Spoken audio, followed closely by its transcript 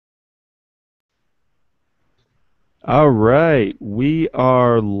All right, we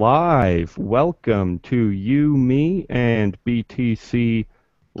are live. Welcome to You, Me, and BTC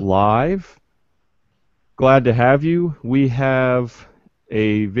Live. Glad to have you. We have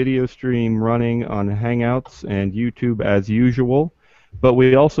a video stream running on Hangouts and YouTube as usual, but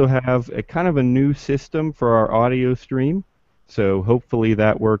we also have a kind of a new system for our audio stream. So hopefully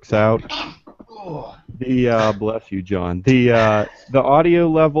that works out. The bless you, John. The audio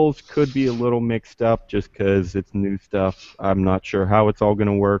levels could be a little mixed up just because it's new stuff. I'm not sure how it's all going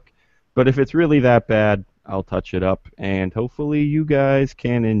to work, but if it's really that bad, I'll touch it up, and hopefully you guys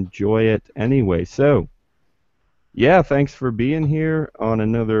can enjoy it anyway. So, yeah, thanks for being here on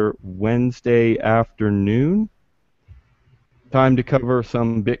another Wednesday afternoon. Time to cover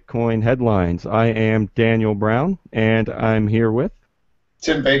some Bitcoin headlines. I am Daniel Brown, and I'm here with.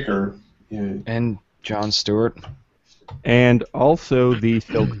 Tim Baker. Yeah. And John Stuart. And also the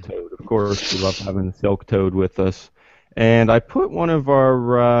Silk Toad. Of course, we love having the Silk Toad with us. And I put one of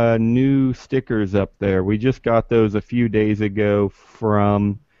our new stickers up there. We just got those a few days ago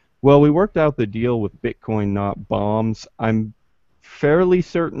from, well, we worked out the deal with Bitcoin Not Bombs. I'm fairly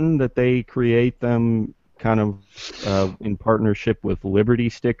certain that they create them kind of in partnership with Liberty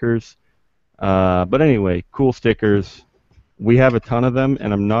Stickers. But anyway, cool stickers. We have a ton of them,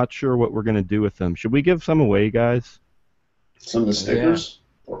 and I'm not sure what we're going to do with them. Should we give some away, guys? Some of the stickers?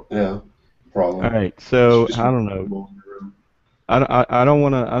 Yeah, probably. All right, so I don't know. I don't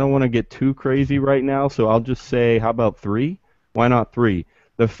want to get too crazy right now, so I'll just say, how about 3? Why not 3?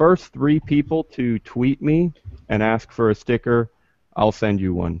 The first 3 people to tweet me and ask for a sticker, I'll send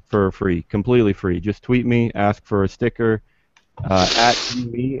you one for free, completely free. Just tweet me, ask for a sticker. At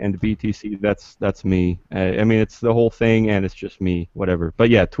me and BTC, that's me. I mean, it's the whole thing, and it's just me, whatever.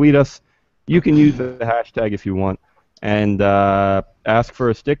 But yeah, tweet us. You can use the hashtag if you want, and ask for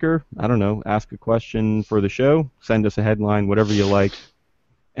a sticker. I don't know, ask a question for the show, send us a headline, whatever you like,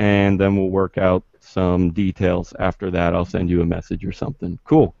 and then we'll work out some details after that. I'll send you a message or something.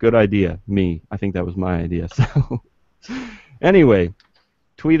 Cool, good idea. Me, I think that was my idea. So anyway.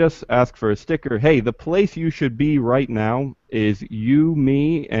 Tweet us, ask for a sticker. Hey, the place you should be right now is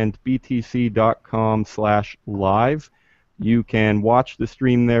youmeandbtc.com/live. You can watch the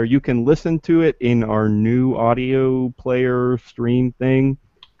stream there. You can listen to it in our new audio player stream thing.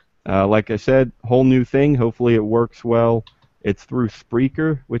 Like I said, whole new thing. Hopefully it works well. It's through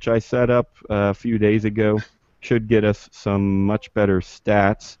Spreaker, which I set up a few days ago. Should get us some much better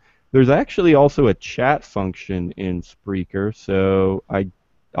stats. There's actually also a chat function in Spreaker, so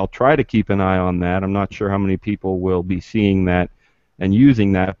I'll try to keep an eye on that. I'm not sure how many people will be seeing that and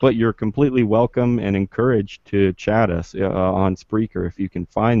using that, but you're completely welcome and encouraged to chat us on Spreaker if you can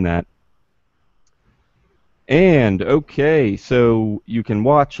find that. And, okay, so you can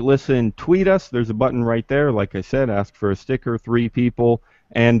watch, listen, tweet us. There's a button right there. Like I said, ask for a sticker, 3 people.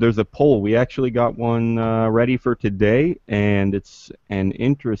 And there's a poll. We actually got one ready for today, and it's an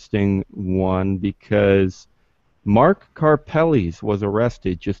interesting one because Mark Karpeles was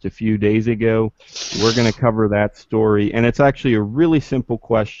arrested just a few days ago. We're going to cover that story, and it's actually a really simple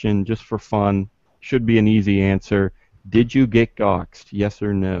question, just for fun. Should be an easy answer. Did you get doxxed? Yes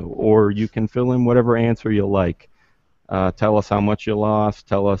or no? Or you can fill in whatever answer you like. Tell us how much you lost.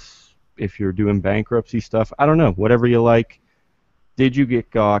 Tell us if you're doing bankruptcy stuff. I don't know. Whatever you like. Did you get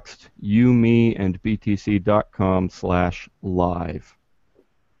doxxed? You, me, and BTC.com/live.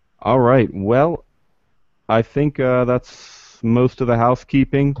 All right. Well, I think that's most of the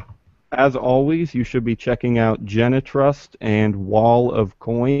housekeeping. As always, you should be checking out Genitrust and Wall of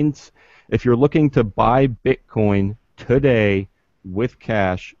Coins. If you're looking to buy Bitcoin today with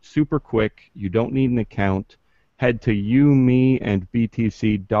cash, super quick, you don't need an account, head to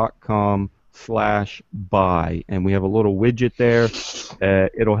youmeandbtc.com/buy, and we have a little widget there.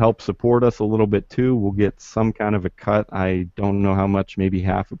 It'll help support us a little bit too. We'll get some kind of a cut. I don't know how much, maybe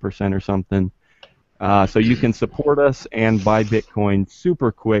 0.5% or something. So you can support us and buy Bitcoin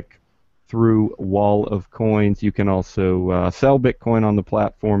super quick through Wall of Coins. You can also sell Bitcoin on the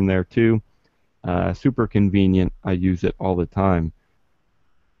platform there too. Super convenient. I use it all the time.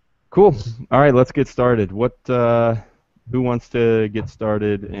 Cool. All right, let's get started. Who wants to get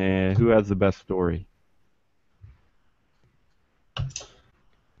started, and who has the best story?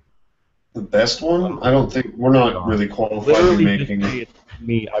 The best one? I don't think we're not really qualified in making.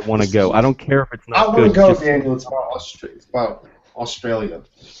 Me, I want to go. I don't care if it's not I good. want to go, Daniel. It's about Australia.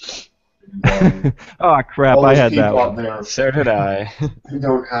 Oh crap! All I those had that people out one. there So did I. who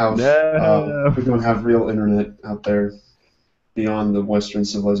don't have who don't have real internet out there beyond the Western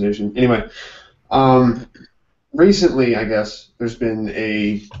civilization. Anyway, recently, I guess there's been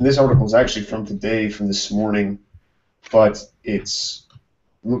and this article is actually from today, from this morning. but it's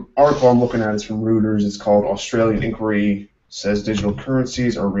the article I'm looking at is from Reuters. It's called "Australian Inquiry Says Digital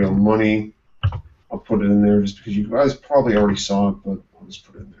Currencies Are Real Money." I'll put it in there just because you guys probably already saw it, but I'll just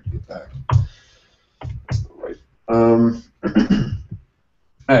put it in there to get back. That's not right.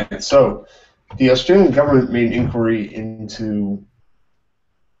 All right, so the Australian government made an inquiry into,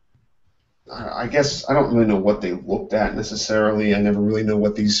 I guess, I don't really know what they looked at necessarily. I never really know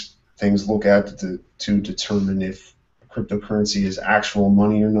what these things look at to determine if cryptocurrency is actual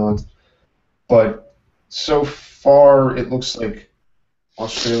money or not. But so far, it looks like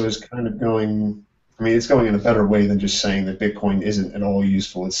Australia's kind of going, I mean, it's going in a better way than just saying that Bitcoin isn't at all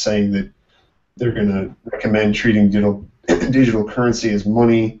useful. It's saying that they're going to recommend treating digital currency as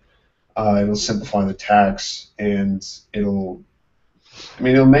money. It'll simplify the tax, and it'll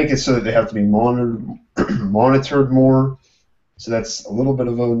make it so that they have to be monitored more. So that's a little bit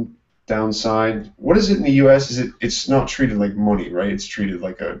of a downside. What is it in the U.S.? It's not treated like money, right? It's treated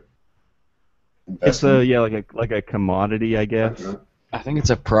like a investment. It's like a commodity, I guess. I think it's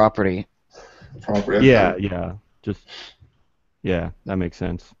a property. Property. Yeah, that makes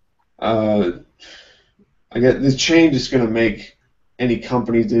sense. I get the change is going to make any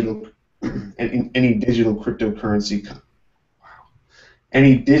company any digital currency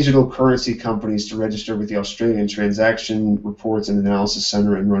companies to register with the Australian Transaction Reports and Analysis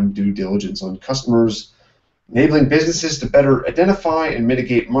Centre and run due diligence on customers, enabling businesses to better identify and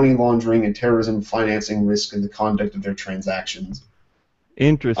mitigate money laundering and terrorism financing risk in the conduct of their transactions.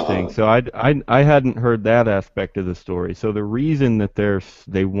 Interesting. So I hadn't heard that aspect of the story. So the reason that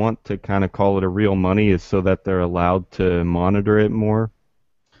they want to kind of call it a real money is so that they're allowed to monitor it more.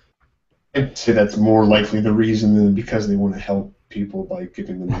 I'd say that's more likely the reason than because they want to help people by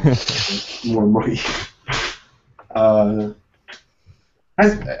giving them more money.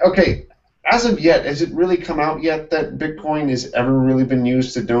 Okay, as of yet, has it really come out yet that Bitcoin has ever really been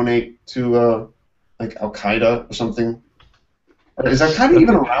used to donate to like Al Qaeda or something? Or is Al Qaeda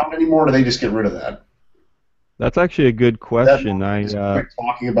even around anymore, or do they just get rid of that? That's actually a good question. Quit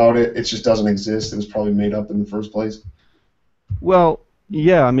talking about it. It just doesn't exist. It was probably made up in the first place. Well,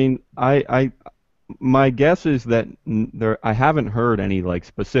 yeah. I mean, my guess is that I haven't heard any like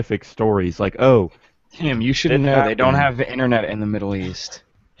specific stories like, oh, Tim, you should know they don't have the internet in the Middle East.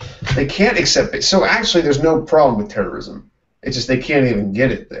 They can't accept it. So actually, there's no problem with terrorism. It's just they can't even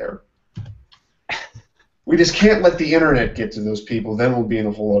get it there. We just can't let the internet get to those people. Then we'll be in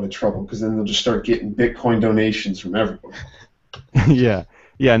a whole lot of trouble because then they'll just start getting Bitcoin donations from everyone. Yeah.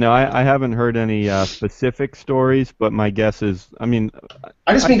 Yeah, no, I haven't heard any specific stories, but my guess is, I mean,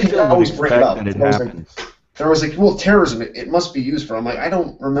 I just mean because I always bring it up. It happens. There was like, well, terrorism, it must be used for. I'm like, I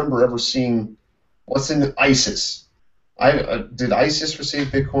don't remember ever seeing what's in ISIS. Did ISIS receive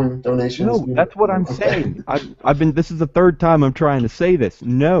Bitcoin donations? No, that's what I'm saying. I've been. This is the third time I'm trying to say this.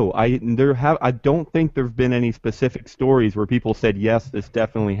 No, I don't think there've been any specific stories where people said yes, this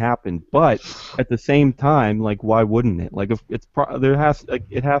definitely happened. But at the same time, like, why wouldn't it? Like, if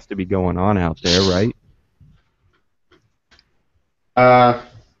it has to be going on out there, right? Oh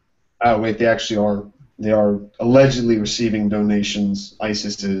wait, they actually are. They are allegedly receiving donations.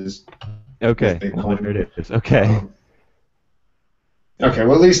 ISIS is. Okay. Well, there it is. Okay. Okay,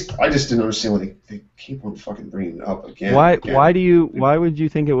 well at least I just didn't understand why they keep on fucking bringing it up again. Why would you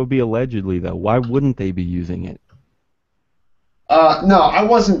think it would be allegedly though? Why wouldn't they be using it? No, I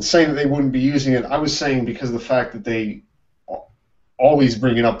wasn't saying that they wouldn't be using it. I was saying because of the fact that they always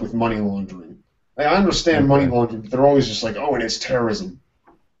bring it up with money laundering. Like, I understand money laundering, but they're always just like, oh, and it's terrorism.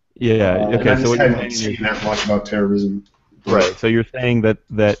 Yeah. Okay. So I haven't seen that much about terrorism. Right. So you're saying that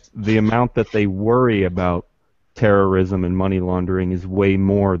the amount that they worry about terrorism and money laundering is way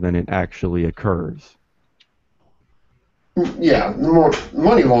more than it actually occurs. Yeah, more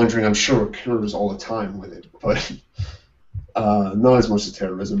money laundering I'm sure occurs all the time with it, but not as much as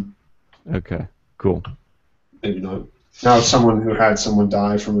terrorism. Okay, cool. Maybe not. Now someone who had someone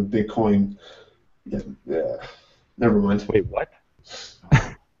die from a Bitcoin. Yeah, never mind. Wait, what?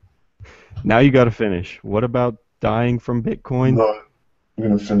 Now you got to finish. What about dying from Bitcoin? No, I'm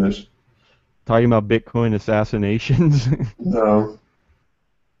gonna finish. Talking about Bitcoin assassinations? No.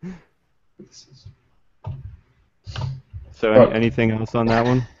 So anything else on that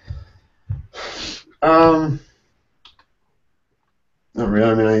one? Not really.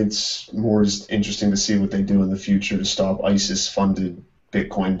 I mean, it's more just interesting to see what they do in the future to stop ISIS-funded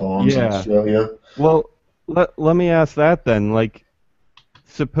Bitcoin bombs in Australia. Well, let me ask that then. Like,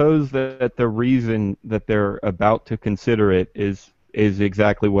 suppose that the reason that they're about to consider it is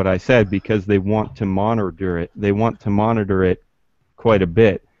exactly what I said, because they want to monitor it. They want to monitor it quite a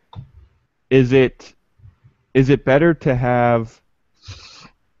bit. Is it is it better to have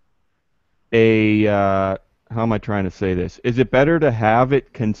a how am I trying to say this? Is it better to have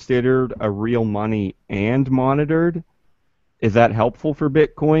it considered a real money and monitored? Is that helpful for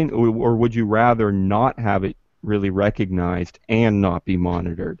Bitcoin, or would you rather not have it really recognized and not be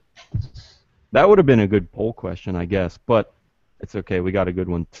monitored? That would have been a good poll question, I guess, but it's okay. We got a good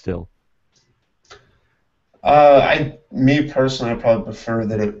one still. Me personally, I probably prefer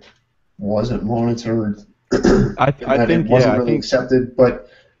that it wasn't monitored, I and that it think yeah, wasn't I really think accepted. But at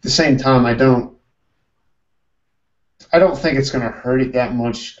the same time, I don't think it's going to hurt it that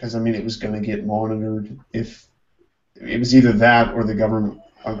much because I mean, it was going to get monitored if it was either that or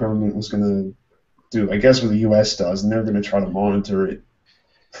our government was going to do, I guess, what the U.S. does, and they're going to try to monitor it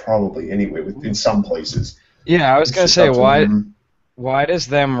probably anyway in some places. Yeah, I was It's gonna just say up to them. why does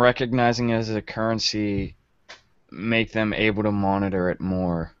them recognizing it as a currency make them able to monitor it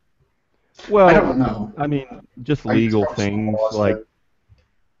more? I well, don't know. I mean, just There's legal probably some things laws like there.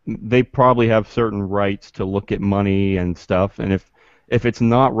 they probably have certain rights to look at money and stuff, and if it's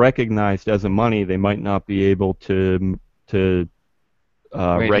not recognized as a money, they might not be able to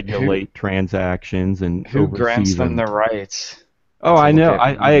Wait, regulate transactions and who oversee grants them them. the rights Oh, to I look know. at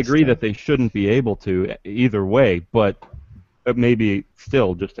I money and agree that stuff? they shouldn't be able to either way, but maybe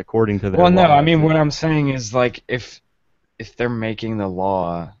still, just according to their Well, no, I laws. mean what I'm saying is like if they're making the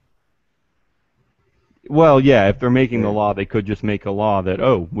law, Well, yeah, if they're making the that law, they could just make a law that,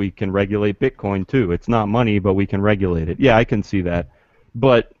 oh, we can regulate Bitcoin too. It's not money, but we can regulate it. Yeah, I can see that.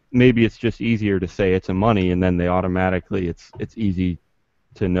 But maybe it's just easier to say it's a money, and then they automatically, it's easy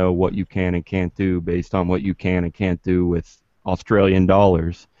to know what you can and can't do based on what you can and can't do with Australian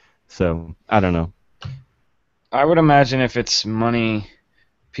dollars. So, I don't know. I would imagine if it's money,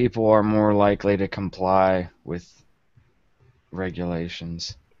 people are more likely to comply with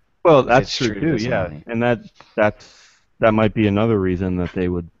regulations Well, if that's it's true treated too, as a yeah. money. And that might be another reason that they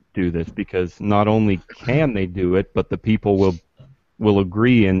would do this because not only can they do it, but the people will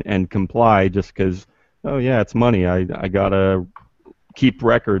agree and comply just because, oh yeah, it's money. I gotta keep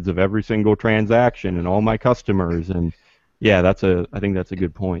records of every single transaction and all my customers, and yeah, I think that's a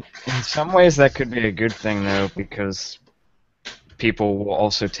good point. In some ways, that could be a good thing though, because people will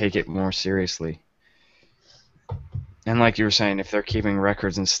also take it more seriously. And like you were saying, if they're keeping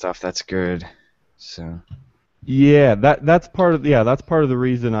records and stuff, that's good. So Yeah, that's part of the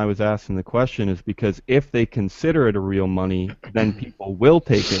reason I was asking the question is because if they consider it a real money, then people will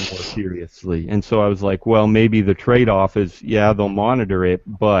take it more seriously. And so I was like, well, maybe the trade-off is, yeah, they'll monitor it,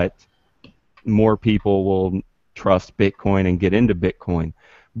 but more people will trust Bitcoin and get into Bitcoin.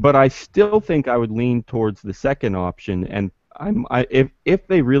 But I still think I would lean towards the second option. And if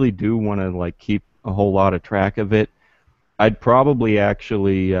they really do want to like keep a whole lot of track of it, I'd probably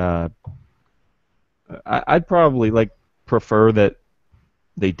actually I'd probably like prefer that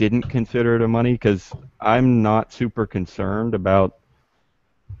they didn't consider it a money because I'm not super concerned about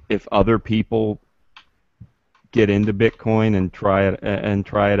if other people get into Bitcoin and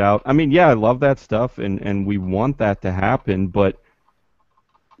try it out. I mean, yeah, I love that stuff and we want that to happen, but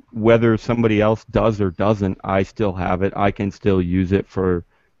whether somebody else does or doesn't, I still have it. I can still use it for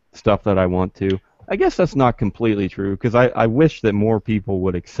stuff that I want to. I guess that's not completely true because I wish that more people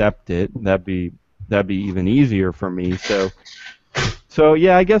would accept it. That'd be even easier for me. So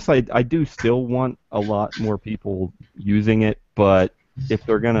yeah, I guess I do still want a lot more people using it, but if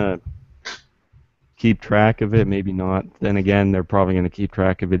they're gonna keep track of it, maybe not. Then again, they're probably gonna keep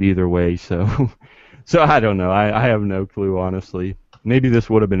track of it either way. So so I don't know. I have no clue honestly. Maybe this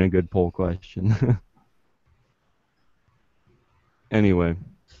would have been a good poll question. Anyway,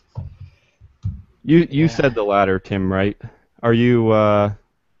 you yeah. said the latter, Tim, right? Are you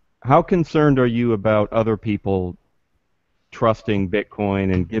how concerned are you about other people trusting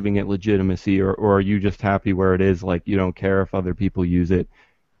Bitcoin and giving it legitimacy, or are you just happy where it is? Like you don't care if other people use it.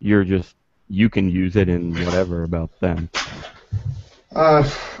 You're just you can use it and whatever about them. I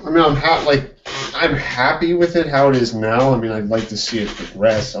mean, I'm happy with it how it is now. I mean, I'd like to see it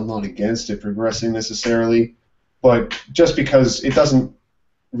progress. I'm not against it progressing necessarily, but just because it doesn't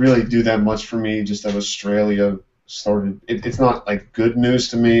really do that much for me, just that Australia started, it's not like good news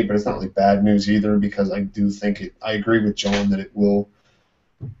to me, but it's not like bad news either because I do think I agree with John that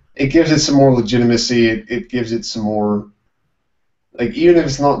it gives it some more legitimacy. It gives it some more, like, even if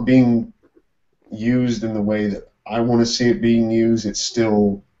it's not being used in the way that I want to see it being used, it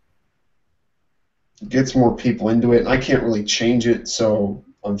still gets more people into it. And I can't really change it, so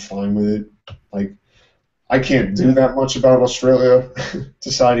I'm fine with it. Like, I can't do that much about Australia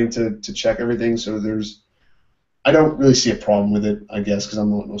deciding to check everything, so I don't really see a problem with it, I guess, because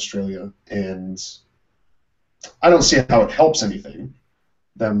I'm not in Australia. And I don't see how it helps anything,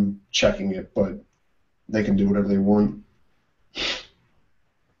 them checking it, but they can do whatever they want.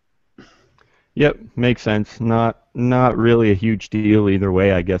 Yep, makes sense. Not really a huge deal either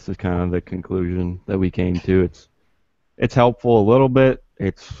way, I guess is kind of the conclusion that we came to. It's helpful a little bit.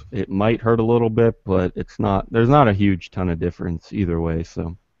 It might hurt a little bit, but there's not a huge ton of difference either way,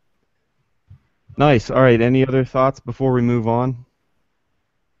 so. Nice. All right, any other thoughts before we move on?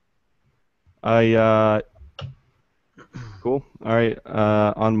 Cool. All right.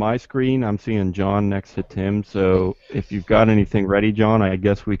 On my screen, I'm seeing John next to Tim. So if you've got anything ready, John, I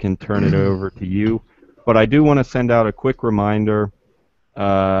guess we can turn it over to you. But I do want to send out a quick reminder.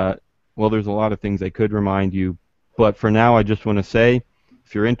 Well, there's a lot of things I could remind you, but for now, I just want to say,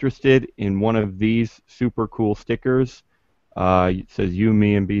 if you're interested in one of these super cool stickers, it says you,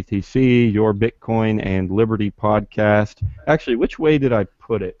 me, and BTC, your Bitcoin and Liberty podcast. Actually, which way did I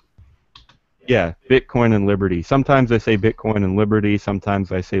put it? Yeah, Bitcoin and Liberty. Sometimes I say Bitcoin and Liberty.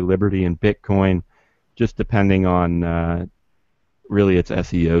 Sometimes I say Liberty and Bitcoin, just depending on really it's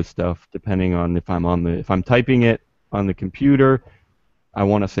SEO stuff. Depending on if I'm typing it on the computer, I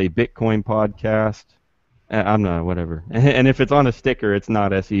want to say Bitcoin podcast. I'm not whatever. And if it's on a sticker, it's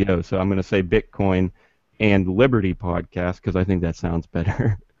not SEO. So I'm going to say Bitcoin and Liberty podcast because I think that sounds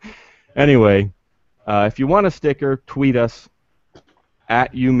better. Anyway, if you want a sticker, tweet us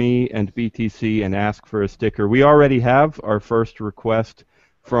at YMB and BTC and ask for a sticker. We already have our first request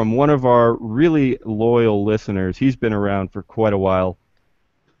from one of our really loyal listeners. He's been around for quite a while.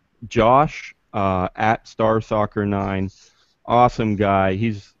 Josh at StarSoccer9. Awesome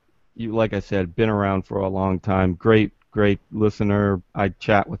guy. Like I said, been around for a long time. Great listener. I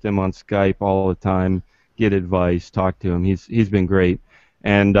chat with him on Skype all the time, get advice, talk to him. He's been great.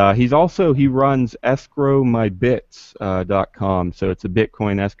 And he runs escrowmybits.com, so it's a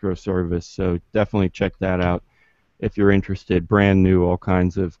Bitcoin escrow service. So definitely check that out if you're interested. Brand new, all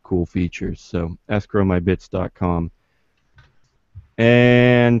kinds of cool features. So escrowmybits.com.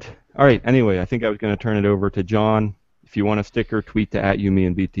 And all right. Anyway, I think I was going to turn it over to John. If you want a sticker, tweet to @YMB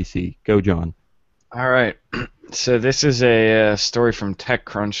and BTC. Go, John. All right. So this is a story from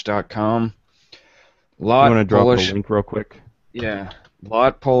TechCrunch.com. You want to drop the link real quick? Yeah.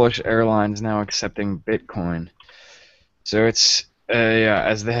 Lot Polish Airlines now accepting Bitcoin. So it's,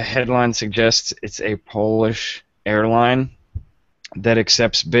 as the headline suggests, it's a Polish airline that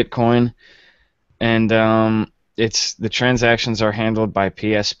accepts Bitcoin, and the transactions are handled by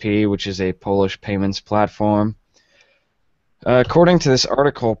PSP, which is a Polish payments platform. According to this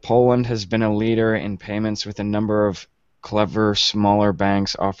article, Poland has been a leader in payments with a number of clever smaller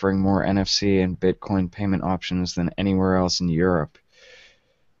banks offering more NFC and Bitcoin payment options than anywhere else in Europe.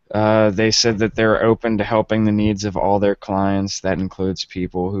 They said that they're open to helping the needs of all their clients. That includes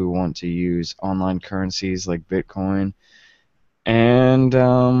people who want to use online currencies like Bitcoin. And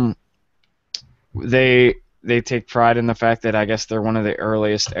they take pride in the fact that I guess they're one of the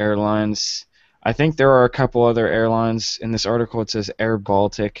earliest airlines. I think there are a couple other airlines. In this article, it says Air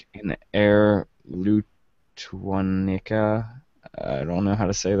Baltic and Air Lufthansa. I don't know how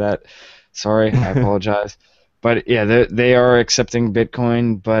to say that. Sorry, I apologize. But yeah, they are accepting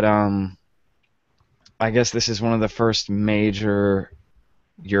Bitcoin, but I guess this is one of the first major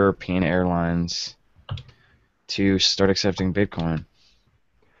European airlines to start accepting Bitcoin.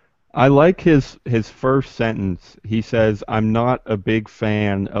 I like his first sentence. He says, "I'm not a big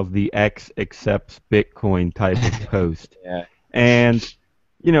fan of the X accepts Bitcoin type of post." Yeah. And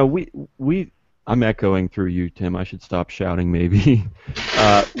I'm echoing through you, Tim. I should stop shouting maybe.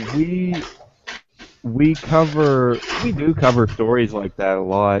 We do cover stories like that a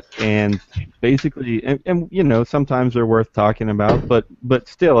lot, and basically, and sometimes they're worth talking about, but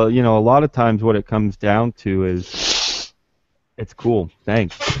still, a lot of times what it comes down to is, it's cool,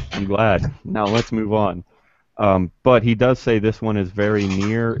 thanks, I'm glad. Now let's move on. But he does say this one is very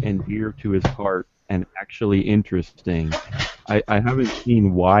near and dear to his heart and actually interesting. I haven't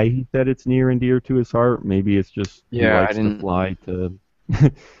seen why he said it's near and dear to his heart. Maybe it's just he likes to fly to.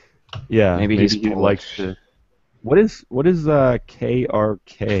 Yeah, maybe he likes to. What is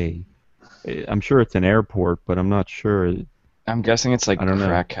KRK? I'm sure it's an airport, but I'm not sure. I'm guessing it's like I don't know.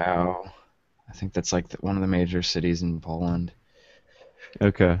 Krakow. I think that's like one of the major cities in Poland.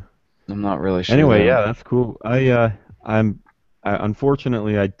 Okay. I'm not really sure. Anyway, though. yeah, that's cool.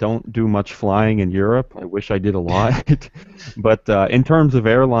 Unfortunately, I don't do much flying in Europe. I wish I did a lot. But in terms of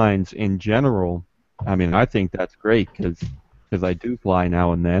airlines in general, I mean, I think that's great because I do fly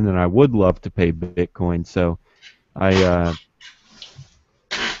now and then, and I would love to pay Bitcoin. So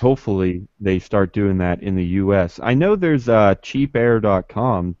hopefully they start doing that in the U.S. I know there's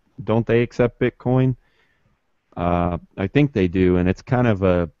cheapair.com. Don't they accept Bitcoin? I think they do, and it's kind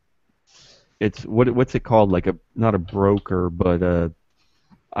of it's what's it called? Like not a broker, but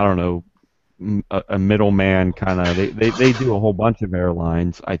I don't know, a middleman kind of. They do a whole bunch of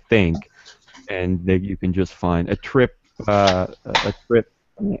airlines, I think, and you can just find a trip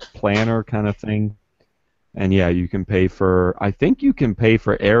planner kind of thing. And yeah, you can pay for. I think you can pay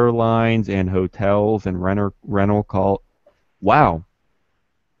for airlines and hotels and rental call. Wow,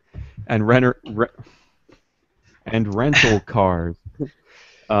 and rental cars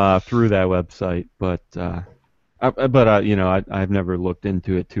through that website. But you know, I've never looked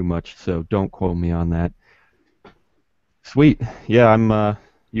into it too much, so don't quote me on that. Sweet. Yeah, I'm.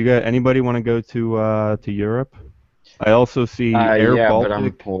 You got anybody want to go to Europe? I also see Air Yeah, but I'm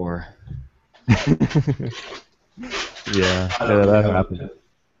Baltic. poor. Yeah, I don't yeah, really that have happens. it.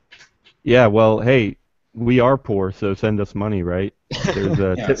 Yeah, well, hey, we are poor, so send us money, right? There's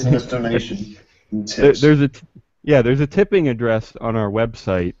a Yeah, send us donation and there, tips. there's a yeah, there's a tipping address on our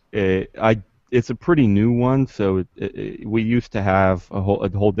website. It's a pretty new one, so we used to have a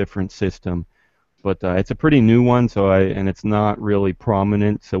whole different system, but it's a pretty new one, and it's not really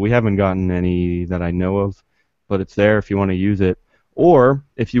prominent, so we haven't gotten any that I know of, but it's there if you want to use it. Or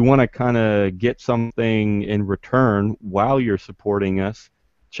if you want to kind of get something in return while you're supporting us,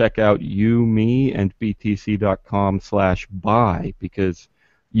 check out and btc.com/buy because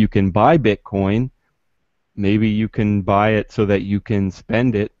you can buy Bitcoin. Maybe you can buy it so that you can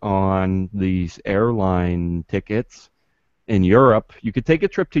spend it on these airline tickets in Europe. You could take a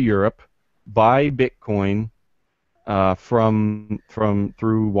trip to Europe, buy Bitcoin from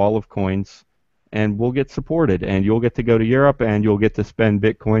through Wall of Coins, and we'll get supported. And you'll get to go to Europe, and you'll get to spend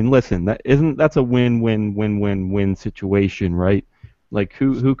Bitcoin. Listen, that's a win-win-win-win-win situation, right? Like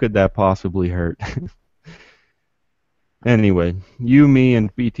who could that possibly hurt? Anyway,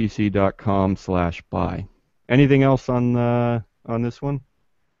 and btc.com/buy. Anything else on this one?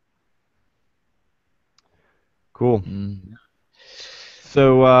 Cool. Mm.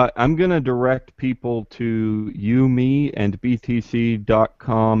 So I'm going to direct people to and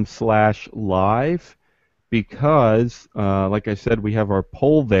btc.com/live because, like I said, we have our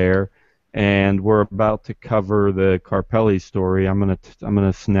poll there, and we're about to cover the Karpeles story. I'm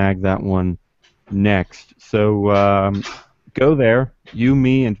gonna snag that one next. So go there,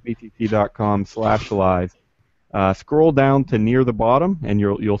 and btc.com/live. Scroll down to near the bottom, and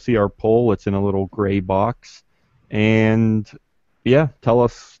you'll see our poll. It's in a little gray box, and yeah, tell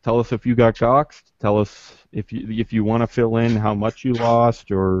us if you got doxxed. Tell us if you want to fill in how much you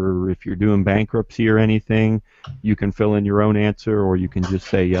lost, or if you're doing bankruptcy or anything. You can fill in your own answer, or you can just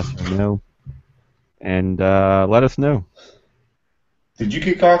say yes or no, and let us know. Did you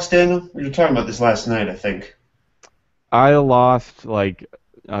get Cox, Daniel? We were talking about this last night, I think. I lost like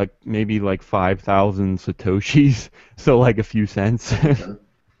maybe like 5,000 satoshis, so like a few cents. Okay.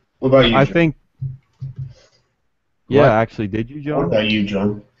 What about you, I John? think. Yeah, What? actually, did you, What John? about you,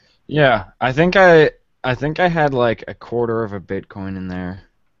 John? Yeah, I think I had like a quarter of a Bitcoin in there.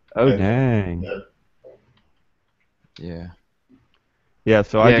 Oh, Okay. dang. Yeah. Yeah. Yeah,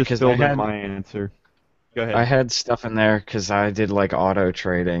 so I Yeah, just 'cause I filled in had my answer. Go I ahead. had stuff in there 'cause I did like auto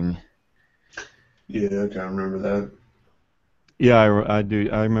trading. Yeah, okay, I remember that. Yeah, I do.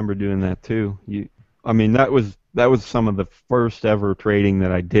 I remember doing that too. I mean, that was some of the first ever trading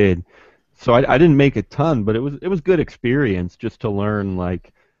that I did. So I didn't make a ton, but it was good experience just to learn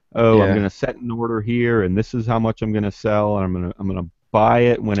like, oh, I'm Yeah. gonna set an order here, and this is how much I'm gonna sell, and I'm gonna buy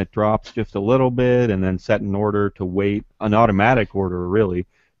it when it drops just a little bit, and then set an order to wait, an automatic order really,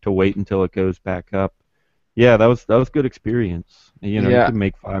 to wait until it goes back up. Yeah, that was good experience. You Yeah, could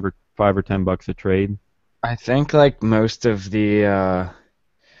make five or $10 a trade. I think like most of the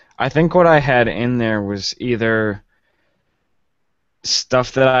I think what I had in there was either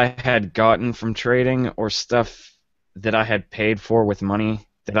stuff that I had gotten from trading or stuff that I had paid for with money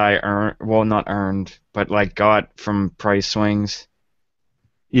that I earned, well, not earned, but like got from price swings.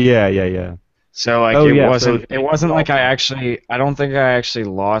 Yeah, yeah, yeah. So like Oh it yeah, so wasn't so it you could wasn't like also. I don't think I actually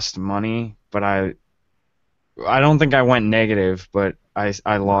lost money, but I don't think I went negative, but I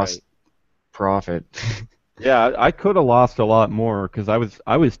Right. lost profit. Yeah, I could have lost a lot more because I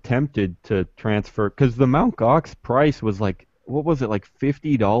was tempted to transfer because the Mount Gox price was like what was it like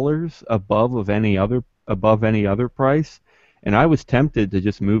 $50 above any other price, and I was tempted to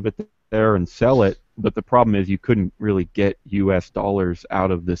just move it there and sell it. But the problem is you couldn't really get U.S. dollars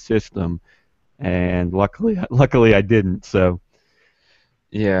out of the system, and luckily I didn't. So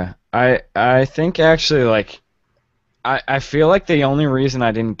Yeah. I think actually like I feel like the only reason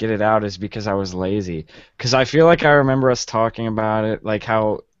I didn't get it out is because I was lazy. Because I feel like I remember us talking about it, like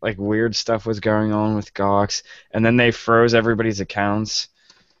how like weird stuff was going on with Gox, and then they froze everybody's accounts,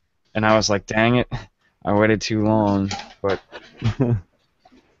 and I was like, dang it, I waited too long. But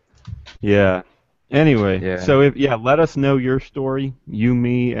Yeah. Anyway, yeah, so let us know your story. You,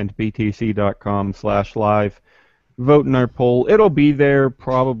 me, and btc.com/live. Vote in our poll. It'll be there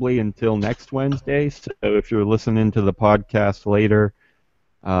probably until next Wednesday. So if you're listening to the podcast later,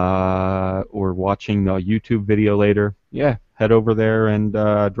 or watching the YouTube video later, head over there and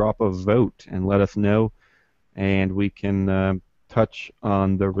drop a vote and let us know, and we can touch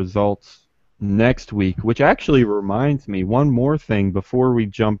on the results next week. Which actually reminds me, one more thing before we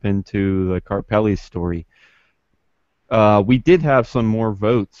jump into the Karpeles story. We did have some more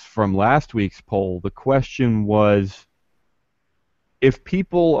votes from last week's poll. The question was, if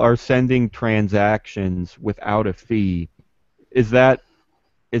people are sending transactions without a fee, is that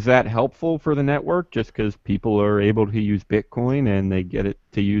helpful for the network just because people are able to use Bitcoin and they get it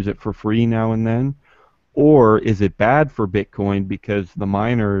to use it for free now and then? Or is it bad for Bitcoin because the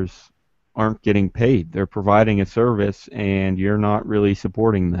miners aren't getting paid? They're providing a service and you're not really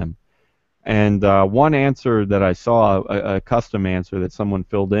supporting them. And one answer that I saw, a custom answer that someone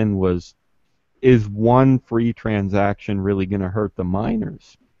filled in was, is one free transaction really going to hurt the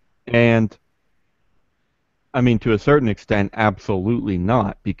miners? And I mean, to a certain extent, absolutely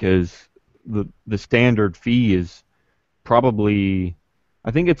not, because the standard fee is probably, I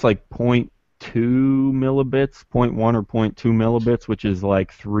think it's like zero point 0.2 millibits, zero point 0.1 or zero point 0.2 millibits, which is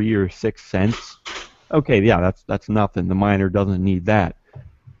like 3 or 6 cents. Okay, yeah, that's nothing. The miner doesn't need that.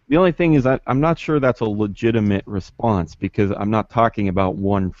 The only thing is that I'm not sure that's a legitimate response, because I'm not talking about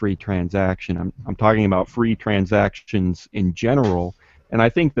one free transaction. I'm talking about free transactions in general, and I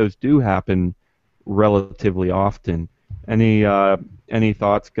think those do happen relatively often. Any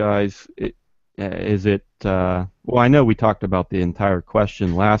thoughts, guys? Is it well, I know we talked about the entire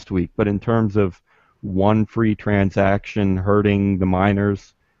question last week, but in terms of one free transaction hurting the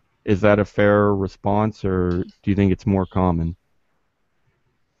miners, is that a fair response, or do you think it's more common?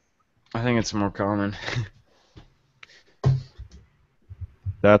 I think it's more common.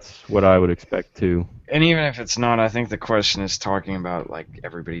 That's what I would expect too. And even if it's not, I think the question is talking about like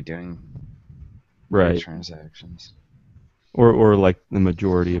everybody doing free Right. transactions. Or like the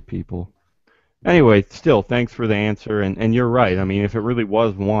majority of people. Anyway, still, thanks for the answer, and you're right. I mean, if it really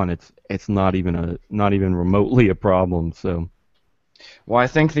was one, it's not even remotely a problem. So Well, I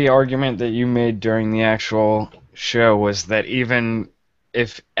think the argument that you made during the actual show was that even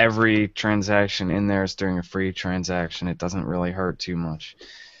if every transaction in there is doing a free transaction, it doesn't really hurt too much.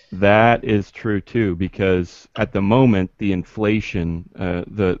 that is true too, because at the moment the inflation,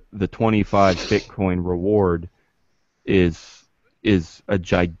 the 25 Bitcoin reward is a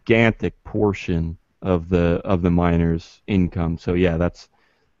gigantic portion of the miner's income. So yeah, that's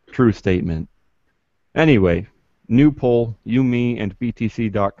a true statement. Anyway, new poll, you, me, and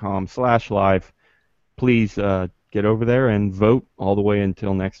btc.com/live. Please get over there and vote all the way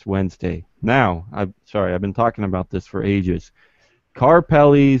until next Wednesday. Now, I've been talking about this for ages.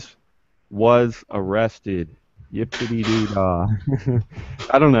 Karpeles was arrested. Yippity-doo-dah.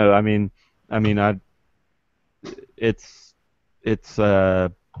 I don't know. I it's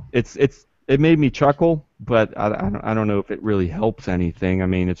it made me chuckle, but I don't know if it really helps anything. I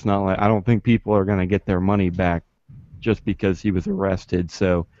mean, it's not like, I don't think people are going to get their money back just because he was arrested.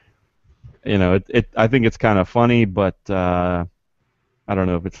 So, I think it's kind of funny, but I don't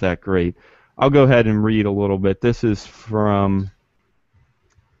know if it's that great. I'll go ahead and read a little bit. This is from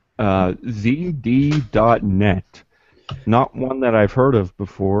zd.net. Not one that I've heard of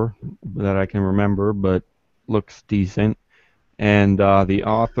before that I can remember, but looks decent. And the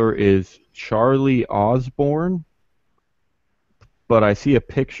author is Charlie Osborne, but I see a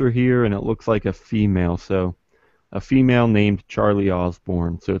picture here and it looks like a female, so a female named Charlie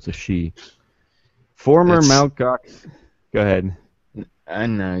Osborne, so it's a she. Former It's, Mt. Gox. Go ahead. I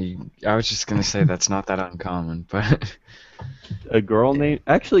know. I was just gonna say that's not that uncommon, but A girl named.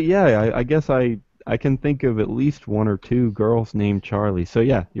 Actually, yeah, I guess I can think of at least one or two girls named Charlie. So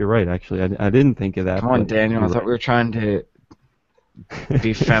yeah, you're right. Actually, I didn't think of that. come on, But Daniel. I you're thought we were trying to be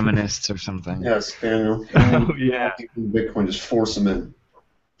right. feminists or something. Yes, Daniel. Oh yeah. People in Bitcoin, just force them in.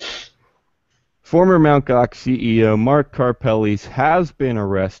 Former Mt. Gox CEO Mark Karpeles has been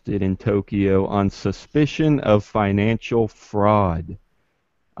arrested in Tokyo on suspicion of financial fraud.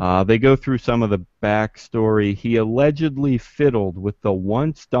 They go through some of the backstory. He allegedly fiddled with the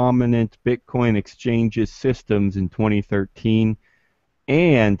once dominant Bitcoin exchange's systems in 2013,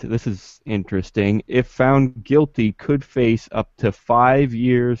 and this is interesting, if found guilty, could face up to 5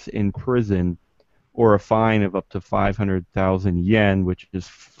 years in prison or a fine of up to 500,000 yen, which is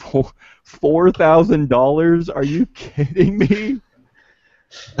 $4,000. Are you kidding me?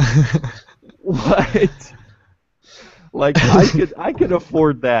 What? Like I could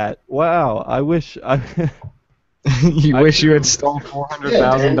afford that. Wow. I wish I You I wish you had could. stole four hundred Yeah,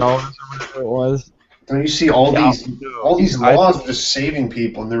 thousand Dan. dollars or whatever it was. Don't you see all Yeah, these no, I laws are just saving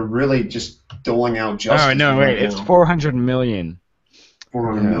people, and they're really just doling out Oh justice no, right wait, it's now. 400 million.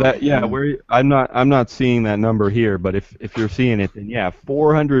 400 Yeah. that yeah, million. where I'm not seeing that number here, but if you're seeing it, then yeah,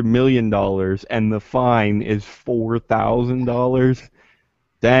 $400 million, and the fine is $4,000.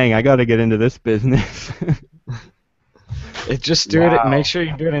 Dang, I got to get into this business. It just do it. Make Wow. sure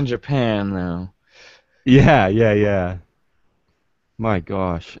you do it in Japan though, Yeah, yeah, yeah. My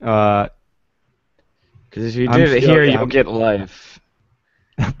gosh. because if you I'm did it still here, yeah, you'll get life.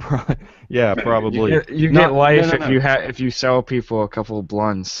 yeah, You probably. get Not no life no if no. if you sell people a couple of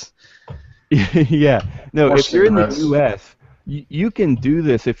blunts. Yeah. No, Or if you're in the cigarettes. US, you can do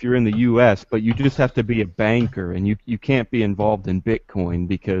this if you're in the US, but you just have to be a banker and you can't be involved in Bitcoin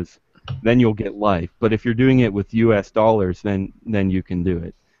because then you'll get life. But if you're doing it with US dollars, then you can do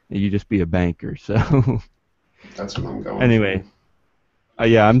it. You just be a banker. So That's what I'm going for. anyway,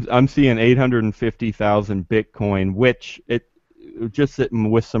 yeah, I'm seeing 850,000 Bitcoin, which it just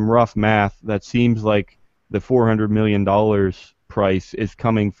sitting with some rough math, that seems like the $400 million price is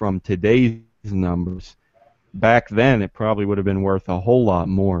coming from today's numbers. Back then, it probably would have been worth a whole lot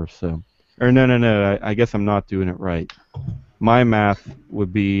more. So, or no, I guess I'm not doing it right. My math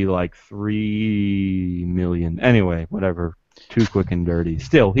would be like 3 million. Anyway, whatever. Too quick and dirty.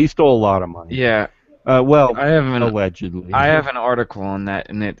 Still, he stole a lot of money. Yeah, Well, I have an allegedly. I have an article on that,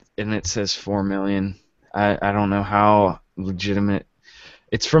 and it says 4 million. I don't know how legitimate.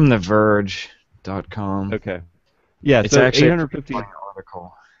 It's from TheVerge.com. Okay. Yeah. It's So actually a pretty 850. funny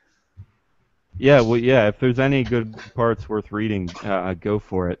article. Yeah. Well, yeah. If there's any good parts worth reading, go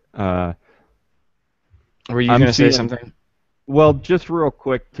for it. Were you I'm gonna say seeing. something? Well, just real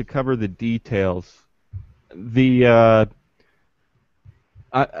quick to cover the details. The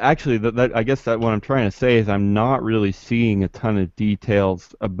actually, I guess that what I'm trying to say is I'm not really seeing a ton of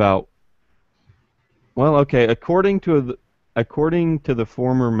details about. Well, okay. According to the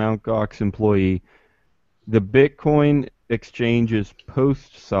former Mt. Gox employee, the Bitcoin exchange's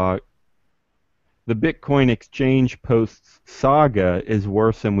post saga. The Bitcoin exchange post saga is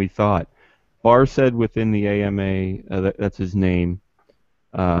worse than we thought. Barr said within the AMA, that's his name.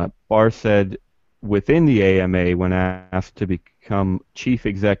 Barr said within the AMA, when asked to become chief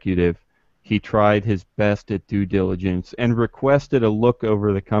executive, he tried his best at due diligence and requested a look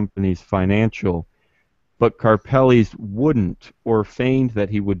over the company's financial, but Karpeles wouldn't, or feigned that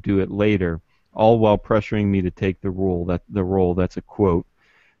he would do it later, all while pressuring me to take the role. That's a quote.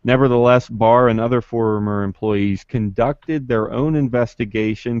 Nevertheless, Barr and other former employees conducted their own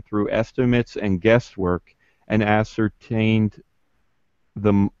investigation through estimates and guesswork and the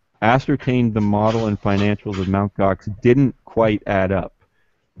ascertained the model and financials of Mt. Gox didn't quite add up.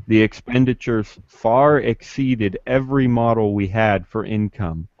 The expenditures far exceeded every model we had for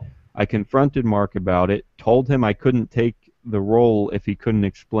income. I confronted Mark about it, told him I couldn't take the role if he couldn't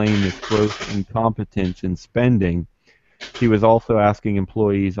explain this gross incompetence in spending. He was also asking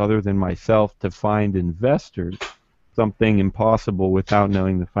employees other than myself to find investors, something impossible without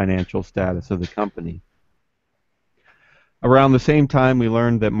knowing the financial status of the company. Around the same time, we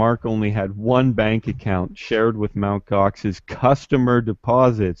learned that Mark only had one bank account shared with Mt. Gox's customer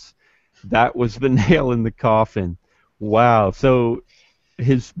deposits. That was the nail in the coffin. Wow. So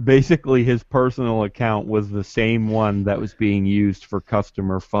basically his personal account was the same one that was being used for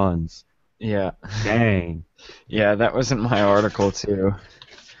customer funds. Yeah. Dang. Yeah, that wasn't my article too.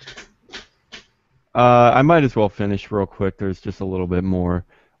 I might as well finish real quick. There's just a little bit more.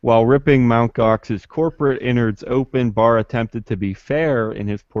 While ripping Mt. Gox's corporate innards open, Barr attempted to be fair in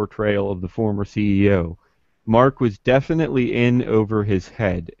his portrayal of the former CEO. Mark was definitely in over his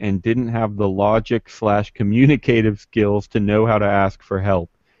head and didn't have the logic/communicative skills to know how to ask for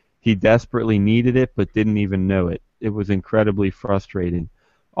help. He desperately needed it but didn't even know it. It was incredibly frustrating.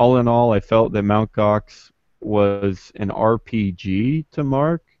 All in all, I felt that Mt. Gox was an RPG to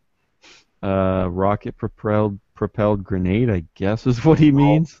Mark. Rocket propelled grenade, I guess is what he Role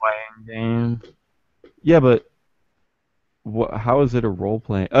means. playing game. Yeah, but how is it a role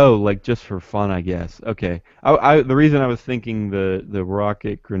playing? Oh, like just for fun, I guess. Okay. The reason I was thinking the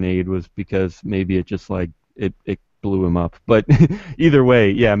rocket grenade was because maybe it just like it blew him up. But either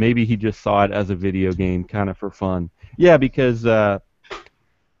way, yeah, maybe he just saw it as a video game, kind of for fun. Yeah, because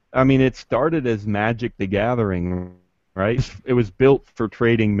I mean, it started as Magic the Gathering, right? It was built for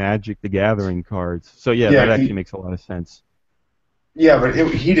trading Magic the Gathering cards. So yeah, that Yeah, actually makes a lot of sense. but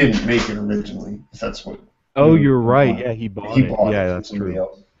he didn't make it originally. If that's what Oh, you're you're right. implying. Yeah, he He bought it. bought Yeah, it from that's somebody true.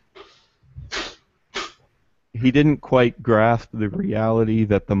 else. He didn't quite grasp the reality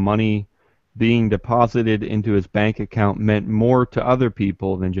that the money being deposited into his bank account meant more to other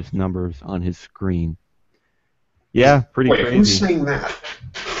people than just numbers on his screen. Yeah, pretty Wait, who's crazy. saying that?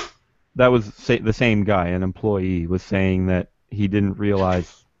 That was the same guy, an employee, was saying that he didn't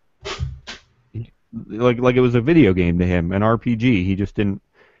realize, like it was a video game to him, an RPG. He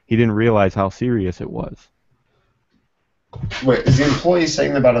didn't realize how serious it was. Wait, is the employee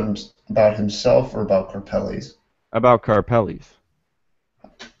saying about himself or about Karpeles? About Karpeles.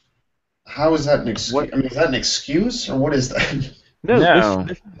 How is that an excuse? What? I mean, is that an excuse or what is that? No, No,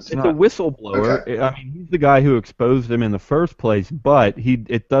 it's it's a not. whistleblower. Okay. I mean, he's the guy who exposed him in the first place, but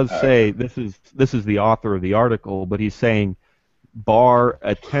it does Okay. say this is the author of the article, but he's saying Barr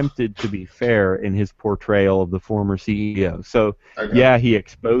attempted to be fair in his portrayal of the former CEO. So, Okay. yeah, he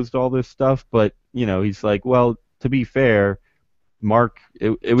exposed all this stuff, but he's like, well, to be fair, Mark,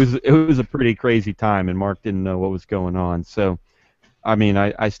 it was a pretty crazy time, and Mark didn't know what was going on. So, I mean,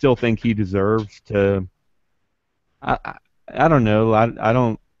 I still think he deserves to. I, I I don't know. I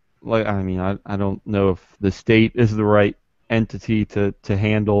don't like. I mean, I don't know if the state is the right entity to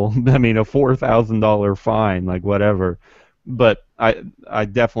handle. I mean, a $4,000 fine, like whatever. But I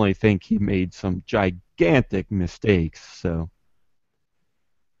definitely think he made some gigantic mistakes. So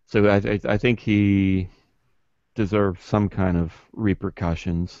I think he deserves some kind of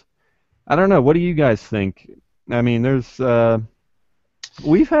repercussions. I don't know. What do you guys think? I mean,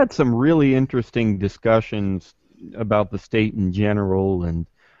 we've had some really interesting discussions about the state in general and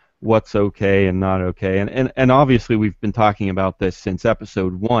what's okay and not okay. And obviously we've been talking about this since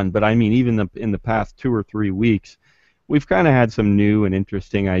episode 1, but I mean even in the past 2 or 3 weeks, we've kind of had some new and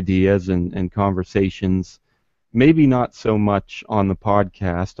interesting ideas and conversations. Maybe not so much on the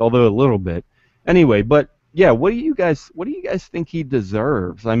podcast, although a little bit. Anyway, but yeah, what do you guys think he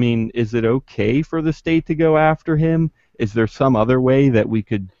deserves? I mean, is it okay for the state to go after him? Is there some other way that we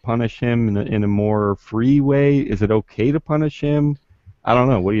could punish him in a more free way? Is it okay to punish him? I don't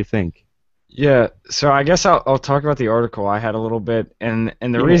know. What do you think? Yeah, so I guess I'll talk about the article I had a little bit, and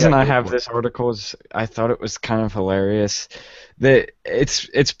the Yeah, yeah, reason I go have for it. this article is I thought it was kind of hilarious. That it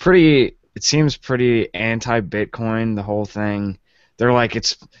seems pretty anti-Bitcoin, the whole thing. They're like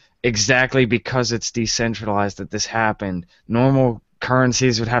it's exactly because it's decentralized that this happened. Normal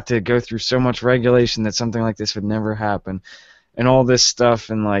currencies would have to go through so much regulation that something like this would never happen, and all this stuff,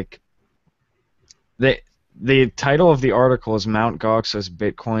 and like the the title of the article is Mt. Gox was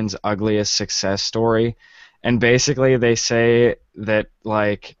Bitcoin's ugliest success story, and basically they say that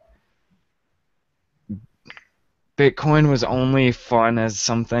like Bitcoin was only fun as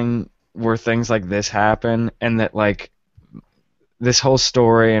something where things like this happen, and that like this whole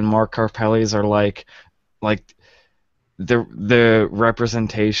story and Mark Karpeles are like the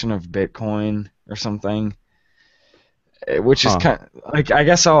representation of Bitcoin or something, which is Huh. kind of, like I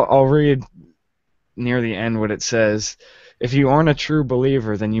guess I'll read near the end what it says. If you aren't a true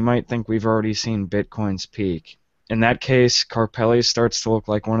believer, then you might think we've already seen Bitcoin's peak. In that case, Karpeles starts to look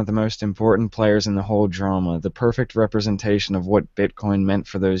like one of the most important players in the whole drama, the perfect representation of what Bitcoin meant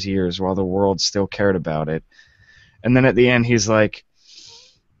for those years while the world still cared about it. And then at the end, he's like,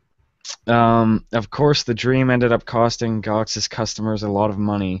 of course, the dream ended up costing Gox's customers a lot of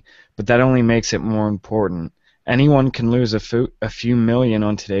money, but that only makes it more important. Anyone can lose a few million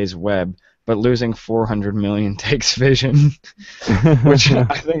on today's web, but losing 400 million takes vision, which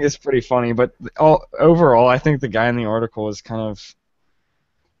I think is pretty funny. But overall, I think the guy in the article is kind of,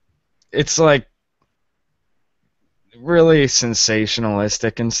 it's like really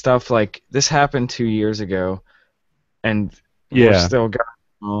sensationalistic and stuff. Like, this happened 2 years ago, and we're Yeah. still going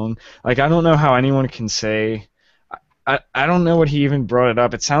wrong. Like, I don't know how anyone can say. I don't know what he even brought it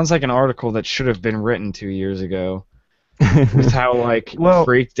up. It sounds like an article that should have been written 2 years ago with how like Well,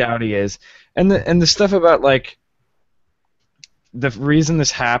 freaked out he is. And the stuff about like the reason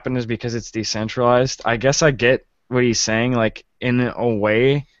this happened is because it's decentralized. I guess I get what he's saying, like in a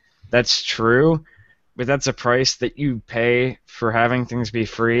way that's true, but that's a price that you pay for having things be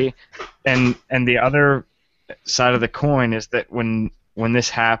free. And the other side of the coin is that when this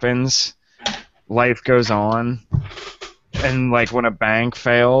happens, life goes on, and like when a bank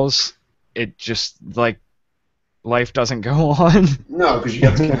fails, it just like life doesn't go on. No, because you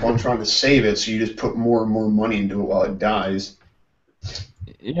have to keep on trying to save it, so you just put more and more money into it while it dies.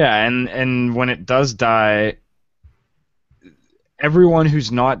 Yeah, and when it does die, everyone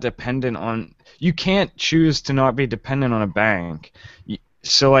who's not dependent on you can't choose to not be dependent on a bank.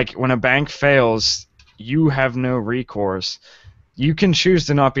 So like when a bank fails, you have no recourse. You can choose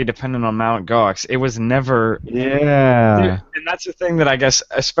to not be dependent on Mt. Gox. It was never. Yeah. And that's the thing that I guess,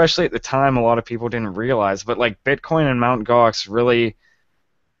 especially at the time, a lot of people didn't realize. But like Bitcoin and Mt. Gox really,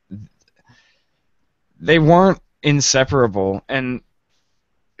 they weren't inseparable. And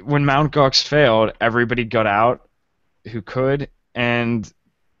when Mt. Gox failed, everybody got out who could, and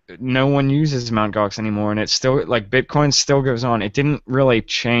no one uses Mt. Gox anymore. And it's still like Bitcoin still goes on. It didn't really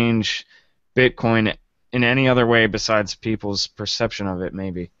change Bitcoin in any other way besides people's perception of it,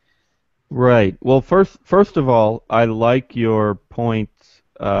 maybe. Right. Well, first of all, I like your point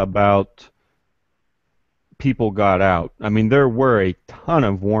about people got out. I mean, there were a ton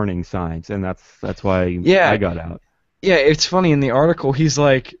of warning signs, and that's why I Yeah, got out. yeah. It's funny in the article. He's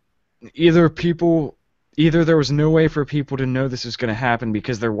like, either people, either there was no way for people to know this was going to happen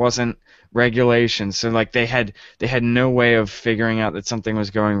because there wasn't regulation. So like they had no way of figuring out that something was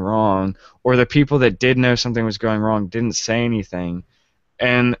going wrong, or the people that did know something was going wrong didn't say anything.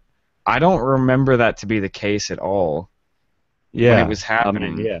 And I don't remember that to be the case at all when it Yeah. was I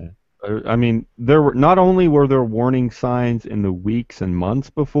mean, happening. yeah. I mean, there were not only were there warning signs in the weeks and months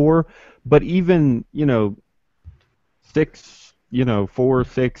before, but even, 4,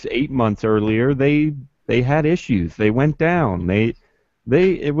 6, 8 months earlier, they had issues. They went down.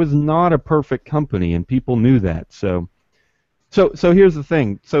 It was not a perfect company, and people knew that. So here's the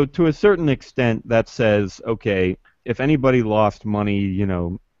thing. So to a certain extent, that says, okay, if anybody lost money,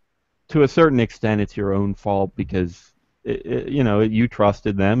 to a certain extent, it's your own fault because you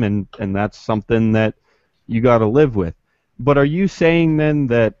trusted them, and that's something that you got to live with. But are you saying then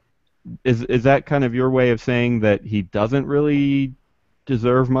that is that kind of your way of saying that he doesn't really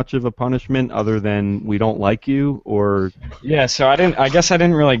deserve much of a punishment other than we don't like you, or Yeah, so I guess I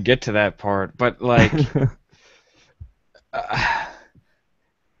didn't really get to that part, but like uh,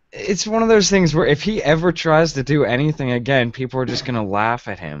 it's one of those things where if he ever tries to do anything again, people are just gonna laugh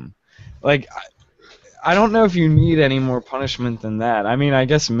at him. Like I don't know if you need any more punishment than that. I mean, I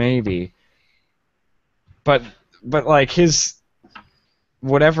guess maybe, but like his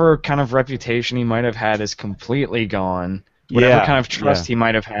whatever kind of reputation he might have had is completely gone. Whatever yeah, kind of trust yeah. he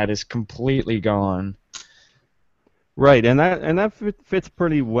might have had is completely gone. Right, and that fits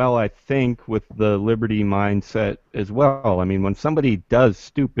pretty well, I think, with the liberty mindset as well. I mean, when somebody does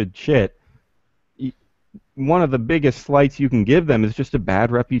stupid shit, y- one of the biggest slights you can give them is just a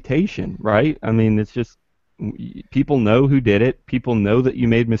bad reputation, right? I mean, it's just people know who did it, people know that you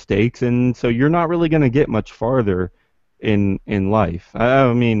made mistakes, and so you're not really going to get much farther in life.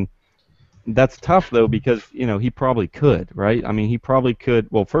 I mean, that's tough though because he probably could, right? I mean, he probably could.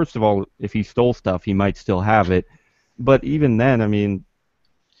 Well, first of all, if he stole stuff, he might still have it. But even then, I mean,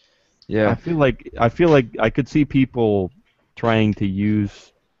 Yeah. I feel like I could see people trying to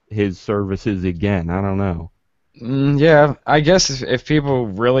use his services again. I don't know. Yeah, I guess if people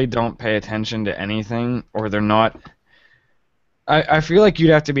really don't pay attention to anything or they're not, I feel like you'd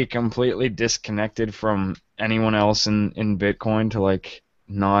have to be completely disconnected from anyone else in Bitcoin to like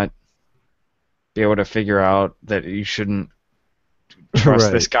not be able to figure out that you shouldn't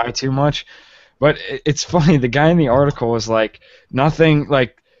trust this Right. guy too much. But it's funny, the guy in the article was like, nothing,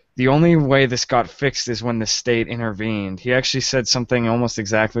 like, the only way this got fixed is when the state intervened. He actually said something almost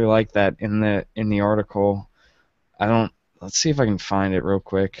exactly like that in the article. I don't, let's see if I can find it real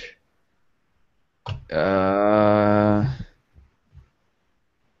quick. Uh,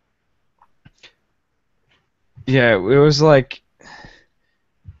 yeah, it was like,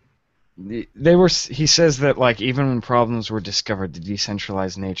 he says that, like, even when problems were discovered, the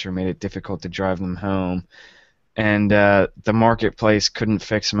decentralized nature made it difficult to drive them home. And the marketplace couldn't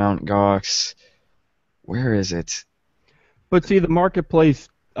fix Mt. Gox. Where is it? But see, the marketplace,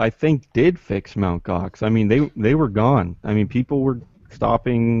 I think, did fix Mt. Gox. I mean, they were gone. I mean, people were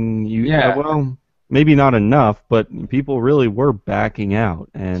stopping you. Yeah, Well, maybe not enough, but people really were backing out.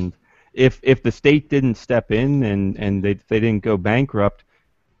 And if the state didn't step in and they didn't go bankrupt,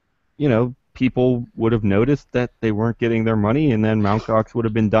 people would have noticed that they weren't getting their money, and then Mt. Gox would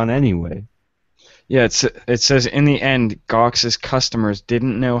have been done anyway. yeah. It says in the end, Gox's customers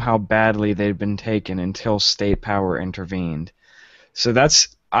didn't know how badly they'd been taken until state power intervened. So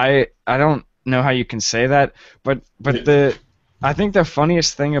that's I don't know how you can say that, but I think the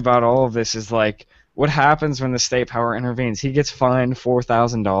funniest thing about all of this is like what happens when the state power intervenes. He gets fined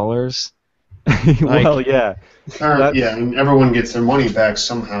 $4,000. Like Well, yeah, Yeah, that's and everyone gets their money back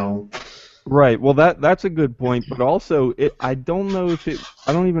somehow. right. Well, that's a good point, but also I don't know if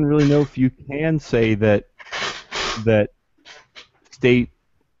I don't even really know if you can say that state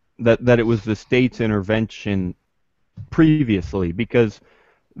that it was the state's intervention previously, because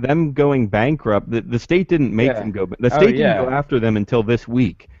them going bankrupt, the state didn't make Yeah. them go. The Oh state didn't go yeah. after them until this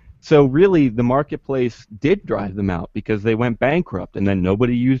week. So really, the marketplace did drive them out because they went bankrupt, and then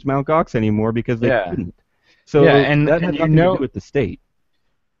nobody used Mt. Gox anymore because they Yeah. couldn't. Yeah, So that and had nothing to do with the state.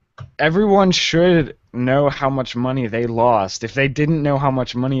 everyone should know how much money they lost. If they didn't know how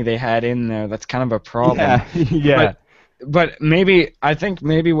much money they had in there, that's kind of a problem. Yeah, yeah. But maybe I think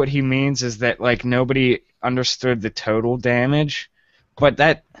maybe what he means is that like nobody understood the total damage, but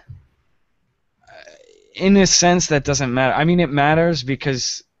that in a sense that doesn't matter. I mean, it matters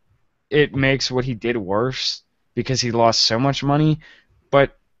because it makes what he did worse because he lost so much money,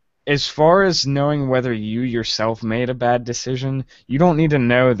 but as far as knowing whether you yourself made a bad decision, you don't need to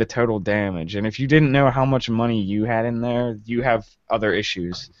know the total damage. And if you didn't know how much money you had in there, you have other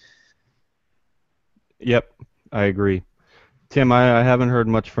issues. Yep, I agree. Tim, I haven't heard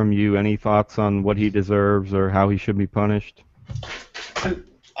much from you. Any thoughts on what he deserves or how he should be punished?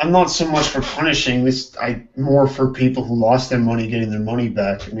 I'm not so much for punishing this. I more for people who lost their money getting their money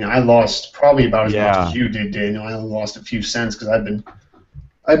back. I mean, I lost probably about as much as you did, Daniel. I only lost a few cents because I've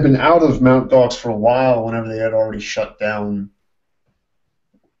been out of Mt. Gox for a while. Whenever they had already shut down,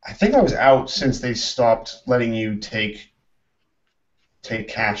 I think I was out since they stopped letting you take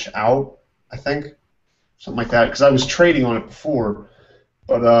cash out. I think something like that because I was trading on it before.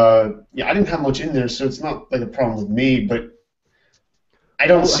 But yeah, I didn't have much in there, so it's not like a problem with me. But I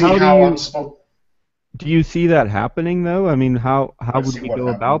don't see how I'm supposed. Do you see that happening though? I mean, how would we go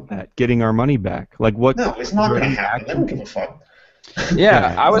about that? Getting our money back? Like what? No, it's not going to happen. I don't give a fuck.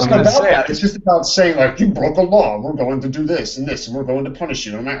 Yeah, I was It's going not to about say that. It's just about saying like you broke the law. We're going to do this and this, and we're going to punish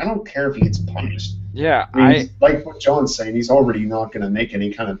you. And I don't care if he gets punished. Yeah, I mean, like what John's saying, he's already not going to make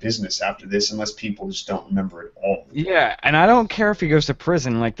any kind of business after this unless people just don't remember it all. Yeah, and I don't care if he goes to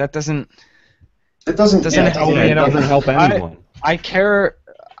prison. Like that doesn't. It doesn't help me at all. It doesn't help anyone. I care.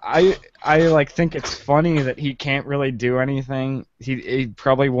 I like think it's funny that he can't really do anything. He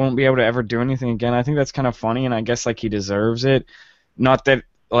probably won't be able to ever do anything again. I think that's kind of funny, and I guess like he deserves it. Not that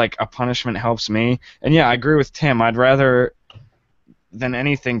like a punishment helps me. And yeah, I agree with Tim. I'd rather than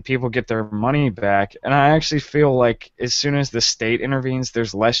anything people get their money back. And I actually feel like as soon as the state intervenes,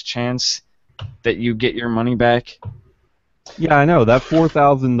 there's less chance that you get your money back. Yeah, I know that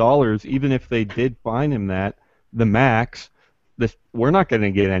 $4,000. Even if they did fine him that the max, we're not going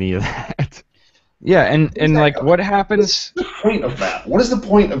to get any of that. Yeah, and like what happens? What's the point of that? What is the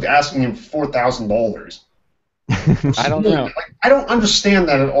point of asking him $4,000? I don't know. Like, I don't understand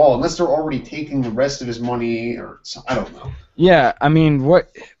that at all, unless they're already taking the rest of his money, or I don't know. Yeah, I mean,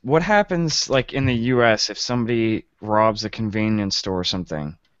 what happens like in the U.S. if somebody robs a convenience store or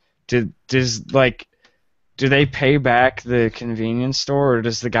something? Do they pay back the convenience store, or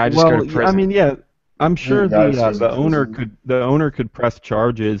does the guy just go to prison? I mean, yeah, I'm sure the owner could press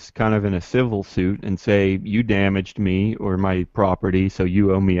charges kind of in a civil suit and say you damaged me or my property, so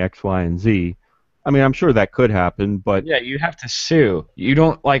you owe me X, Y, and Z. I mean, I'm sure that could happen, but yeah, you have to sue. You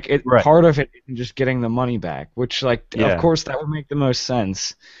don't like it. Right. Part of it is just getting the money back, which Yeah. of course that would make the most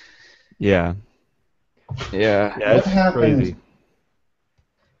sense. Yeah. Yeah. Yeah, What it's happened? crazy.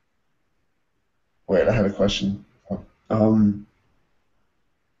 Wait, I had a question.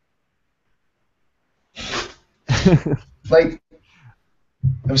 Like,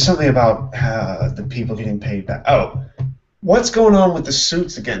 there was something about the people getting paid back. Oh, what's going on with the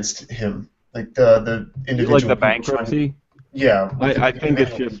suits against him? Like the individual. Like the bankruptcy? Yeah. I think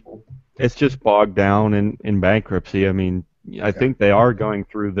it's just bogged down in bankruptcy. I mean, I think they are going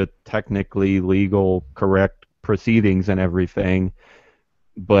through the technically legal correct proceedings and everything,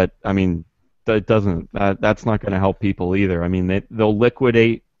 but I mean, that's not going to help people either. I mean, they'll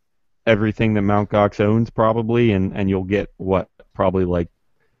liquidate everything that Mt. Gox owns probably, and you'll get probably like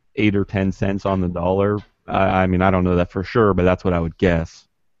 8 or 10 cents on the dollar. I mean, I don't know that for sure, but that's what I would guess.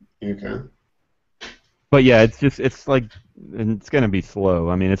 Okay. But yeah, it's like it's going to be slow.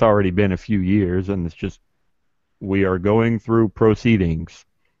 I mean, it's already been a few years, and it's just we are going through proceedings.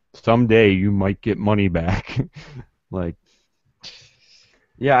 Someday you might get money back. Like,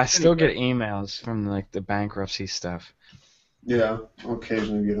 Yeah, I still get emails from like the bankruptcy stuff. Yeah, I'll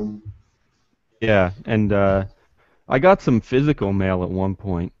occasionally get them. yeah, and I got some physical mail at one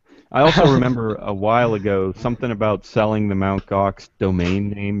point. I also remember a while ago something about selling the Mt. Gox domain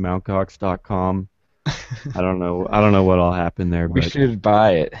name, mountgox.com. I don't know what all happened there, We but should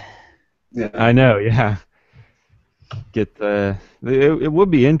buy it. Yeah. I know, yeah. It would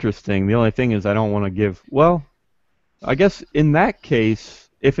be interesting. The only thing is I don't want to give. Well, I guess in that case,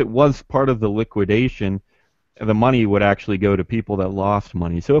 if it was part of the liquidation, the money would actually go to people that lost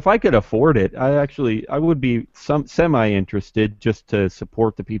money. So if I could afford it, I would be semi-interested just to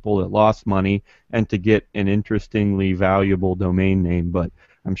support the people that lost money and to get an interestingly valuable domain name, but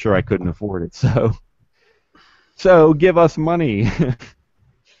I'm sure I couldn't afford it. So give us money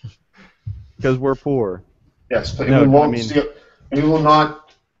because we're poor. Yes, but No, we I won't mean, steal. We will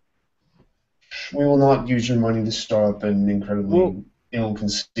not. We will not use your money to start up an well, incredibly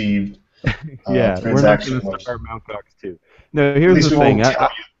ill-conceived yeah, we're not transaction. going to At start Mt. Gox too. No, here's least the we thing. won't tell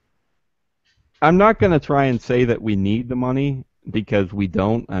I'm not going to try and say that we need the money because we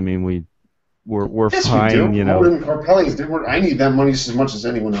don't. I mean, we're you. Yes, we do. fine, you More know. than Karpeles did. I need that money just as much as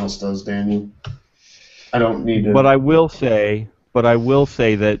anyone else does, Daniel. I don't need But to. I will say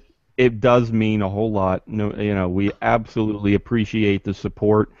that it does mean a whole lot. No, you know, we absolutely appreciate the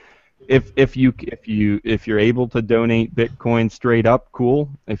support. If you're able to donate Bitcoin straight up, cool.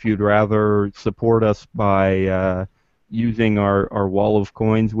 If you'd rather support us by using our Wall of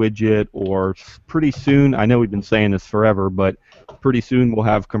Coins widget, or pretty soon, I know we've been saying this forever, but pretty soon we'll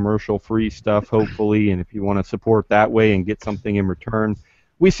have commercial free stuff, hopefully. And if you want to support that way and get something in return,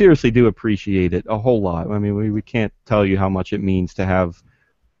 we seriously do appreciate it a whole lot. I mean, we can't tell you how much it means to have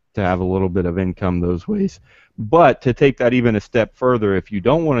a little bit of income those ways. But to take that even a step further, if you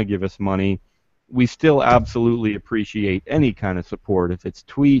don't want to give us money, we still absolutely appreciate any kind of support. If it's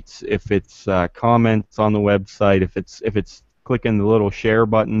tweets, if it's comments on the website, if it's clicking the little share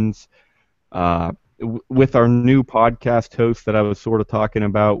buttons. With our new podcast host that I was sort of talking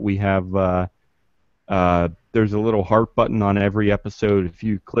about, we have there's a little heart button on every episode. If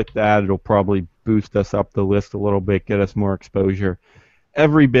you click that, it'll probably boost us up the list a little bit, get us more exposure.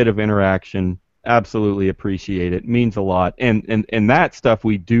 Every bit of interaction, absolutely appreciate it. Means a lot. And that stuff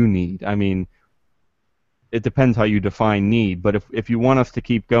we do need. I mean, it depends how you define need, but if you want us to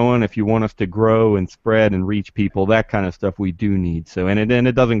keep going, if you want us to grow and spread and reach people, that kind of stuff we do need. So and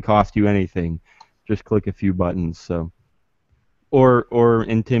it doesn't cost you anything. Just click a few buttons. So or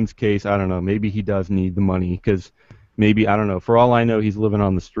in Tim's case, I don't know, maybe he does need the money because maybe, I don't know, for all I know, he's living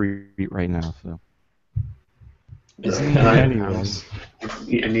on the street right now. So Isn't And that I, your anyway. house?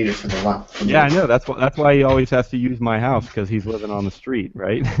 I need it for the lot. Yeah, I know. That's why he always has to use my house because he's living on the street,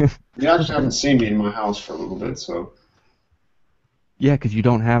 right? You actually haven't seen me in my house for a little bit, so. Yeah, because you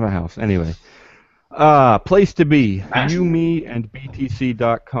don't have a house. Anyway, place to be, Actually, me and btc.com/live.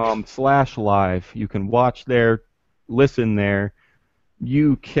 You can watch there, listen there.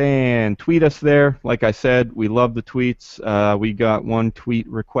 You can tweet us there. Like I said, we love the tweets. We got one tweet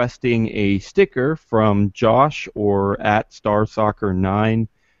requesting a sticker from Josh or at StarSoccer9.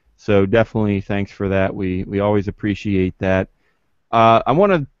 So definitely thanks for that. We always appreciate that. I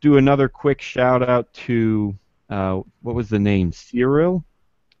want to do another quick shout out to what was the name? Cyril.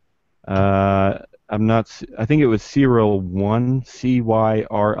 I'm not. I think it was Cyril1,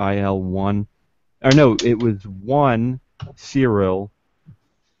 Cyril1. Or no, it was one Cyril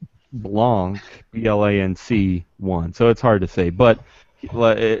Blanc, Blanc 1. So it's hard to say, but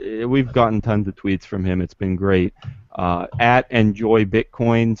we've gotten tons of tweets from him. It's been great. At Enjoy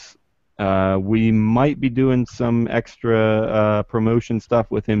Bitcoins, we might be doing some extra promotion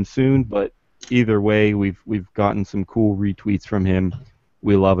stuff with him soon, but either way, we've gotten some cool retweets from him.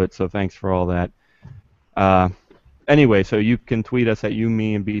 We love it, so thanks for all that. Anyway, so you can tweet us at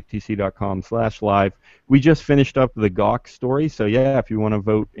me and btc.com/live. We just finished up the Gox story, so yeah, if you want to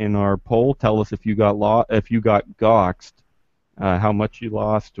vote in our poll, tell us if you got goxed, how much you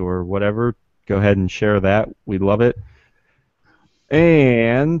lost or whatever. Go ahead and share that. We love it.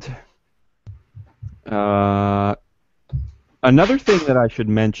 And another thing that I should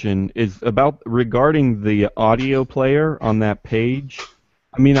mention is regarding the audio player on that page.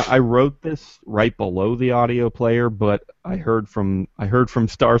 I mean, I wrote this right below the audio player, but I heard from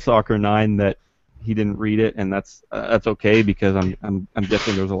Star Soccer 9 that he didn't read it, and that's okay because I'm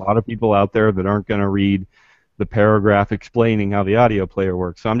guessing there's a lot of people out there that aren't going to read the paragraph explaining how the audio player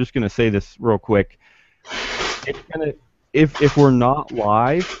works. So I'm just going to say this real quick. It's gonna if we're not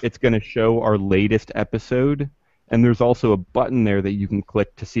live, it's going to show our latest episode, and there's also a button there that you can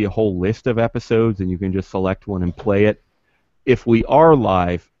click to see a whole list of episodes, and you can just select one and play it. If we are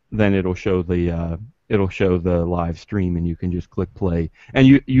live, then it'll show the live stream, and you can just click play. And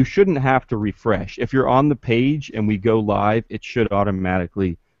you shouldn't have to refresh. If you're on the page and we go live, it should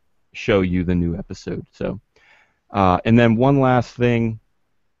automatically show you the new episode. So, and then one last thing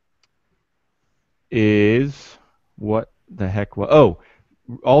is what the heck?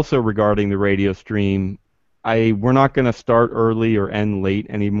 Also regarding the radio stream, we're not going to start early or end late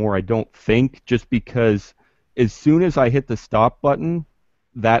anymore. I don't think, just because as soon as I hit the stop button,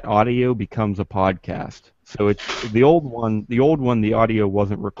 that audio becomes a podcast. So it's the old one. The old one, the audio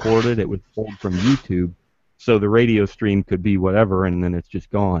wasn't recorded; it was pulled from YouTube. So the radio stream could be whatever, and then it's just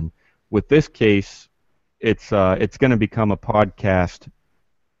gone. With this case, it's going to become a podcast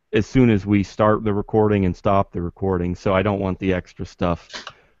as soon as we start the recording and stop the recording. So I don't want the extra stuff.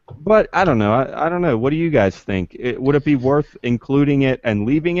 But I don't know. I don't know. What do you guys think? Would it be worth including it and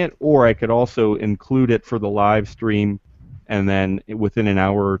leaving it, or I could also include it for the live stream, and then within an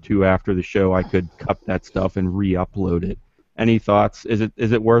hour or two after the show, I could cut that stuff and re-upload it. Any thoughts? Is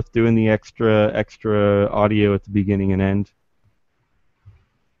it worth doing the extra audio at the beginning and end?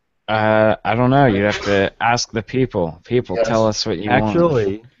 I don't know. You'd have to ask the people. People, Yes. tell us what you want.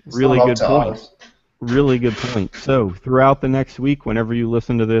 Actually, It's really not up good to point. us. Really good point. So throughout the next week, whenever you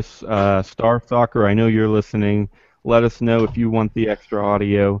listen to this, Star Soccer, I know you're listening. Let us know if you want the extra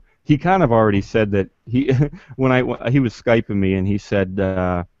audio. He kind of already said that he he was Skyping me, and he said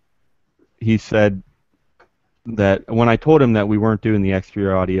that when I told him that we weren't doing the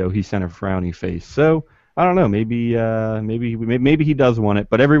extra audio, he sent a frowny face. So I don't know. Maybe he does want it.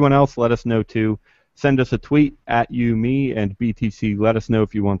 But everyone else, let us know too. Send us a tweet at you, me, and BTC. Let us know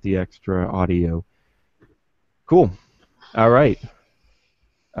if you want the extra audio. Cool. All right.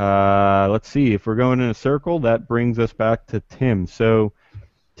 Let's see. If we're going in a circle, that brings us back to Tim. So,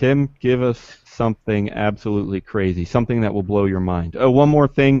 Tim, give us something absolutely crazy, something that will blow your mind. Oh, one more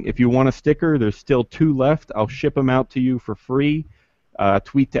thing. If you want a sticker, there's still 2 left. I'll ship them out to you for free.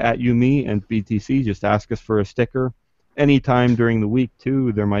 Tweet to @me and BTC. Just ask us for a sticker. Anytime during the week,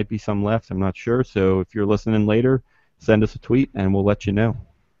 too, there might be some left. I'm not sure. So if you're listening later, send us a tweet, and we'll let you know.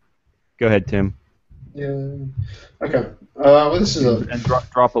 Go ahead, Tim. Yeah. Okay. Well, this is a And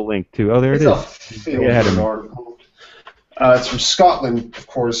drop a link too. Oh, there it it's a is. feel ahead of good me. article. It's from Scotland, of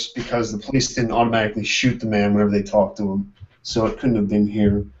course, because the police didn't automatically shoot the man whenever they talked to him, so it couldn't have been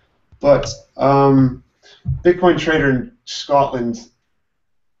here. But Bitcoin trader in Scotland,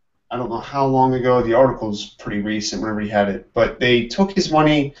 I don't know how long ago. The article's pretty recent, whenever he had it, but they took his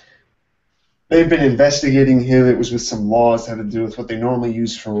money. They've been investigating him. It was with some laws that had to do with what they normally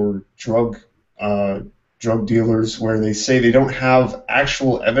use for drug dealers, where they say they don't have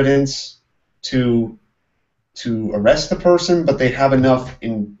actual evidence to arrest the person, but they have enough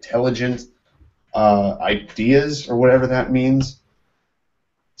intelligent ideas, or whatever that means,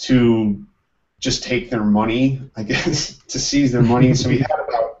 to just take their money, I guess, to seize their money. So he had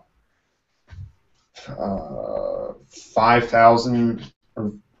about 5,000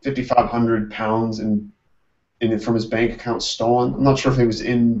 or 5,500 pounds in it from his bank account stolen. I'm not sure if it was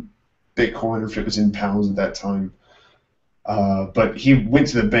in Bitcoin or if it was in pounds at that time. But he went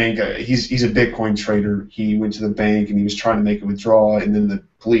to the bank. He's a Bitcoin trader. He went to the bank and he was trying to make a withdrawal, and then the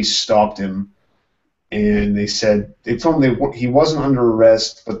police stopped him, and they told him he wasn't under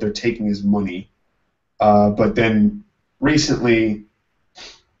arrest, but they're taking his money. But then recently,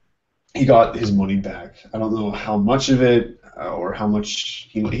 he got his money back. I don't know how much of it or how much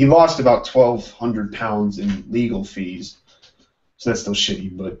he lost. About 1,200 pounds in legal fees. So that's still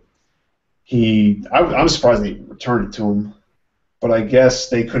shitty, but I'm surprised they returned it to him. But I guess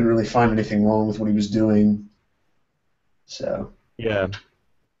they couldn't really find anything wrong with what he was doing. So Yeah.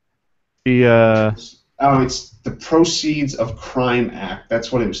 it's the Proceeds of Crime Act.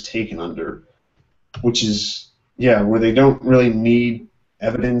 That's what it was taken under, which is where they don't really need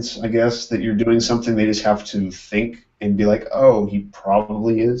evidence, I guess, that you're doing something. They just have to think and be like, oh, he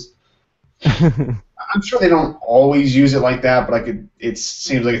probably is. I'm sure they don't always use it like that, but it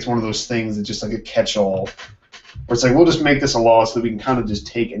seems like it's one of those things that's just like a catch-all, where it's like, we'll just make this a law so that we can kind of just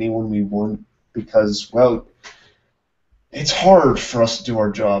take anyone we want, because, well, it's hard for us to do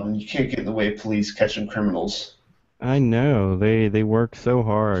our job, and you can't get in the way of police catching criminals. I know they work so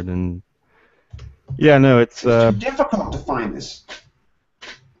hard, and it's too difficult to find this.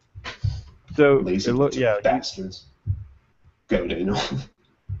 so Lazy bastards. Go, Daniel.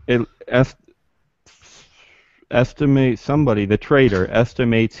 The trader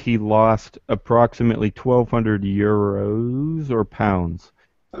estimates he lost approximately 1,200 euros or pounds.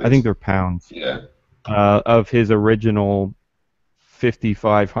 Nice. I think they're pounds. Yeah. Of his original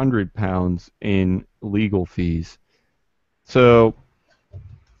 5,500 pounds in legal fees. So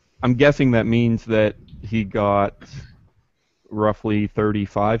I'm guessing that means that he got roughly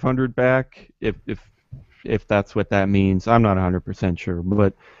 3,500 back, if that's what that means. I'm not 100% sure,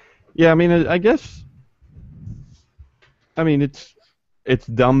 but yeah, I mean, I guess. I mean, it's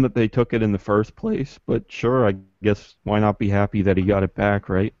dumb that they took it in the first place, but sure, I guess why not be happy that he got it back,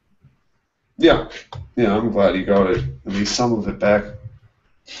 right? Yeah, I'm glad he got it, at least some of it back.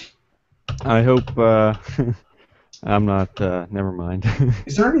 I hope I'm not. Never mind.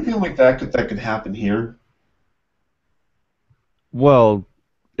 Is there anything like that could happen here? Well,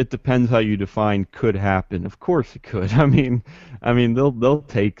 it depends how you define could happen. Of course it could. I mean they'll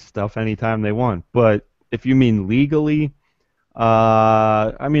take stuff anytime they want. But if you mean legally,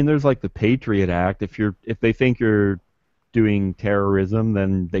 I mean there's like the Patriot Act. If they think you're doing terrorism,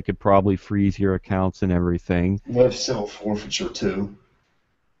 then they could probably freeze your accounts and everything. We have civil forfeiture too.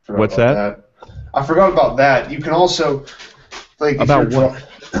 Forgot What's about that? that. I forgot about that. You can also, like, if About you're what?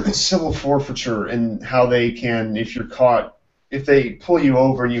 civil forfeiture and how they can, if you're caught, if they pull you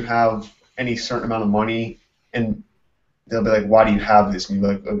over and you have any certain amount of money, and they'll be like, "Why do you have this?" And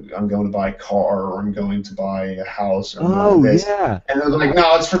you're like, "Oh, I'm going to buy a car, or I'm going to buy a house, or I'm going to Oh this," yeah. and they're like,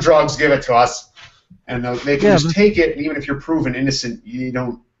 "No, it's for drugs. Give it to us." And they can Yeah, just take it, and even if you're proven innocent, you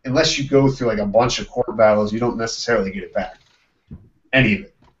don't, unless you go through like a bunch of court battles, you don't necessarily get it back. Any of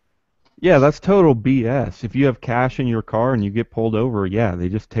it. yeah, that's total BS. If you have cash in your car and you get pulled over, yeah, they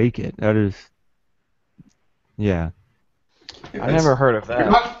just take it. That is, yeah. Yeah, I never heard of you're that.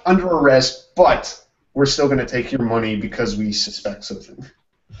 not under arrest, but we're still going to take your money because we suspect something.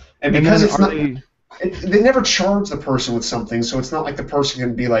 And And because then it's are not, they? they never charge the person with something, so it's not like the person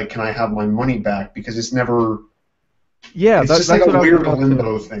can be like, "Can I have my money back?" Because it's never. Yeah, It's just like that's what a I was weird about to.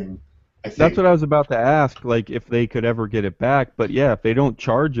 limbo thing, I That's what think. I was about to ask, like if they could ever get it back. But yeah, if they don't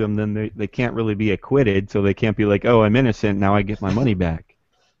charge them, then they can't really be acquitted, so they can't be like, oh, I'm innocent, now I get my money back.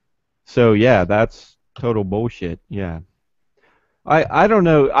 So yeah, that's total bullshit. Yeah. I don't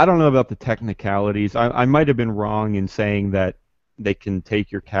know about the technicalities. I might have been wrong in saying that they can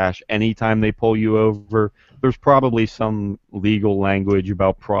take your cash anytime they pull you over. There's probably some legal language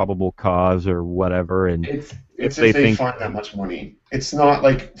about probable cause or whatever, and if It's if they they think find that much money. It's not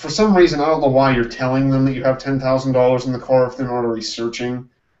like, for some reason, I don't know why you're telling them that you have $10,000 in the car if they're not already searching.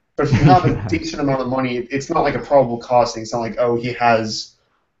 But if you have a yeah, decent amount of money, it's not like a probable cause thing. It's not like, oh, he has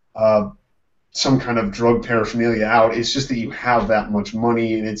uh, some kind of drug paraphernalia out. It's just that you have that much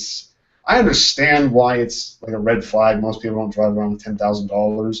money, and it's. I understand why it's like a red flag. Most people don't drive around with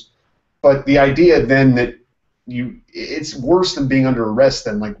 $10,000, but the idea then that it's worse than being under arrest.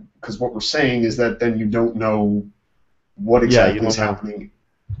 Then, like, because what we're saying is that then you don't know what yeah, you exactly is don't know. happening.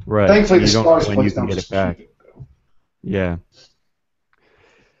 Right, Thankfully, and the you don't know smartest when you place can now get is it just keep back. it. Though. Yeah.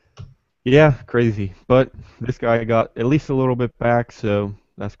 Yeah, crazy. But this guy got at least a little bit back, so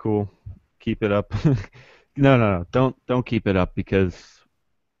that's cool. Keep it up. No. Don't keep it up because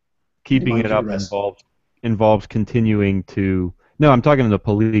You keeping might it get up arrested. involves continuing to. No, I'm talking to the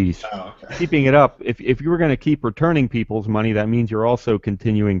police. Oh, okay. Keeping it up, if you were going to keep returning people's money, that means you're also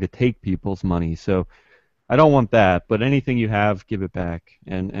continuing to take people's money. So I don't want that, but anything you have, give it back,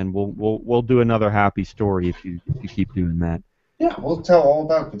 and we'll do another happy story if you keep doing that. Yeah, we'll tell all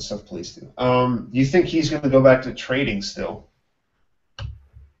about good stuff police do. You think he's going to go back to trading still?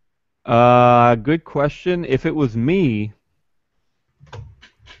 Good question. If it was me,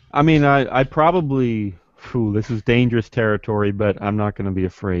 I mean, I probably, phew, this is dangerous territory, but I'm not going to be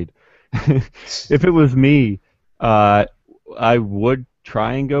afraid. If it was me, uh, I would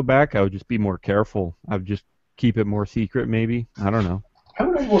try and go back. I would just be more careful. I would just keep it more secret, maybe. I don't know. I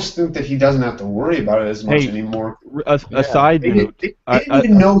would almost think that he doesn't have to worry about it as much Hey, anymore. a Yeah, side note. they didn't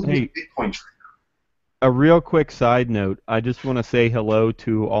even know he was Hey, a Bitcoin trader. a real quick side note. I just want to say hello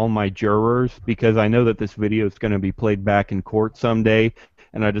to all my jurors because I know that this video is going to be played back in court someday,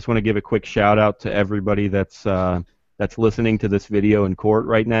 and I just want to give a quick shout out to everybody that's listening to this video in court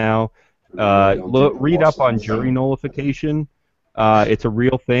right now. I really don't think they'll Read watch up the whole on jury thing. nullification. It's a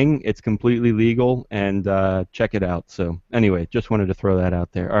real thing. It's completely legal, and check it out. So anyway, just wanted to throw that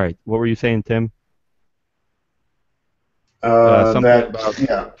out there. All right, what were you saying, Tim? Something That about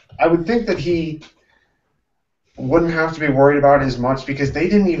yeah, I would think that he wouldn't have to be worried about it as much because they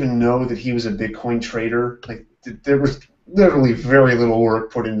didn't even know that he was a Bitcoin trader. Like there was literally very little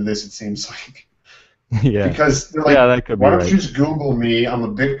work put into this. It seems like yeah, because they're yeah, like, that could why be don't you right. just Google me? I'm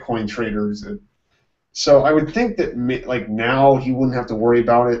a Bitcoin trader. So I would think that like now he wouldn't have to worry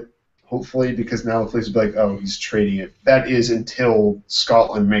about it. Hopefully, because now the police would be like, oh, he's trading it. That is until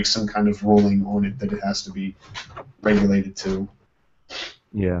Scotland makes some kind of ruling on it that it has to be regulated to.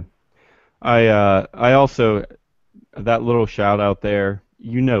 Yeah. I also that little shout out there,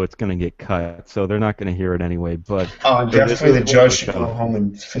 you know it's gonna get cut, so they're not gonna hear it anyway. But it Definitely was the worth judge a should go shout. home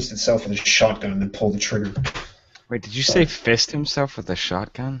and fist itself with a shotgun and then pull the trigger. Wait, did you say Sorry. fist himself with a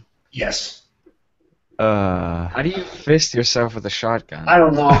shotgun? Yes. Uh, How do you fist yourself with a shotgun? I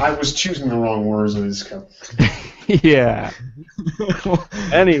don't know. I was choosing the wrong words in this cup. yeah.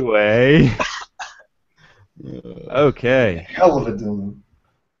 Anyway, okay. Hell of a dildo.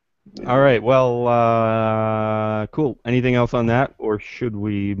 All right. Well, cool. Anything else on that, or should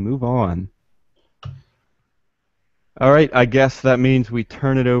we move on? All right. I guess that means we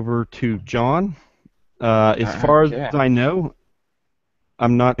turn it over to John. As far as Okay. I know,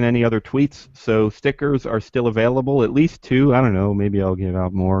 I'm not in any other tweets, so stickers are still available, at least two. I don't know, maybe I'll give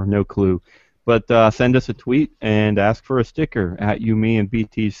out more, no clue. But send us a tweet and ask for a sticker at YouMe and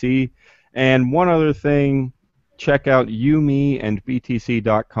BTC. And one other thing, check out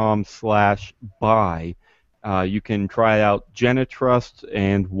youmeandbtc.com/buy. You can try out Genitrust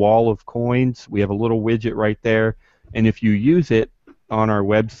and Wall of Coins. We have a little widget right there, and if you use it on our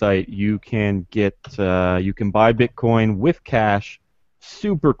website, you can you can buy Bitcoin with cash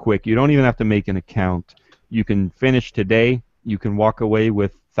super quick. You don't even have to make an account. You can finish today. You can walk away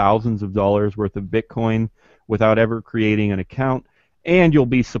with thousands of dollars worth of Bitcoin without ever creating an account, and you'll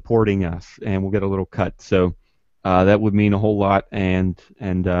be supporting us, and we'll get a little cut. So that would mean a whole lot, and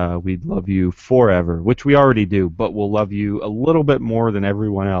we'd love you forever, which we already do, but we'll love you a little bit more than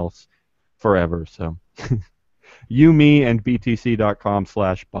everyone else forever. So you, me, and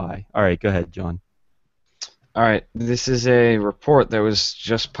btc.com/buy. All right, go ahead, John. All right. This is a report that was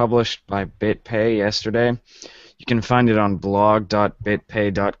just published by BitPay yesterday. You can find it on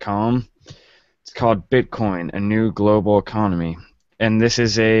blog.bitpay.com. It's called Bitcoin, a New Global Economy. And this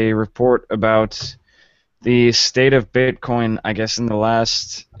is a report about the state of Bitcoin, I guess, in the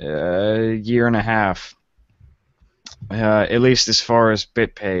last year and a half, at least as far as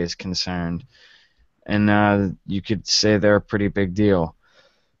BitPay is concerned. And you could say they're a pretty big deal.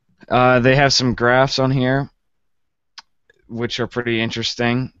 They have some graphs on here, which are pretty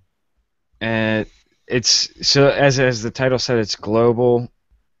interesting. It's so as the title said, it's global.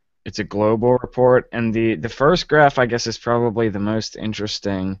 It's a global report, and the first graph, I guess, is probably the most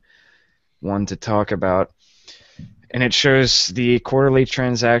interesting one to talk about. And it shows the quarterly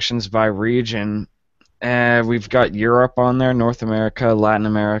transactions by region. We've got Europe on there, North America, Latin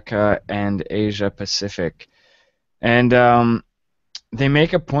America, and Asia Pacific. And they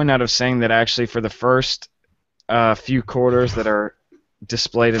make a point out of saying that actually for the first few quarters that are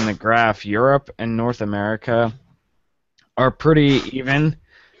displayed in the graph, Europe and North America are pretty even.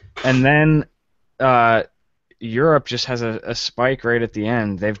 And then Europe just has a spike right at the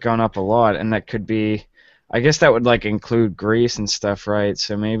end. They've gone up a lot, and that could be, I guess that would like include Greece and stuff, right?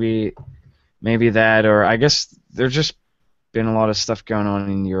 So maybe that, or I guess there's just been a lot of stuff going on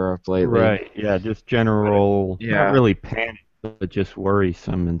in Europe lately. Right. Yeah, just general, not Yeah. really panic, but just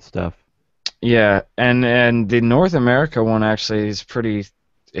worrisome and stuff. Yeah, and the North America one actually is pretty.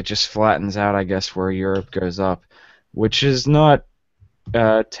 It just flattens out, I guess, where Europe goes up, which is not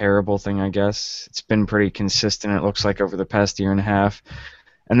a terrible thing, I guess. It's been pretty consistent, it looks like, over the past year and a half.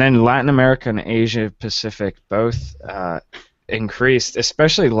 And then Latin America and Asia Pacific both increased,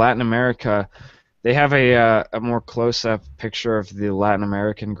 especially Latin America. They have a more close-up picture of the Latin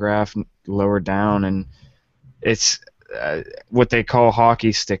American graph lower down, and it's what they call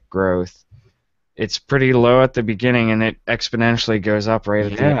hockey stick growth. It's pretty low at the beginning, and it exponentially goes up right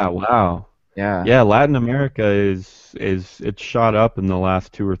at the Yeah, end. wow. Yeah. Yeah, Latin America is it's shot up in the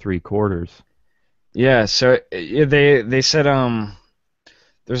last 2 or 3 quarters. Yeah, so yeah, they said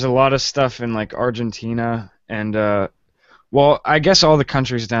there's a lot of stuff in like Argentina and well, I guess all the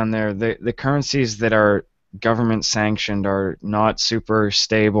countries down there, the currencies that are government sanctioned are not super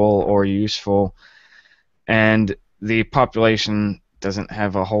stable or useful, and the population doesn't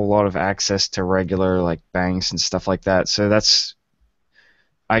have a whole lot of access to regular like banks and stuff like that. So that's,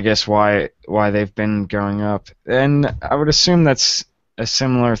 I guess, why they've been going up. And I would assume that's a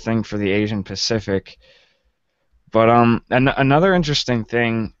similar thing for the Asian Pacific. But another interesting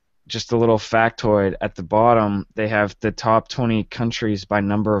thing, just a little factoid at the bottom, they have the top 20 countries by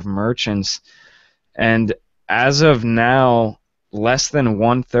number of merchants, and as of now, less than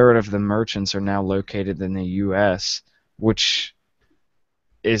 1/3 of the merchants are now located in the U.S., which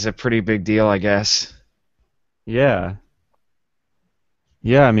is a pretty big deal, I guess. Yeah.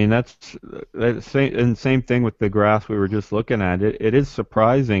 Yeah, I mean that's same thing with the graph we were just looking at. It is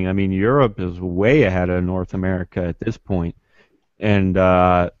surprising. I mean, Europe is way ahead of North America at this point, and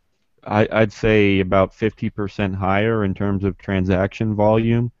I'd say about 50% higher in terms of transaction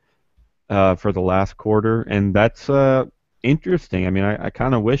volume for the last quarter, and that's interesting. I mean, I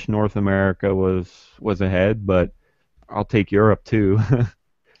kind of wish North America was ahead, but I'll take Europe too.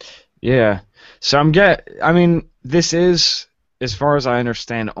 Yeah. So I mean, this is, as far as I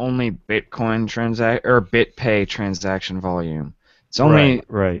understand, only Bitcoin or BitPay transaction volume. It's only Right,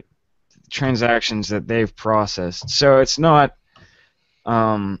 right. transactions that they've processed. So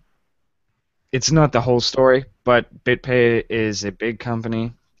um it's not the whole story, but BitPay is a big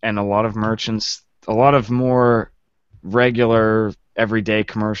company, and a lot of merchants, a lot of more regular, everyday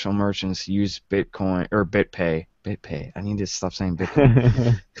commercial merchants use Bitcoin or BitPay. BitPay. I need to stop saying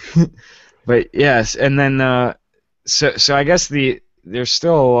Bitcoin. But yes, and then so I guess there's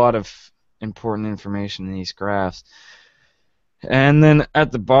still a lot of important information in these graphs. And then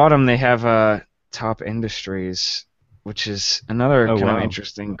at the bottom they have top industries, which is another Oh, kind of wow.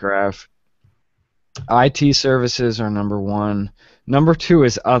 interesting graph. IT services are number one. Number two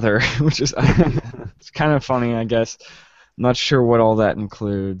is other, which is it's kind of funny, I guess. I'm not sure what all that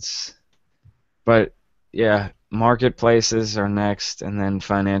includes. But yeah, marketplaces are next, and then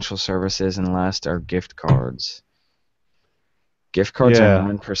financial services, and last are gift cards. Gift cards are Yeah.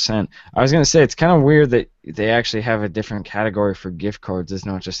 9%. I was going to say, it's kind of weird that they actually have a different category for gift cards. It's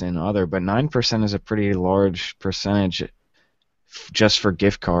not just in other, but 9% is a pretty large percentage just for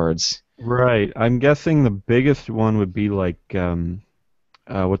gift cards. Right. I'm guessing the biggest one would be like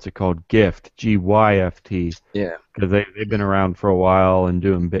what's it called? Gift, GYFT, Yeah. because they've been around for a while and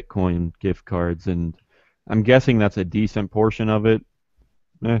doing Bitcoin gift cards, and I'm guessing that's a decent portion of it.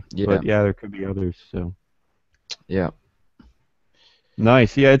 Yeah. But yeah, there could be others. So Yeah.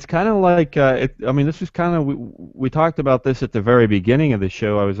 nice. Yeah, it's kind of like I mean, this is kind of we talked about this at the very beginning of the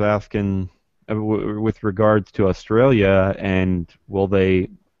show. I was asking with regards to Australia, and will they,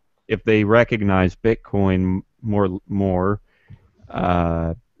 if they recognize Bitcoin more,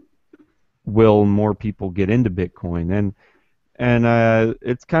 uh, will more people get into Bitcoin? And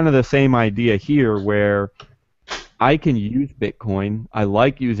it's kind of the same idea here, where I can use Bitcoin. I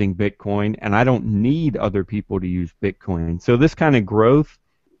like using Bitcoin, and I don't need other people to use Bitcoin. So this kind of growth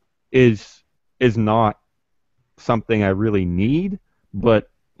is is not something I really need, but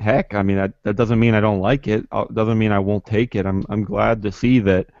heck, I mean that doesn't mean I don't like it. Doesn't mean I won't take it. I'm glad to see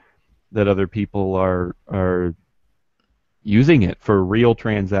that other people are using it for real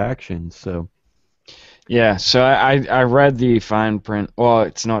transactions. So Yeah, so I read the fine print. Well,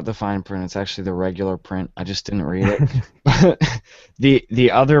 it's not the fine print, it's actually the regular print. I just didn't read it. But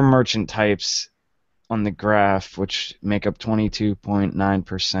the other merchant types on the graph, which make up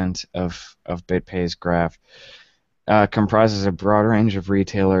 22.9% of BitPay's graph, comprises a broad range of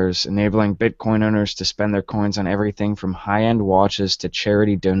retailers, enabling Bitcoin owners to spend their coins on everything from high-end watches to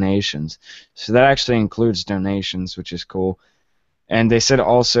charity donations. So that actually includes donations, which is cool. And they said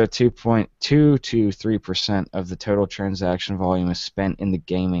also 2.2 to 3% of the total transaction volume is spent in the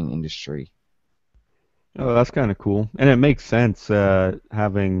gaming industry. oh, that's kind of cool, and it makes sense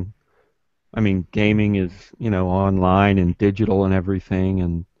having. I mean, gaming is online and digital and everything,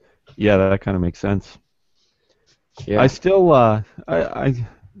 and yeah, that kind of makes sense. I Yeah. still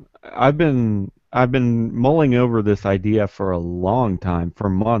I've been mulling over this idea for a long time, for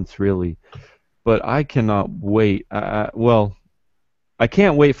months really, but I cannot wait. Well, I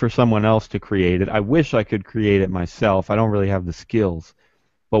can't wait for someone else to create it. I wish I could create it myself. I don't really have the skills.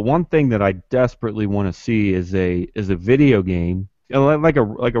 But one thing that I desperately want to see is a video game, like a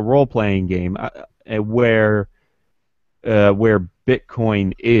role playing game, where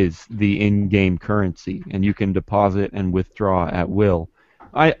Bitcoin is the in-game currency, and you can deposit and withdraw at will.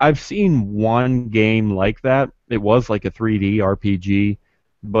 I've seen one game like that. It was like a 3D RPG,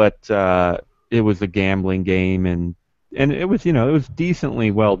 but it was a gambling game, and it was it was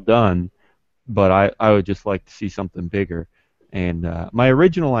decently well done. But I would just like to see something bigger. And my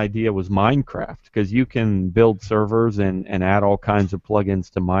original idea was Minecraft, because you can build servers and add all kinds of plugins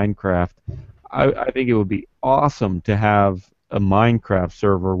to Minecraft. I think it would be awesome to have a Minecraft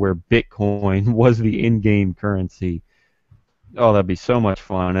server where Bitcoin was the in-game currency. Oh, that'd be so much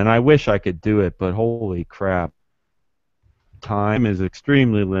fun. And I wish I could do it, but holy crap. Time is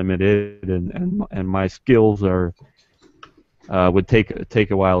extremely limited, and my skills are would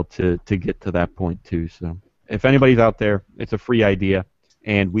take a while to get to that point too. So if anybody's out there, it's a free idea,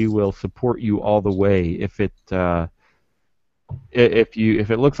 and we will support you all the way. If it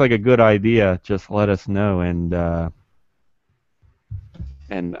looks like a good idea, just let us know, and I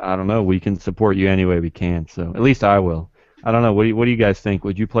don't know, we can support you any way we can. So at least I will. I don't know. What do you guys think?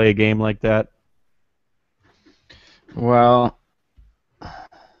 Would you play a game like that? Well,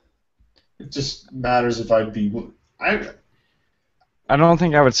 It just matters if I'd be. I I don't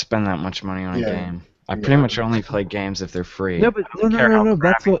think I would spend that much money on a yeah game. I pretty yeah. much only play games if they're free. No, but I no, don't no, care no, how no.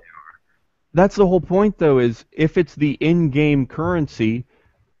 crappy. That's the whole point, though. Is if it's the in-game currency,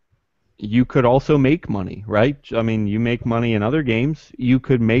 you could also make money, right? I mean, you make money in other games. You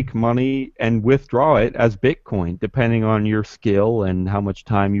could make money and withdraw it as Bitcoin, depending on your skill and how much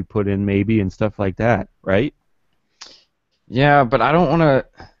time you put in, maybe, and stuff like that, right? Yeah, but I don't want to.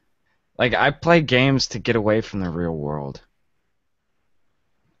 Like, I play games to get away from the real world.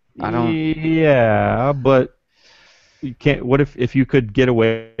 I don't. Yeah, but you can't. What if you could get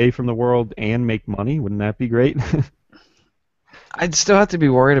away from the world and make money? Wouldn't that be great? I'd still have to be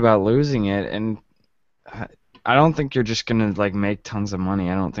worried about losing it, and I, I don't think you're just gonna like make tons of money.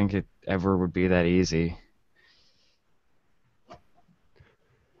 I don't think it ever would be that easy.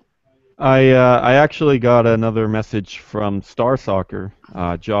 I actually got another message from Star Soccer,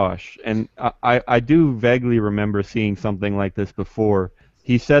 Josh, and I do vaguely remember seeing something like this before.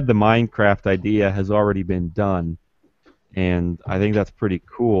 He said the Minecraft idea has already been done, and I think that's pretty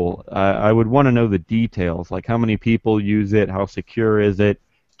cool. I would want to know the details, like how many people use it, how secure is it,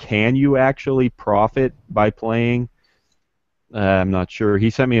 can you actually profit by playing? I'm not sure. He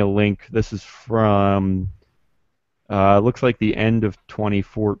sent me a link. This is from looks like the end of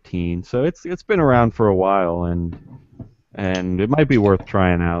 2014, so it's been around for a while, and it might be worth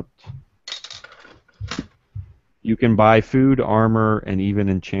trying out. You can buy food, armor, and even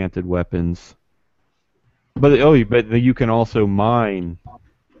enchanted weapons. But you can also mine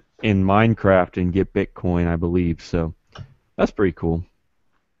in Minecraft and get Bitcoin, I believe. So that's pretty cool.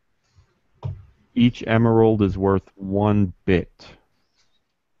 Each emerald is worth 1 bit.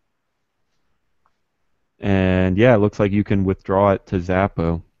 And yeah, it looks like you can withdraw it to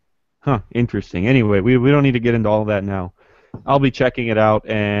Zappo. Huh, interesting. Anyway, we don't need to get into all of that now. I'll be checking it out,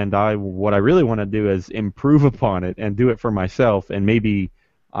 and what I really want to do is improve upon it and do it for myself, and maybe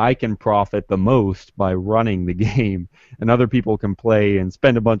I can profit the most by running the game, and other people can play and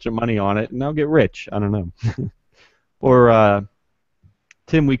spend a bunch of money on it, and I'll get rich. I don't know. Or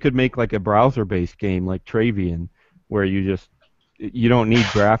Tim, we could make like a browser-based game like Travian, where you don't need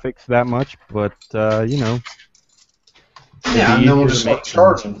graphics that much, but it'd be Yeah, and then we'll easier just to start make them.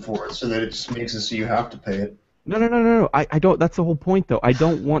 charging for it, so that it just makes it so you have to pay it. No, no, no, no, no. I don't. That's the whole point, though. I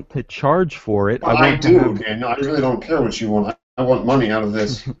don't want to charge for it. I Well, I want to do, have. Dan. No, I really don't care what you want. I want money out of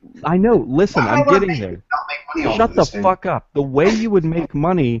this. I know. Listen, Why would I'm I want to getting there. not make money off of Shut the this thing? fuck up. The way you would make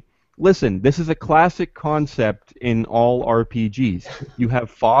money. Listen, this is a classic concept in all RPGs. You have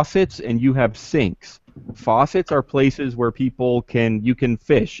faucets and you have sinks. Faucets are places where you can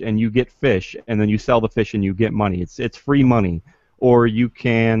fish and you get fish and then you sell the fish and you get money. It's free money. Or you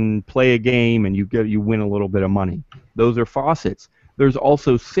can play a game and you win a little bit of money. Those are faucets. There's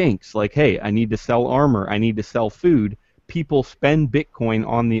also sinks, like, hey, I need to sell armor, I need to sell food. People spend Bitcoin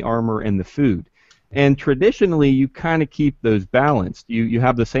on the armor and the food. And traditionally, you kind of keep those balanced. You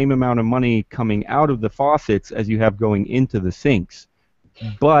have the same amount of money coming out of the faucets as you have going into the sinks.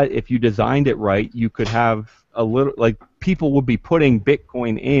 But if you designed it right, you could have a little, like, people would be putting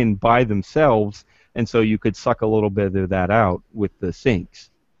Bitcoin in by themselves, and so you could suck a little bit of that out with the sinks.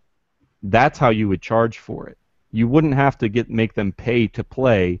 That's how you would charge for it. You wouldn't have to make them pay to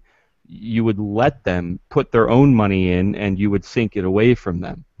play. You would let them put their own money in, and you would sink it away from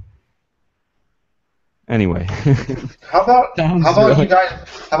them. Anyway. How about Sounds how about really. you guys?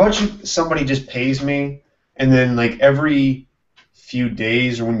 How about somebody just pays me, and then like every few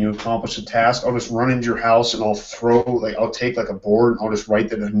days or when you accomplish a task, I'll just run into your house and I'll take like a board and I'll just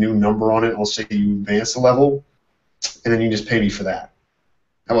write a new number on it. I'll say you advance the level, and then you just pay me for that.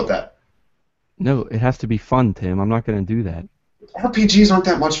 How about that? No, it has to be fun, Tim. I'm not going to do that. RPGs aren't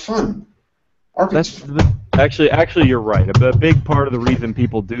that much fun. That's RPG actually you're right. A big part of the reason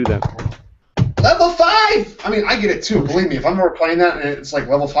people do them. level 5. I mean, I get it too. Believe me, if I'm ever playing that and it's like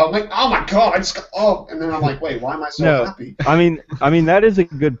level 5, I'm like, oh my god, I just got and then I'm like, wait, why am I so No, happy? I mean that is a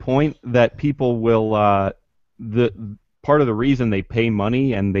good point that people will the part of the reason they pay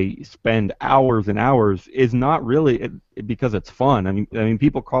money and they spend hours and hours is not really because it's fun. I mean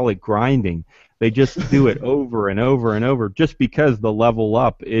people call it grinding. They just do it over and over and over just because the level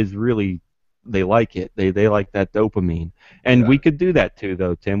up is really they like it. They like that dopamine. And Yeah. we could do that too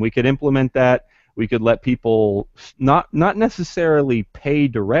though, Tim. We could implement that. We could let people not necessarily pay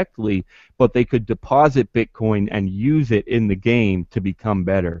directly, but they could deposit Bitcoin and use it in the game to become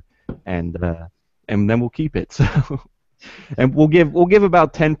better, and uh, and then we'll keep it. So, and we'll give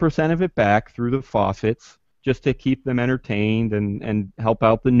about 10% of it back through the faucets just to keep them entertained and help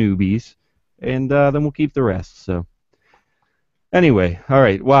out the newbies, and then we'll keep the rest. So. Anyway, all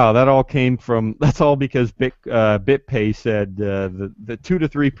right. Wow, that all came from. That's all because BitPay said the 2 to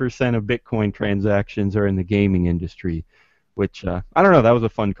 3% of Bitcoin transactions are in the gaming industry, which I don't know. That was a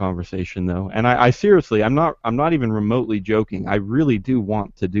fun conversation though, and I seriously, I'm not even remotely joking. I really do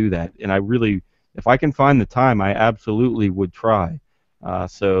want to do that, and I really, if I can find the time, I absolutely would try.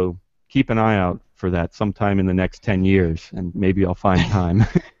 So keep an eye out for that sometime in the next 10 years, and maybe I'll find time.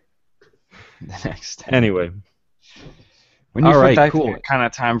 The next time. Anyway, When you all put right, that cool. kind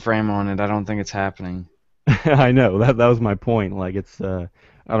of time frame on it, I don't think it's happening. I know that was my point. Like it's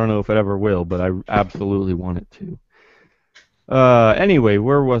I don't know if it ever will, but I absolutely want it to. Anyway,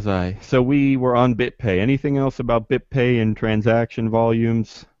 where was I? So we were on BitPay. Anything else about BitPay and transaction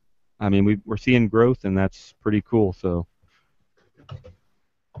volumes? I mean, we're seeing growth, and that's pretty cool. So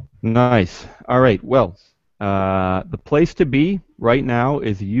nice. All right. Well, the place to be right now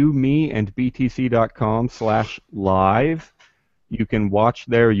is btc.com/live. You can watch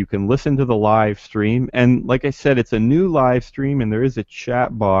there. You can listen to the live stream. And like I said, it's a new live stream, and there is a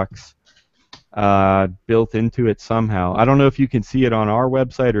chat box built into it somehow. I don't know if you can see it on our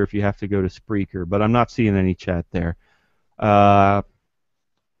website or if you have to go to Spreaker, but I'm not seeing any chat there.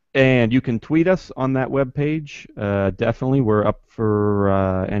 And you can tweet us on that webpage. Definitely, we're up for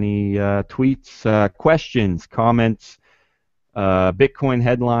any tweets, questions, comments, Bitcoin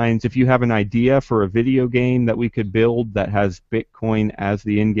headlines. If you have an idea for a video game that we could build that has Bitcoin as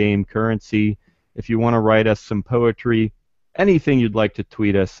the in-game currency, if you want to write us some poetry, anything you'd like to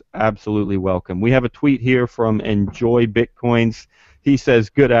tweet us, absolutely welcome. We have a tweet here from Enjoy Bitcoins. He says,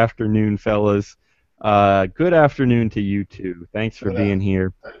 "Good afternoon, fellas." Good afternoon to you too. Thanks for being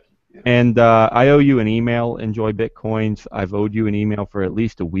here. And I owe you an email, Enjoy Bitcoins. I've owed you an email for at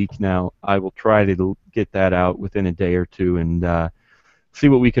least a week now. I will try to get that out within a day or two and see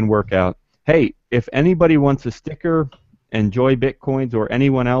what we can work out. Hey, if anybody wants a sticker, Enjoy Bitcoins, or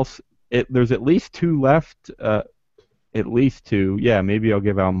anyone else, there's at least 2 left. At least 2. Yeah, maybe I'll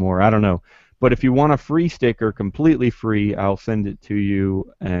give out more. I don't know. But if you want a free sticker, completely free, I'll send it to you,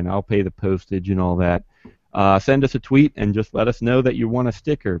 and I'll pay the postage and all that. Send us a tweet and just let us know that you want a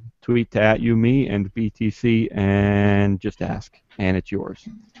sticker. Tweet to @YouMe and BTC and just ask, and it's yours.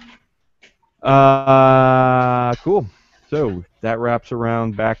 Cool. So that wraps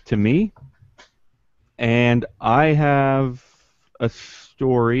around back to me. And I have a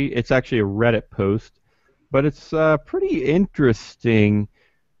story. It's actually a Reddit post, but it's pretty interesting.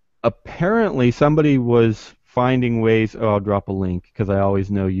 Apparently, somebody was finding ways. Oh, I'll drop a link because I always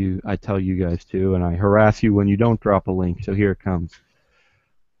know you. I tell you guys to, and I harass you when you don't drop a link. So here it comes.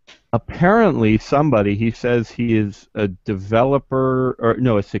 Apparently, somebody, he says he is a developer, or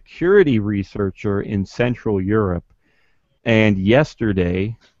no, a security researcher in Central Europe. And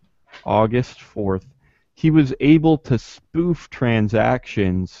yesterday, August 4th, he was able to spoof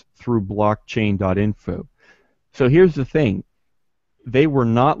transactions through Blockchain.info. So here's the thing. They were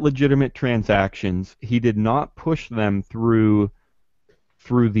not legitimate transactions. He did not push them through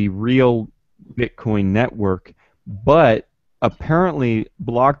the real Bitcoin network, but apparently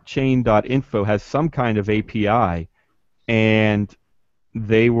blockchain.info has some kind of API, and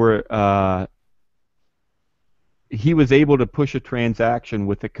they were he was able to push a transaction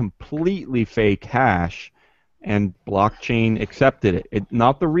with a completely fake hash, and blockchain accepted it.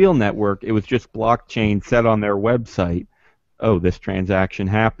 Not the real network, it was just blockchain said on their website, oh, this transaction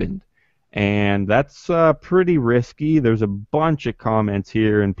happened. And that's pretty risky. There's a bunch of comments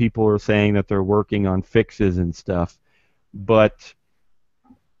here, and people are saying that they're working on fixes and stuff. But,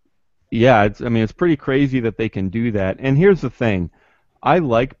 yeah, it's pretty crazy that they can do that. And here's the thing. I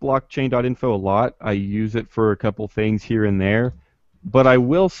like blockchain.info a lot. I use it for a couple things here and there. But I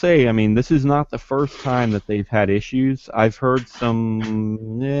will say, this is not the first time that they've had issues. I've heard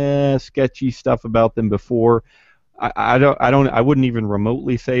some sketchy stuff about them before. I wouldn't even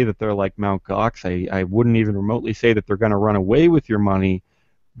remotely say that they're like Mt. Gox. I wouldn't even remotely say that they're going to run away with your money.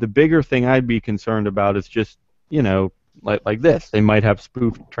 The bigger thing I'd be concerned about is just, like this. They might have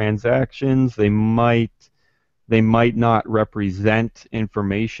spoofed transactions. They might not represent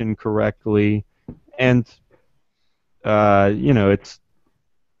information correctly, and it's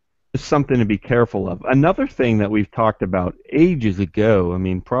something to be careful of. Another thing that we've talked about ages ago,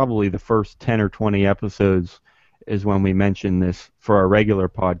 probably the first 10 or 20 episodes is when we mentioned this for our regular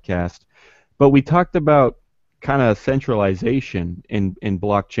podcast, but we talked about kind of centralization in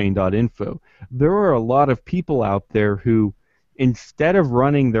blockchain.info. There are a lot of people out there who, instead of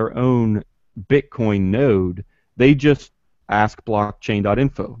running their own Bitcoin node, they just ask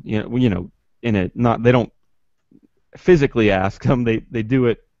blockchain.info. They don't physically ask them. They do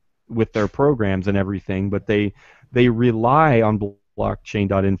it with their programs and everything, but they rely on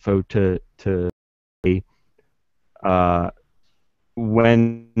blockchain.info to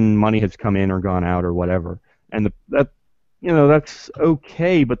when money has come in or gone out or whatever. And that's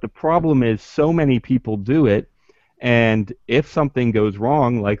okay, but the problem is so many people do it, and if something goes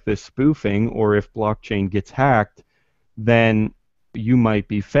wrong, like this spoofing, or if blockchain gets hacked, then you might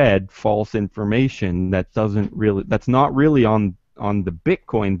be fed false information that's not really on the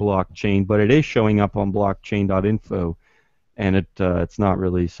Bitcoin blockchain, but it is showing up on blockchain.info. and it's not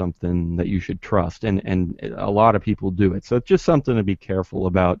really something that you should trust, and a lot of people do it. So it's just something to be careful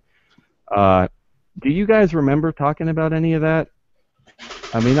about. Uh, do you guys remember talking about any of that?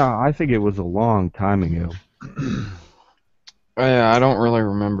 I mean, I think it was a long time ago. Yeah, I don't really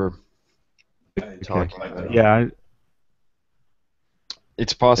remember Okay. talking about it. Yeah.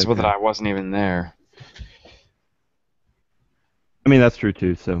 It's possible that Okay. I wasn't even there. I mean, that's true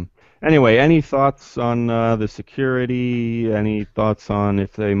too. So, anyway, any thoughts on the security? Any thoughts on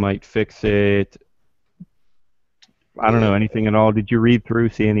if they might fix it? I don't know, anything at all. Did you read through,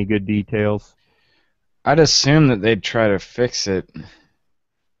 see any good details? I'd assume that they'd try to fix it,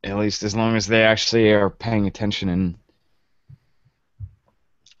 at least as long as they actually are paying attention. And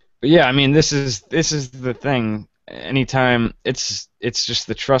but yeah, I mean, this is the thing. Anytime it's just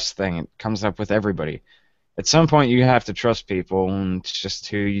the trust thing. It comes up with everybody. At some point, you have to trust people, and it's just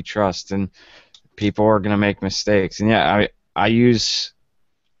who you trust. And people are gonna make mistakes. And yeah, I use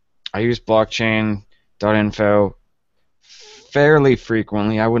Blockchain.info fairly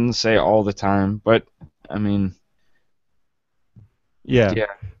frequently. I wouldn't say all the time, but I mean, Yeah. yeah,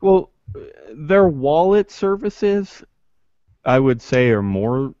 Well, their wallet services, I would say, are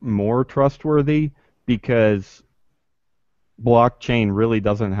more trustworthy because blockchain really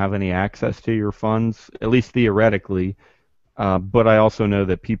doesn't have any access to your funds, at least theoretically. But I also know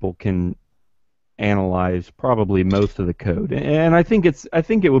that people can analyze probably most of the code, and I think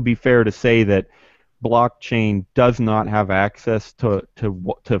it would be fair to say that blockchain does not have access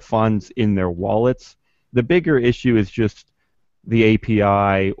to funds in their wallets. The bigger issue is just the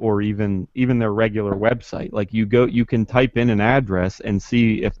API or even their regular website. Like you can type in an address and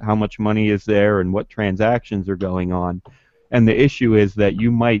see if how much money is there and what transactions are going on. And the issue is that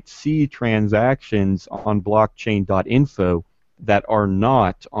you might see transactions on blockchain.info that are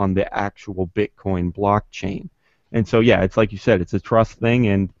not on the actual Bitcoin blockchain. And so yeah, it's like you said, it's a trust thing,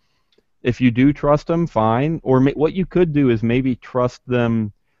 and if you do trust them, fine. Or what you could do is maybe trust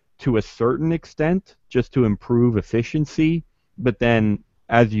them to a certain extent just to improve efficiency, but then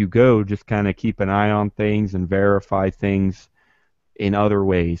as you go, just kind of keep an eye on things and verify things in other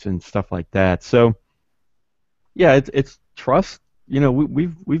ways and stuff like that. So yeah, it's trust. You know,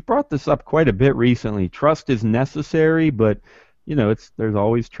 we've brought this up quite a bit recently. Trust is necessary, but you know, it's there's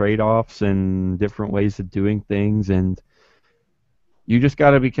always trade-offs and different ways of doing things, and you just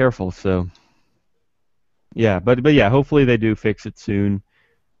got to be careful. So yeah, but yeah, hopefully they do fix it soon.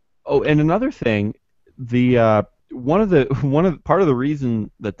 Oh, and another thing, the one of part of the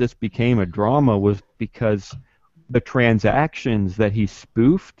reason that this became a drama was because the transactions that he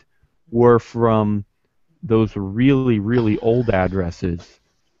spoofed were from those really old addresses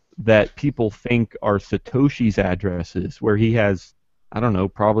that people think are Satoshi's addresses, where he has, I don't know,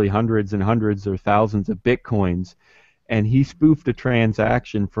 probably hundreds and hundreds or thousands of bitcoins, and he spoofed a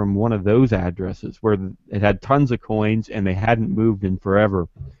transaction from one of those addresses where it had tons of coins and they hadn't moved in forever,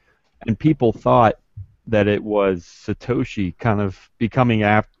 and people thought that it was Satoshi kind of becoming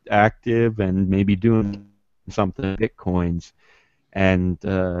active and maybe doing something with bitcoins, and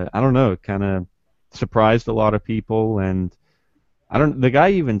I don't know, it kind of surprised a lot of people, and I don't. The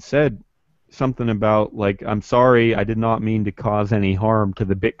guy even said something about like, "I'm sorry, I did not mean to cause any harm to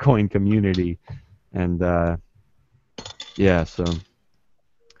the Bitcoin community," and yeah. So,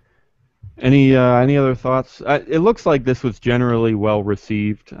 any other thoughts? It looks like this was generally well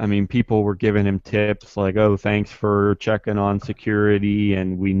received. I mean, people were giving him tips like, "Oh, thanks for checking on security,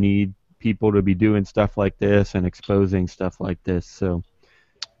 and we need people to be doing stuff like this and exposing stuff like this." So.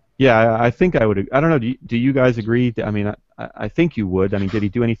 Yeah, I think I would. I don't know. Do you guys agree? I mean, I think you would. I mean, did he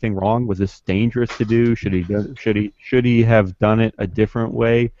do anything wrong? Was this dangerous to do? Should he have done it a different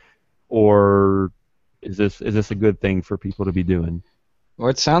way, or is this a good thing for people to be doing? well,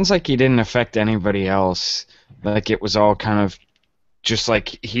 it sounds like he didn't affect anybody else. Like it was all kind of just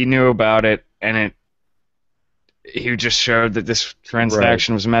like he knew about it, and he just showed that this Right.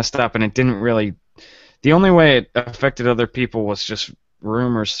 transaction was messed up, and it didn't really. The only way it affected other people was just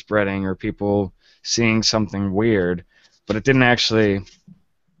rumors spreading or people seeing something weird, but it didn't actually.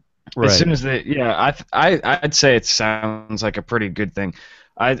 As soon Right. as they, yeah, I'd say it sounds like a pretty good thing.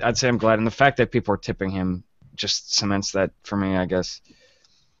 I'd say I'm glad, and the fact that people are tipping him just cements that for me, I guess.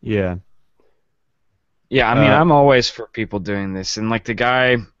 Yeah. Yeah, I mean, Uh, I'm always for people doing this, and like the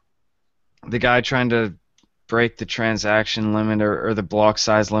guy trying to break the transaction limit or the block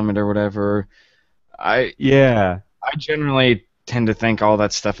size limit or whatever. I yeah. I generally tend to think all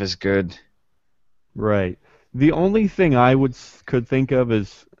that stuff is good. Right. The only thing I could think of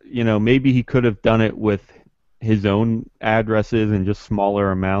is, you know, maybe he could have done it with his own addresses in just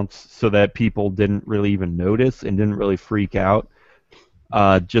smaller amounts so that people didn't really even notice and didn't really freak out.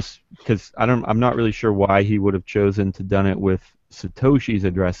 Just because I'm not really sure why he would have chosen to done it with Satoshi's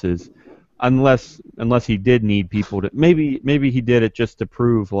addresses, unless he did need people to. Maybe he did it just to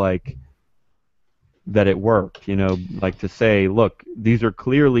prove like that it worked. Like to say, look, these are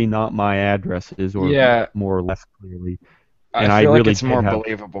clearly not my addresses, or Yeah, more or less clearly, I and I feel like really it's did more have.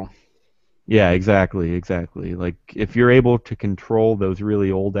 believable. Yeah, exactly. Like if you're able to control those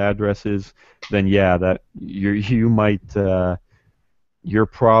really old addresses, then yeah, that you might you're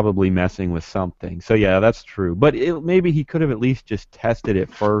probably messing with something. So yeah, that's true. But maybe he could have at least just tested it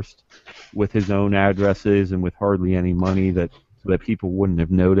first with his own addresses and with hardly any money, that so that people wouldn't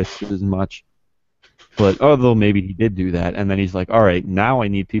have noticed as much. But although maybe he did do that, and then he's like, all right, now I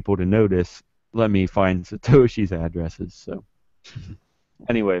need people to notice. Let me find Satoshi's addresses. So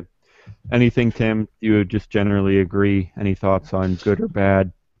anyway. Anything, Tim? You would just generally agree? Any thoughts on good or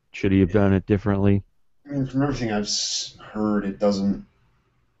bad? Should he have done it differently? I mean, from everything I've heard, it doesn't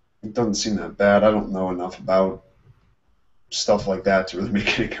seem that bad. I don't know enough about stuff like that to really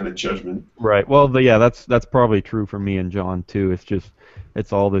make any kind of judgment. Right. Well, yeah, that's probably true for me and John too.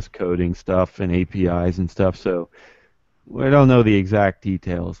 It's all this coding stuff and APIs and stuff. So we don't know the exact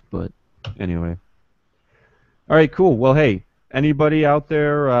details, but anyway. All right, cool. Well, hey, anybody out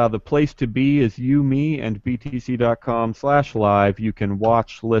there, the place to be is you, me, and btc.com/live. You can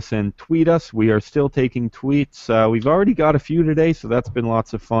watch, listen, tweet us. We are still taking tweets. We've already got a few today, so that's been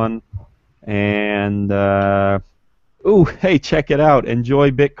lots of fun. And, ooh, hey, check it out.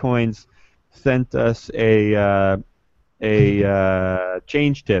 Enjoy Bitcoins sent us a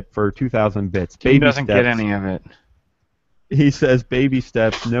change tip for 2,000 bits. Tim Baby doesn't get steps. any of it. He says, baby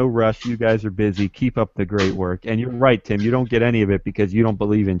steps, no rush. You guys are busy. Keep up the great work. And you're right, Tim. You don't get any of it because you don't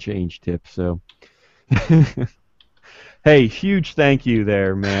believe in change tips. So, hey, huge thank you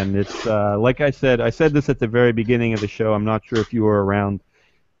there, man. It's like I said this at the very beginning of the show. I'm not sure if you were around.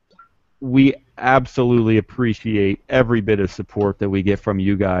 We absolutely appreciate every bit of support that we get from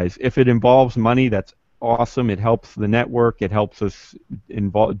you guys. If it involves money, that's awesome. It helps the network. It helps us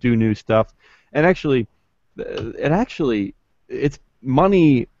do new stuff. And actually, it's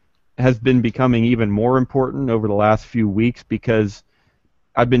money has been becoming even more important over the last few weeks because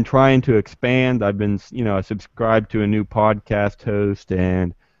I've been trying to expand. I've been, subscribed to a new podcast host,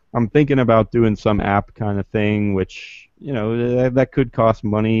 and I'm thinking about doing some app kind of thing, which, that could cost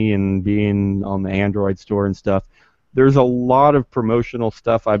money and being on the Android store and stuff. There's a lot of promotional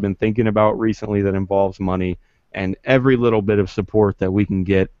stuff I've been thinking about recently that involves money, and every little bit of support that we can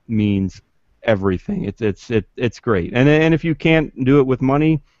get means everything. It's great. And if you can't do it with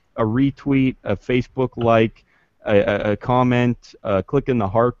money, a retweet, a Facebook like, a comment, clicking the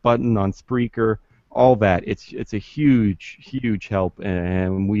heart button on Spreaker, all that. It's a huge help,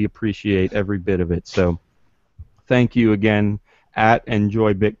 and we appreciate every bit of it. So thank you again at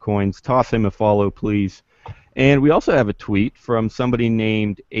Enjoy Bitcoins. Toss him a follow, please. And we also have a tweet from somebody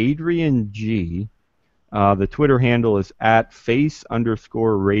named Adrian G. The Twitter handle is at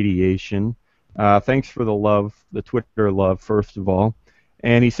face_radiation. Thanks for the love, the Twitter love, first of all.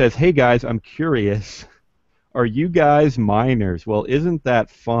 And he says, hey guys, I'm curious. Are you guys miners? Well, isn't that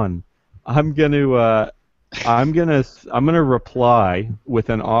fun? I'm gonna reply with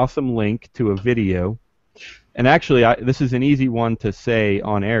an awesome link to a video. And actually, this is an easy one to say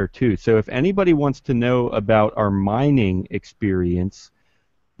on air too. So if anybody wants to know about our mining experience,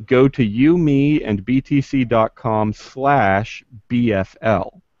 go to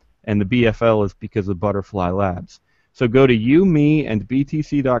umeandbtc.com/BFL. And the BFL is because of Butterfly Labs. So go to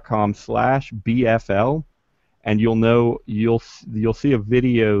umeandbtc.com/BFL, and you'll see a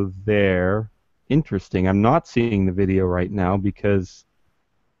video there. Interesting. I'm not seeing the video right now because,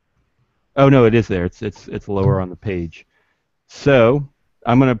 oh no, it is there. It's lower on the page. So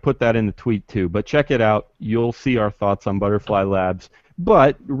I'm going to put that in the tweet too. But check it out. You'll see our thoughts on Butterfly Labs.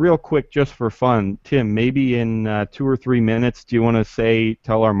 But real quick, just for fun, Tim, maybe in 2 or 3 minutes, do you want to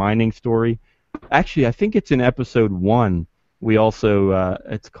tell our mining story? Actually, I think it's in episode 1. We also,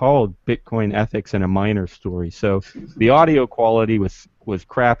 it's called Bitcoin Ethics and a Miner Story. So the audio quality was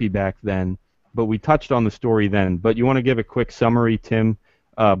crappy back then, but we touched on the story then. But you want to give a quick summary, Tim,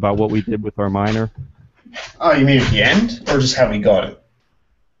 about what we did with our miner? Oh, you mean at the end, or just how we got it?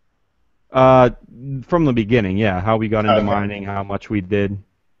 From the beginning, yeah. How we got into Okay. mining, how much we did.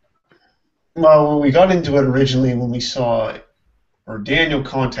 Well, when we got into it originally, when we saw, or Daniel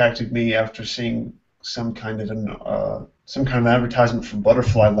contacted me after seeing some kind of advertisement from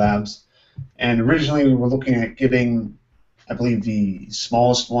Butterfly Labs, and originally we were looking at getting, I believe, the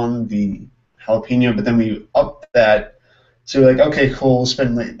smallest one, the jalapeno, but then we upped that. So we're like, okay, cool, we'll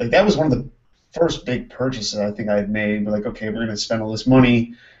spend like that was one of the first big purchases I think I had made. We're like, okay, we're gonna spend all this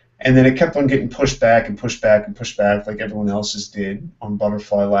money, and then it kept on getting pushed back and pushed back and pushed back, like everyone else's did on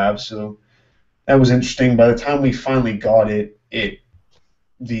Butterfly Labs. So that was interesting. By the time we finally got it,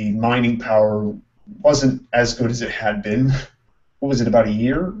 the mining power wasn't as good as it had been. What was it, about a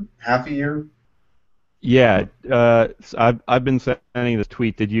year, half a year? Yeah, I've been sending this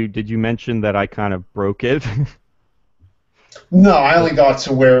tweet. Did you mention that I kind of broke it? No, I only got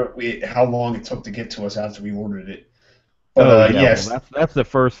to how long it took to get to us after we ordered it. But Oh yeah, well yes. that's the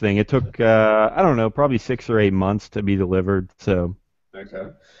first thing. It took I don't know, probably 6 or 8 months to be delivered. So Okay.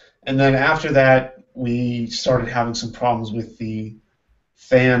 And then after that, we started having some problems with the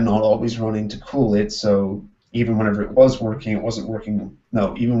fan not always running to cool it. So even whenever it was working, it wasn't working.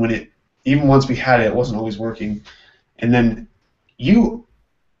 No, even once we had it, it wasn't always working. And then you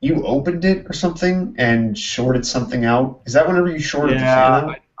opened it or something and shorted something out. Is that whenever you shorted the fan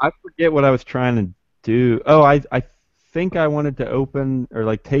yeah, out? I forget what I was trying to do. Oh, I think I wanted to open or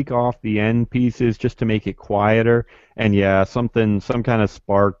like take off the end pieces just to make it quieter. And yeah, some kind of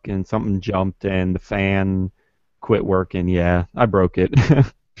spark and something jumped and the fan quit working. Yeah, I broke it.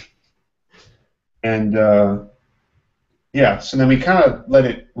 And yeah, so then we kind of let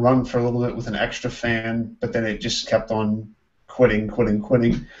it run for a little bit with an extra fan, but then it just kept on quitting.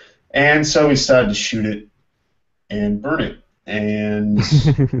 And so we decided to shoot it and burn it and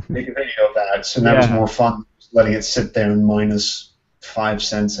make a video of that. So that was Yeah. more fun, letting it sit there and minus 5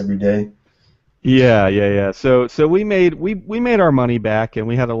 cents every day. Yeah. So we made our money back and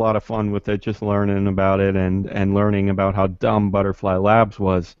we had a lot of fun with it, just learning about it and learning about how dumb Butterfly Labs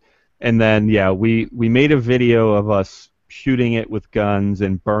was. And then yeah, we made a video of us shooting it with guns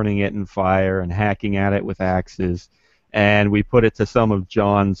and burning it in fire and hacking at it with axes. And we put it to some of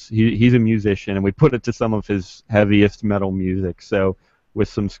John's. He's a musician, and we put it to some of his heaviest metal music. So with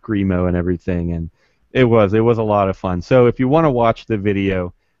some screamo and everything, and it was a lot of fun. So if you want to watch the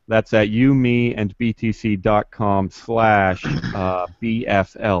video, that's at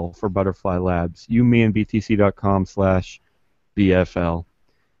youmeandbtc.com/BFL for Butterfly Labs. youmeandbtc.com/BFL.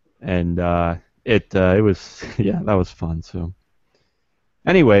 And it was yeah, that was fun. So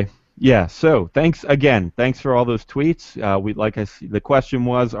anyway, yeah. So thanks again. Thanks for all those tweets. The question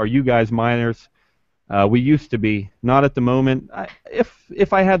was, are you guys miners? We used to be, not at the moment.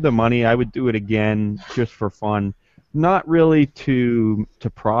 If I had the money, I would do it again just for fun. Not really to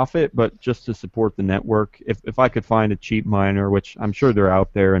profit, but just to support the network. If I could find a cheap miner, which I'm sure they're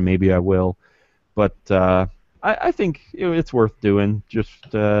out there, and maybe I will. But I think it's worth doing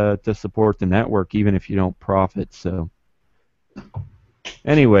just to support the network, even if you don't profit. So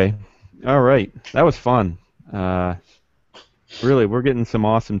anyway, all right, that was fun. Really, we're getting some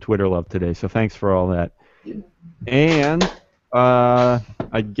awesome Twitter love today, so thanks for all that. And I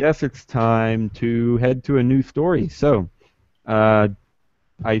guess it's time to head to a new story. So I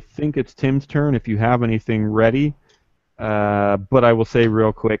think it's Tim's turn if you have anything ready. But I will say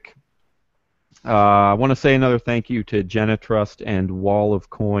real quick, I want to say another thank you to Genitrust and Wall of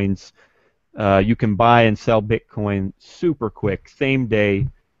Coins. You can buy and sell Bitcoin super quick, same day.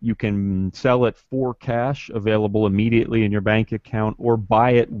 You can sell it for cash, available immediately in your bank account, or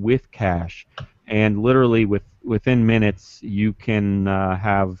buy it with cash. And literally within minutes, you can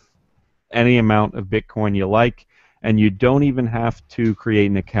have any amount of Bitcoin you like, and you don't even have to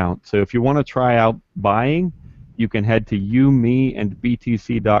create an account. So if you want to try out buying, you can head to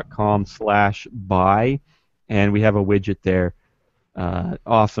youmeandbtc.com/buy, and we have a widget there.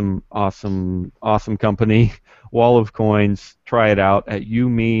 Awesome company. Wall of Coins. Try it out at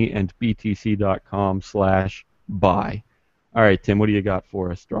youmeandbtc.com/buy. All right, Tim, what do you got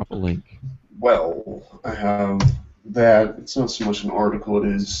for us? Drop a link. Well, I have that. It's not so much an article, it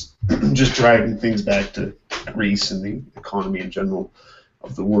is just dragging things back to Greece and the economy in general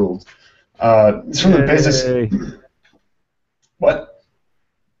of the world. It's from the business. What?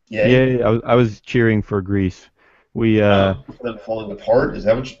 Yay! I was cheering for Greece. We for them falling apart? Is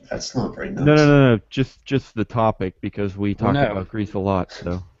that what? That's not very nice. No. Just the topic, because we talked No. about Greece a lot.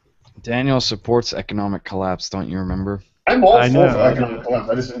 So Daniel supports economic collapse, don't you remember? I'm all I for know. economic collapse.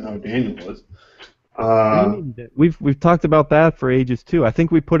 I just didn't know who Daniel was. What do you mean? We've talked about that for ages too. I think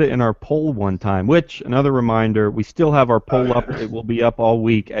we put it in our poll one time. Which, another reminder, we still have our poll up. It will be up all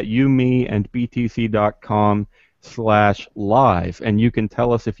week at youmeandbtc.com/live, and you can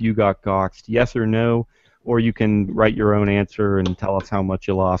tell us if you got doxxed, yes or no, or you can write your own answer and tell us how much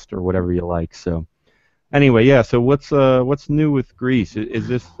you lost or whatever you like. So anyway, yeah. So what's new with Greece? Is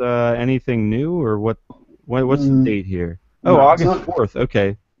this anything new, or what's the date here? Oh, No, August 4th.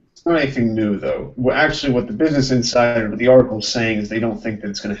 Okay. It's not anything new, though. Well, actually, what the Business Insider, the article is saying is they don't think that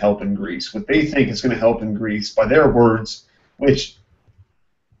it's going to help in Greece. What they think is going to help in Greece, by their words, which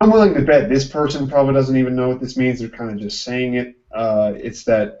I'm willing to bet this person probably doesn't even know what this means. They're kind of just saying it. It's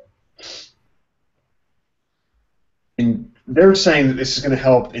that they're saying that this is going to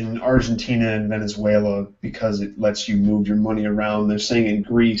help in Argentina and Venezuela because it lets you move your money around. They're saying in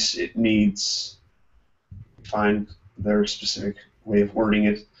Greece it needs, find their specific way of wording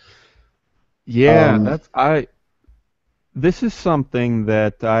it. Yeah, this is something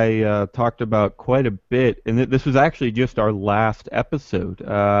that I talked about quite a bit, and this was actually just our last episode,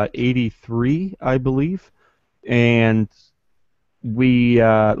 83, I believe, and we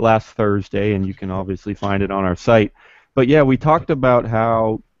last Thursday, and you can obviously find it on our site. But yeah, we talked about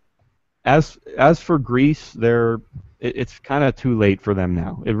how as for Greece, it's kind of too late for them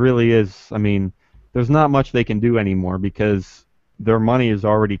now. It really is. I mean, there's not much they can do anymore because their money is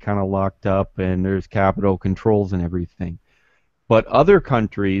already kind of locked up, and there's capital controls and everything. But other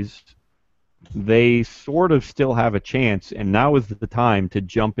countries, they sort of still have a chance, and now is the time to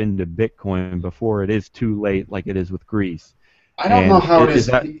jump into Bitcoin before it is too late, like it is with Greece. I don't know And how it is.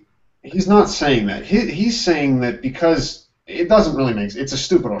 that He's not saying that. He's saying that because it doesn't really make sense. It's a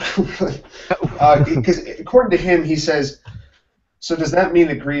stupid article, really. Because according to him, he says, so does that mean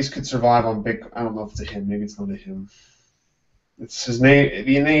that Greece could survive on Bitcoin? I don't know if it's a him. Maybe it's not a him. It's his name.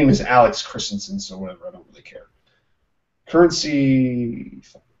 The name is Alex Christensen, so whatever. I don't really care. Currency.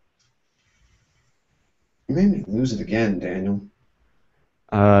 You made me lose it again, Daniel.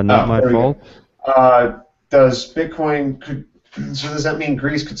 not my There we fault. go. So does that mean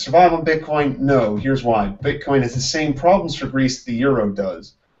Greece could survive on Bitcoin? No. Here's why. Bitcoin has the same problems for Greece the euro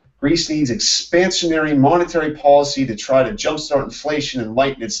does. Greece needs expansionary monetary policy to try to jumpstart inflation and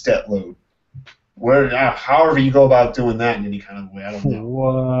lighten its debt load. However you go about doing that in any kind of way, I don't know.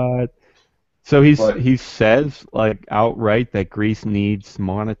 What? So he says like outright that Greece needs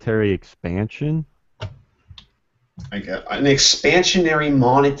monetary expansion. Like an expansionary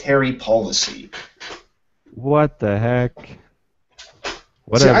monetary policy. What the heck?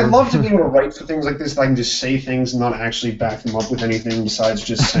 See, Whatever. I'd love to be able to write for things like this that I can just say things and not actually back them up with anything besides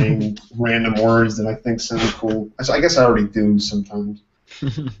just saying random words that I think sound cool. I guess I already do sometimes.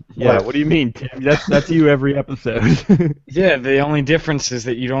 Yeah, But- what do you mean, Tim? That's you every episode. Yeah, the only difference is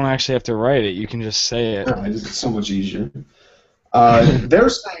that you don't actually have to write it. You can just say it. It's so much easier. They're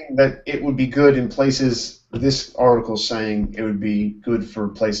saying that it would be good in places, this article is saying it would be good for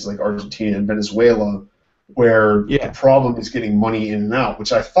places like Argentina and Venezuela where the problem is getting money in and out,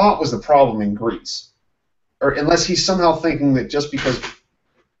 which I thought was the problem in Greece. Or unless he's somehow thinking that just because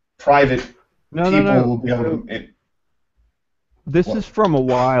private people will be able to... This is from a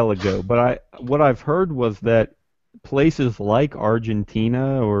while ago, but what I've heard was that places like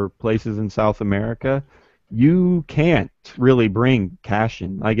Argentina or places in South America, you can't really bring cash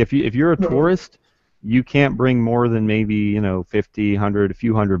in. Like if you're a tourist, you can't bring more than maybe 50, 100, a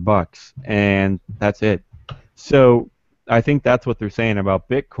few $100, and that's it. So I think that's what they're saying about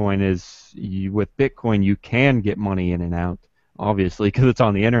Bitcoin is with Bitcoin you can get money in and out, obviously, because it's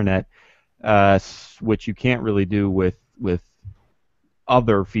on the internet, which you can't really do with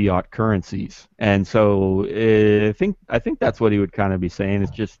other fiat currencies. And so I think that's what he would kind of be saying.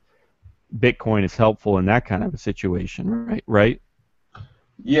 It's just Bitcoin is helpful in that kind of a situation, right?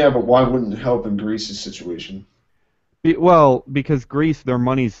 Yeah, but why wouldn't it help in Greece's situation? Well, because Greece, their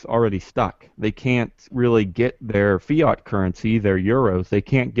money's already stuck. They can't really get their fiat currency, their euros. They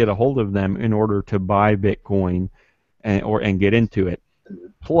can't get a hold of them in order to buy Bitcoin and get into it.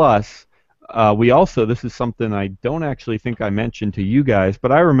 Plus, this is something I don't actually think I mentioned to you guys,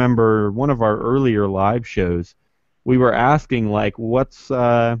 but I remember one of our earlier live shows, we were asking like, what's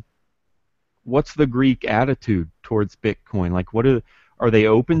the Greek attitude towards Bitcoin? Like, are they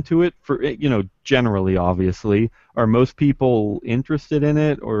open to it? For generally, obviously, are most people interested in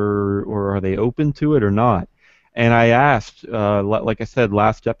it, or are they open to it or not? And I asked, like I said,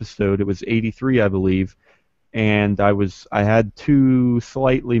 last episode, it was 83, I believe, and I had two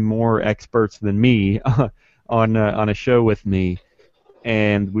slightly more experts than me on a show with me,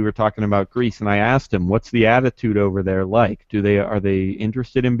 and we were talking about Greece, and I asked them, what's the attitude over there like? Are they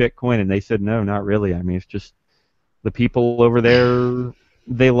interested in Bitcoin? And they said, no, not really. I mean, it's just the people over there,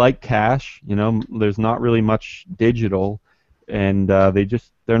 they like cash. There's not really much digital, and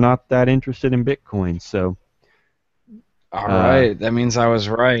they're not that interested in Bitcoin. So, All right, that means I was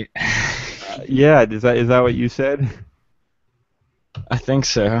right. yeah, is that what you said? I think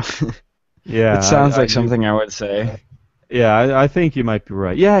so. Yeah, It sounds like something I would say. Yeah, I think you might be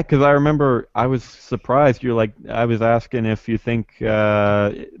right. Yeah, because I remember I was surprised. You're like, I was asking if you think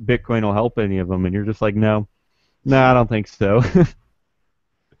Bitcoin will help any of them, and you're just like, no, no, I don't think so.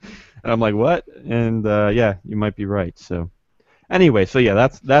 And I'm like, what? And yeah, you might be right. So anyway, so yeah,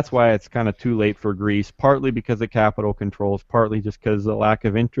 that's why it's kind of too late for Greece. Partly because of capital controls, partly just because of the lack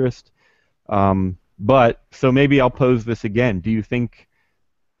of interest. But so maybe I'll pose this again. Do you think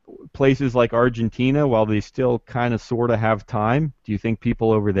places like Argentina, while they still kind of sort of have time, do you think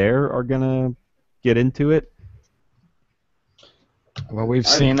people over there are gonna get into it? Well, we've I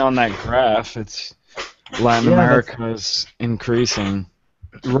seen on that graph, it's Latin Yeah, that's America's increasing.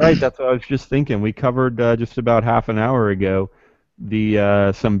 right. That's what I was just thinking. We covered just about half an hour ago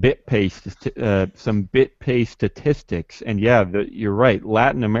the some BitPay statistics, and yeah, you're right.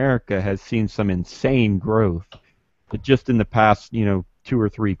 Latin America has seen some insane growth just in the past, 2 or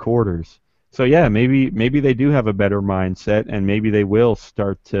 3 quarters. So yeah, maybe they do have a better mindset, and maybe they will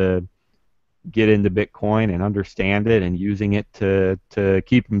start to get into Bitcoin and understand it and using it to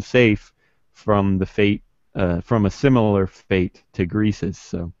keep them safe from the fate from a similar fate to Greece's.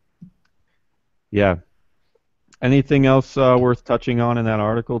 So yeah. Anything else worth touching on in that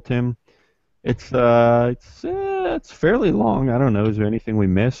article, Tim? It's fairly long. I don't know. Is there anything we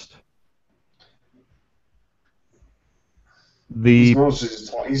missed? he's The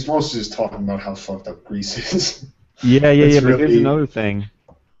mostly just talking about how fucked up Greece is. yeah. That's But here's really another thing.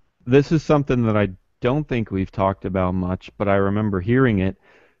 This is something that I don't think we've talked about much, but I remember hearing it.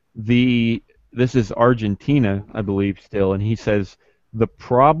 The This is Argentina, I believe, still, and he says the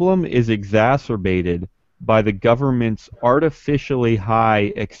problem is exacerbated by the government's artificially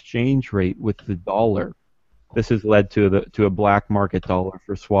high exchange rate with the dollar. This has led to a black market dollar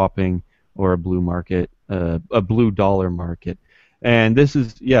for swapping or a blue dollar market. And this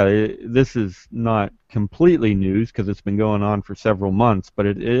is not completely news because it's been going on for several months, but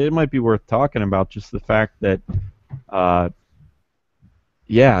it might be worth talking about just the fact that uh,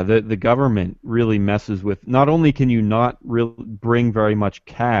 yeah, the government really messes with. Not only can you not really bring very much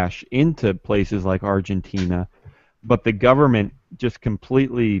cash into places like Argentina, but the government just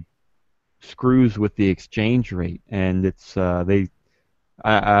completely screws with the exchange rate, and it's they.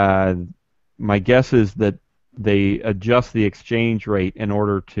 Uh, my guess is that they adjust the exchange rate in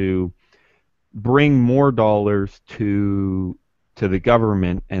order to bring more dollars to the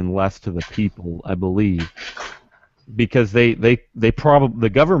government and less to the people, I believe, because they probably the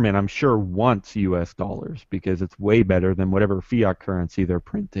government I'm sure wants U.S. dollars because it's way better than whatever fiat currency they're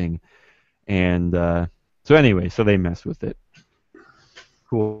printing, and so anyway, so they mess with it.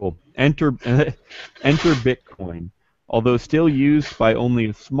 Cool. Enter enter Bitcoin. Although still used by only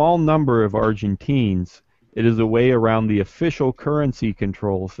a small number of Argentines, it is a way around the official currency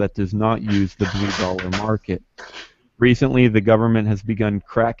controls that does not use the blue dollar market. Recently, the government has begun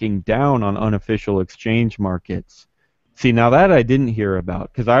cracking down on unofficial exchange markets. See, now that I didn't hear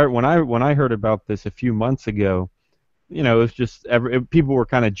about, because when I heard about this a few months ago, it was just people were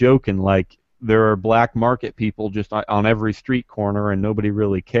kind of joking like there are black market people just on every street corner and nobody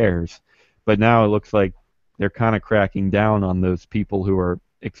really cares. But now it looks like they're kind of cracking down on those people who are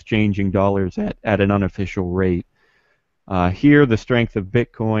exchanging dollars at an unofficial rate. Here, the strength of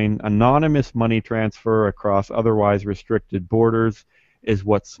Bitcoin, anonymous money transfer across otherwise restricted borders, is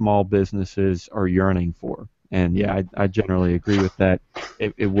what small businesses are yearning for. And yeah, I generally agree with that.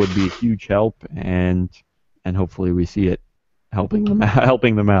 It would be a huge help, and hopefully we see it helping them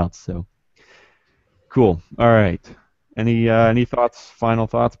helping them out. So cool. All right. Any thoughts? Final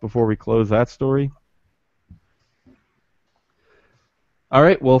thoughts before we close that story? All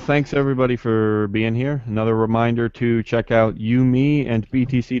right. Well, thanks everybody for being here. Another reminder to check out YMB and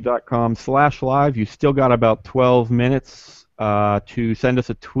btc.com/live. You still got about 12 minutes to send us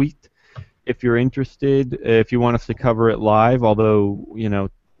a tweet if you're interested. If you want us to cover it live, although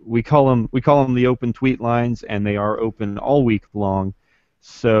we call them the open tweet lines, and they are open all week long.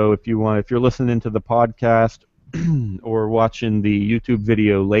 So if you're listening to the podcast or watching the YouTube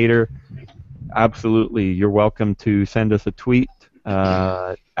video later, absolutely, you're welcome to send us a tweet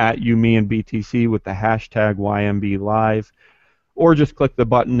at YMB and BTC with the hashtag YMB Live, or just click the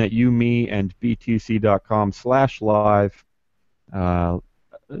button at YMB and BTC.com/live,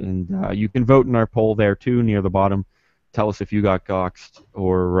 and you can vote in our poll there too near the bottom. Tell us if you got doxxed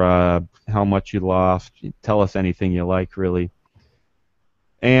or how much you lost. Tell us anything you like, really.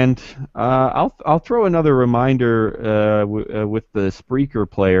 And I'll throw another reminder with the Spreaker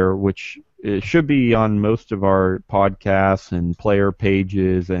player, which it should be on most of our podcasts and player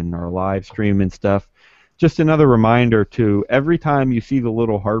pages and our live stream and stuff. Just another reminder to every time you see the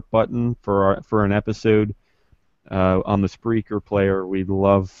little heart button for an episode, on the Spreaker player, we'd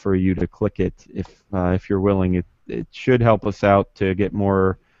love for you to click it if you're willing. It should help us out to get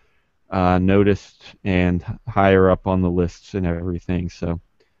more noticed and higher up on the lists and everything. So,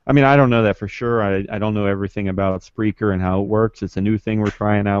 I mean, I don't know that for sure. I don't know everything about Spreaker and how it works. It's a new thing we're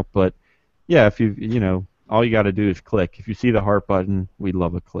trying out, but yeah, if all you got to do is click. If you see the heart button, we'd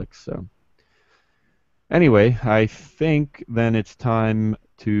love a click. So, anyway, I think then it's time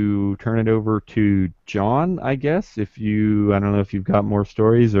to turn it over to John, I guess. I don't know if you've got more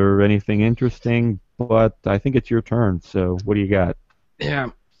stories or anything interesting, but I think it's your turn. So, what do you got? Yeah.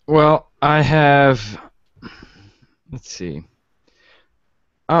 Well, I have. Let's see.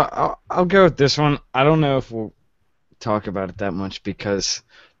 I'll go with this one. I don't know if we'll talk about it that much because,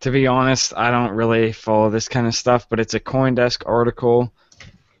 to be honest, I don't really follow this kind of stuff. But it's a CoinDesk article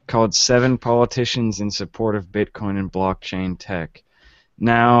called "7 Politicians in Support of Bitcoin and Blockchain Tech."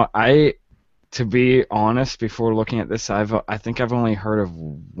 Now, to be honest, before looking at this, I think I've only heard of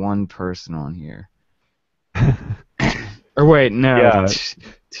one person on here. Or wait, no, Yeah.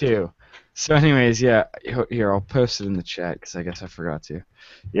 two. So, anyways, yeah, here I'll post it in the chat because I guess I forgot to.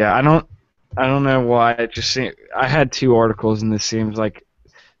 Yeah, I don't know why. I had 2 articles, and this seems like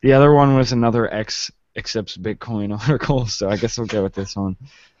the other one was another X accepts Bitcoin article. So I guess I'll go with this one.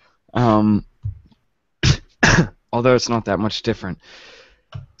 Although it's not that much different.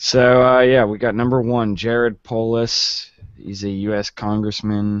 So yeah, we got number 1, Jared Polis. He's a U.S.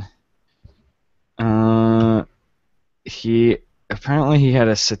 congressman. He had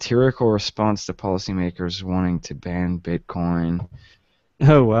a satirical response to policymakers wanting to ban Bitcoin.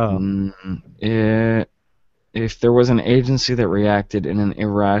 Oh, wow. If there was an agency that reacted in an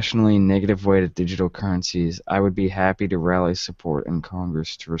irrationally negative way to digital currencies, I would be happy to rally support in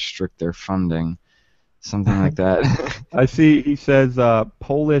Congress to restrict their funding. Something like that. I see he says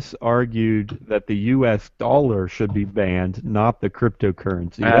Polis argued that the U.S. dollar should be banned, not the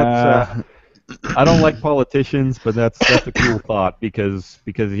cryptocurrency. That's I don't like politicians, but that's a cool thought because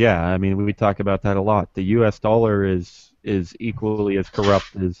yeah, I mean we talk about that a lot. The U.S. dollar is equally as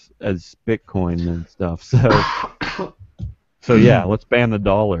corrupt as Bitcoin and stuff. So yeah, let's ban the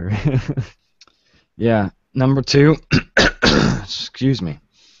dollar. Yeah. Number 2, excuse me,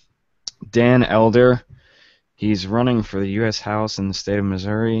 Dan Elder. He's running for the U.S. House in the state of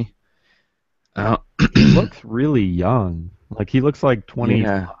Missouri. He looks really young. Like he looks like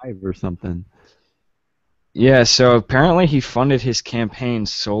 25 or something. Yeah, so apparently he funded his campaign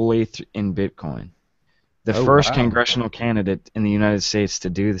solely in Bitcoin. The first congressional candidate in the United States to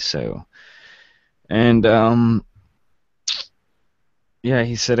do so. And yeah,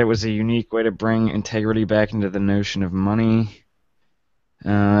 he said it was a unique way to bring integrity back into the notion of money.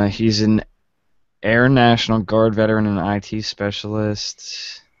 He's an Air National Guard veteran and IT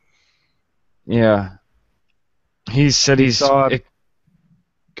specialist. Yeah. He said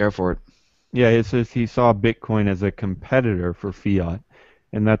go for it. Yeah, it says he saw Bitcoin as a competitor for fiat,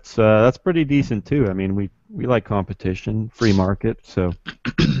 and that's pretty decent too. I mean, we like competition, free market, so.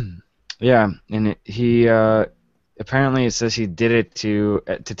 Yeah, and he apparently it says he did it to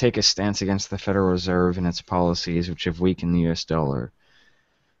take a stance against the Federal Reserve and its policies, which have weakened the U.S. dollar.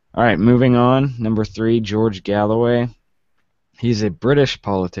 All right, moving on. Number 3, George Galloway. He's a British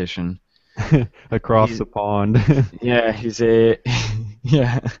politician. Across the pond. Yeah, he's a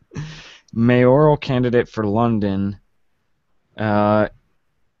mayoral candidate for London.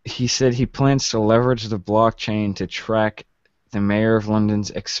 He said he plans to leverage the blockchain to track the mayor of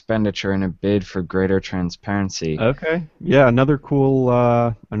London's expenditure in a bid for greater transparency. Okay. Yeah, another cool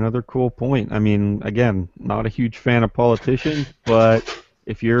point. I mean, again, not a huge fan of politicians, but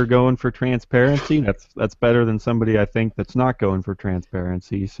if you're going for transparency, that's better than somebody I think that's not going for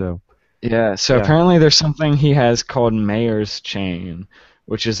transparency. So. Yeah. So apparently there's something he has called Mayor's Chain,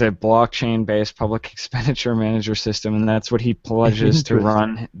 which is a blockchain-based public expenditure manager system, and that's what he pledges to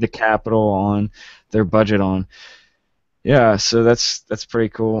run the capital on, their budget on. Yeah, so that's pretty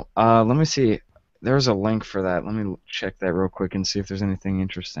cool. Let me see. There's a link for that. Let me check that real quick and see if there's anything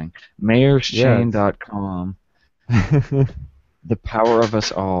interesting. Mayorschain.com. The power of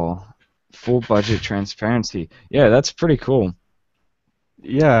us all. Full budget transparency. Yeah, that's pretty cool.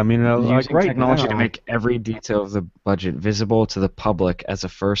 Yeah, I mean, like using right technology now, to make every detail of the budget visible to the public as a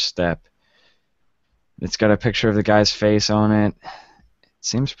first step. It's got a picture of the guy's face on it. It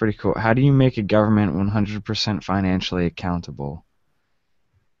seems pretty cool. How do you make a government 100% financially accountable?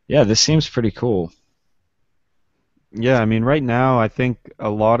 Yeah, this seems pretty cool. Yeah, I mean, right now, I think a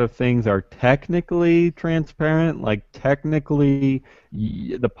lot of things are technically transparent. Like, technically,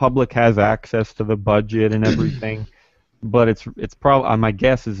 the public has access to the budget and everything. but it's probably my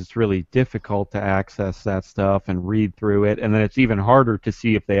guess is it's really difficult to access that stuff and read through it, and then it's even harder to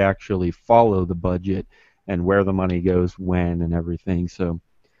see if they actually follow the budget and where the money goes when and everything. So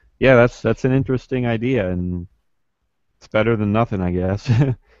yeah, that's an interesting idea, and it's better than nothing, I guess.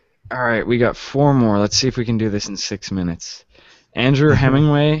 All right, we got four more. Let's see if we can do this in 6 minutes. Andrew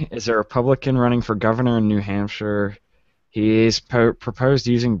Hemingway is a Republican running for governor in New Hampshire. He's proposed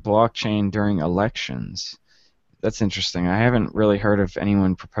using blockchain during elections. That's interesting. I haven't really heard of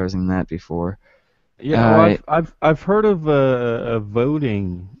anyone proposing that before. Yeah, well, I've heard of a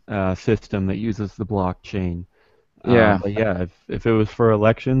voting system that uses the blockchain. Yeah. But yeah, if it was for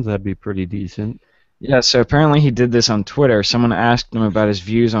elections, that'd be pretty decent. Yeah, so apparently he did this on Twitter. Someone asked him about his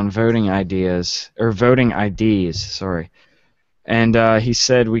views on voting ideas, or voting IDs, sorry. And he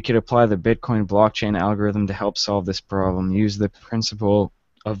said we could apply the Bitcoin blockchain algorithm to help solve this problem. Use the principle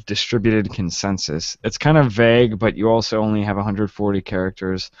of distributed consensus. It's kind of vague, but you also only have 140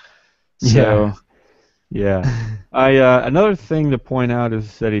 characters. So Yeah. Another thing to point out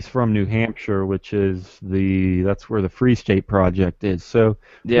is that he's from New Hampshire, which is that's where the Free State Project is. So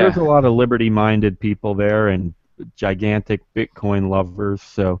there's a yeah, lot of liberty-minded people there and gigantic Bitcoin lovers.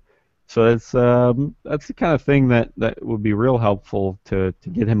 So that's the kind of thing that would be real helpful to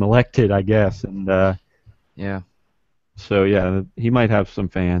get him elected, I guess. And yeah, so yeah, he might have some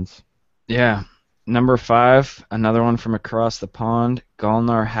fans. yeah. Number 5, another one from across the pond.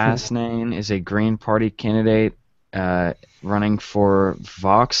 Gulnar Hasnain is a Green Party candidate running for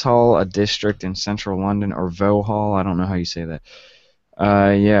Vauxhall, a district in central London, or Vauxhall. I don't know how you say that.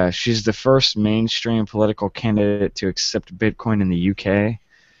 Yeah, she's the first mainstream political candidate to accept Bitcoin in the UK.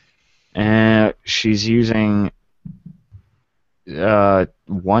 And she's using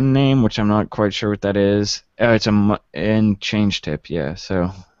one name, which I'm not quite sure what that is. It's in change tip, yeah.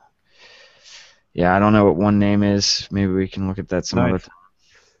 So, yeah, I don't know what one name is. Maybe we can look at that some other Nice. time.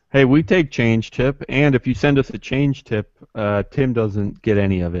 Hey, we take change tip, and if you send us a change tip, Tim doesn't get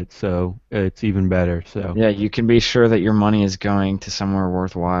any of it, so it's even better. So. Yeah, you can be sure that your money is going to somewhere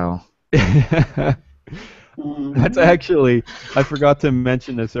worthwhile. That's actually, I forgot to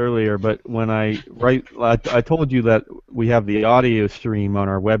mention this earlier, but I told you that we have the audio stream on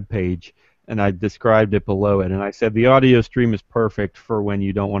our webpage, and I described it below it, and I said the audio stream is perfect for when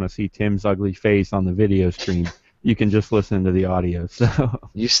you don't want to see Tim's ugly face on the video stream. You can just listen to the audio. So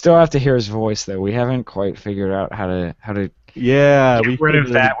You still have to hear his voice, though. We haven't quite figured out how to yeah, get we rid of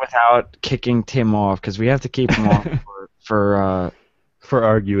figured that without kicking Tim off, because we have to keep him off for for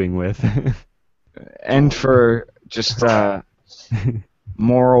arguing with. and for just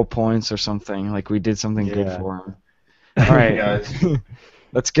moral points or something. Like we did something good Yeah. for him. All right, Guys,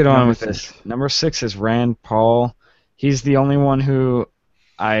 let's get on Number with 6. this. Number 6 is Rand Paul. He's the only one who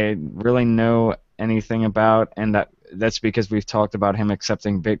I really know anything about, and that's because we've talked about him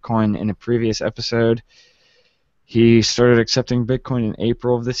accepting Bitcoin in a previous episode. He started accepting Bitcoin in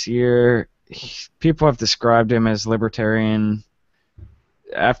April of this year. People have described him as libertarian.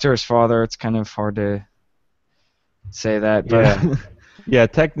 After his father, it's kind of hard to say that, but Yeah. Yeah,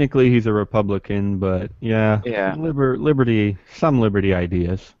 technically he's a Republican, but yeah, yeah, some liberty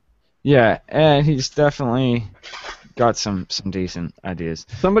ideas. yeah, and he's definitely got some decent ideas.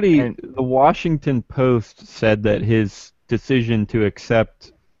 And The Washington Post said that his decision to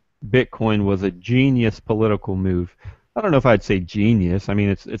accept Bitcoin was a genius political move. I don't know if I'd say genius. I mean,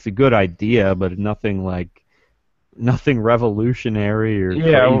 it's a good idea, but nothing revolutionary or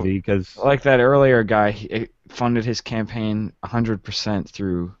yeah, crazy. Because like that earlier guy, he funded his campaign 100%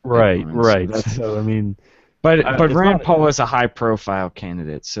 through right, Bitcoin. So right. that's, So I mean, but it's Rand not Paul is a high-profile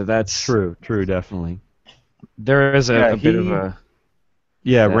candidate, so that's true, definitely. there is Yeah, a bit of a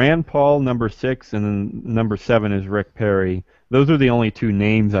Yeah, that. Rand Paul, number 6, and then number 7 is Rick Perry. Those are the only two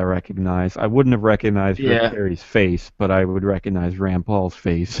names I recognize. I wouldn't have recognized Rick Yeah, Perry's face, but I would recognize Rand Paul's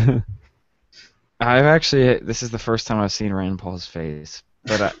face. this is the first time I've seen Rand Paul's face,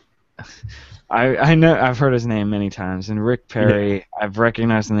 but I know I've heard his name many times, and Rick Yeah. Perry, I've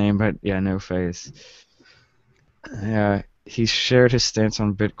recognized the name, but yeah, no face. Yeah, he shared his stance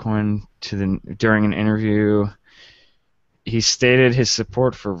on Bitcoin during an interview. He stated his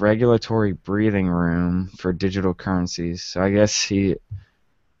support for regulatory breathing room for digital currencies. So I guess he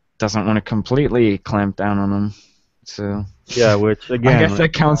doesn't want to completely clamp down on them. So Yeah, which I again, guess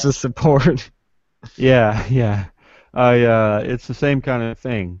that counts as support. yeah. It's the same kind of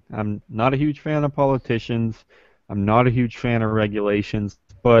thing. I'm not a huge fan of politicians. I'm not a huge fan of regulations,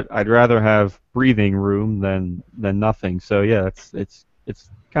 but I'd rather have breathing room than nothing. So yeah, it's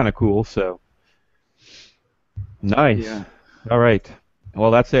kind of cool. So nice. Yeah. All right.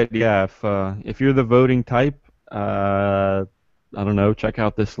 Well, that's it. Yeah. If you're the voting type, I don't know, check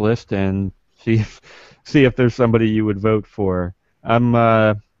out this list and see if there's somebody you would vote for. I'm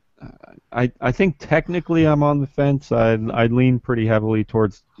I think technically I'm on the fence. I lean pretty heavily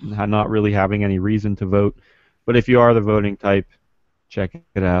towards not really having any reason to vote. But if you are the voting type, check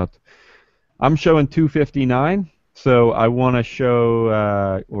it out. I'm showing 259, so I want to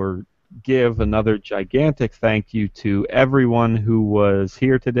show or give another gigantic thank you to everyone who was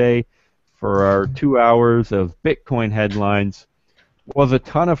here today for our 2 hours of Bitcoin headlines. It was a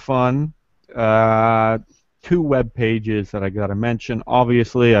ton of fun. Two web pages that I got to mention.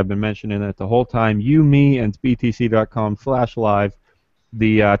 Obviously, I've been mentioning it the whole time. You, me, and btc.com/live.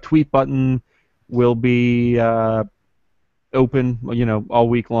 The tweet button will be open, all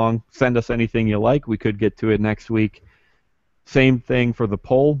week long. Send us anything you like. We could get to it next week. Same thing for the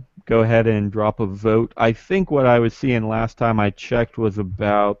poll. Go ahead and drop a vote. I think what I was seeing last time I checked was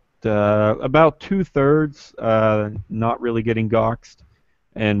about 2/3 not really getting doxxed,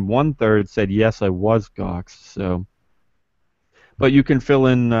 and 1/3 said yes, I was doxxed. So, but you can fill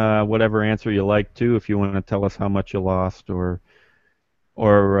in whatever answer you like too if you want to tell us how much you lost or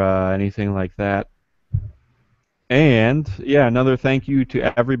anything like that. And yeah, another thank you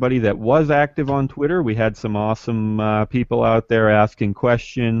to everybody that was active on Twitter. We had some awesome people out there asking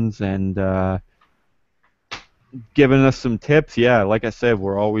questions and giving us some tips. Yeah, like I said,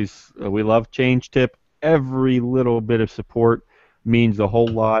 we love change tip. Every little bit of support means a whole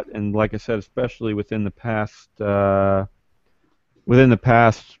lot, and like I said, especially within the past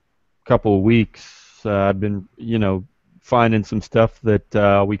couple of weeks, I've been finding some stuff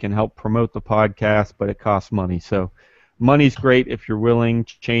that we can help promote the podcast, but it costs money. So money's great if you're willing.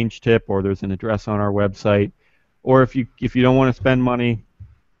 Change tip, or there's an address on our website, or if you don't want to spend money,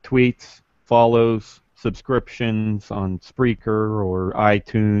 tweets, follows, subscriptions on Spreaker or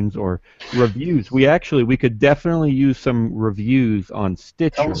iTunes, or reviews. We could definitely use some reviews on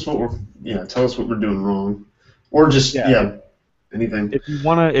Stitcher. Tell us what we're doing wrong, or just anything.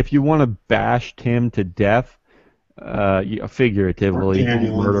 If you wanna bash Tim to death, figuratively,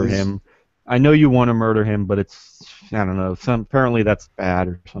 don't murder him. I know you want to murder him, but I don't know. Apparently that's bad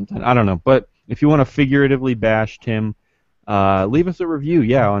or something. I don't know. But if you want to figuratively bash Tim, leave us a review,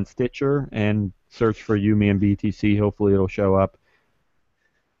 on Stitcher, and search for You, Me, and BTC. Hopefully it'll show up.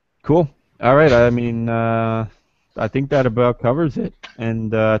 Cool. All right. I mean, I think that about covers it.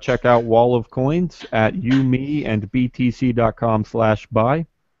 And check out Wall of Coins at youmeandbtc.com/buy.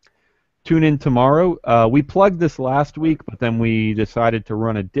 Tune in tomorrow. We plugged this last week, but then we decided to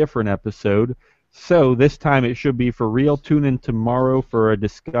run a different episode. So this time it should be for real. Tune in tomorrow for a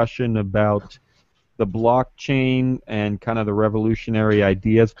discussion about the blockchain and kind of the revolutionary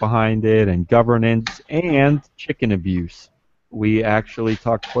ideas behind it, and governance, and chicken abuse. We actually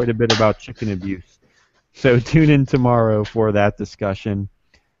talked quite a bit about chicken abuse. So tune in tomorrow for that discussion.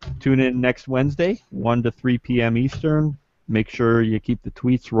 Tune in next Wednesday, 1 to 3 p.m. Eastern. Make sure you keep the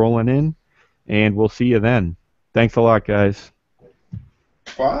tweets rolling in, and we'll see you then. Thanks a lot, guys.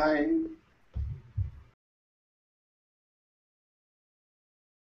 Bye.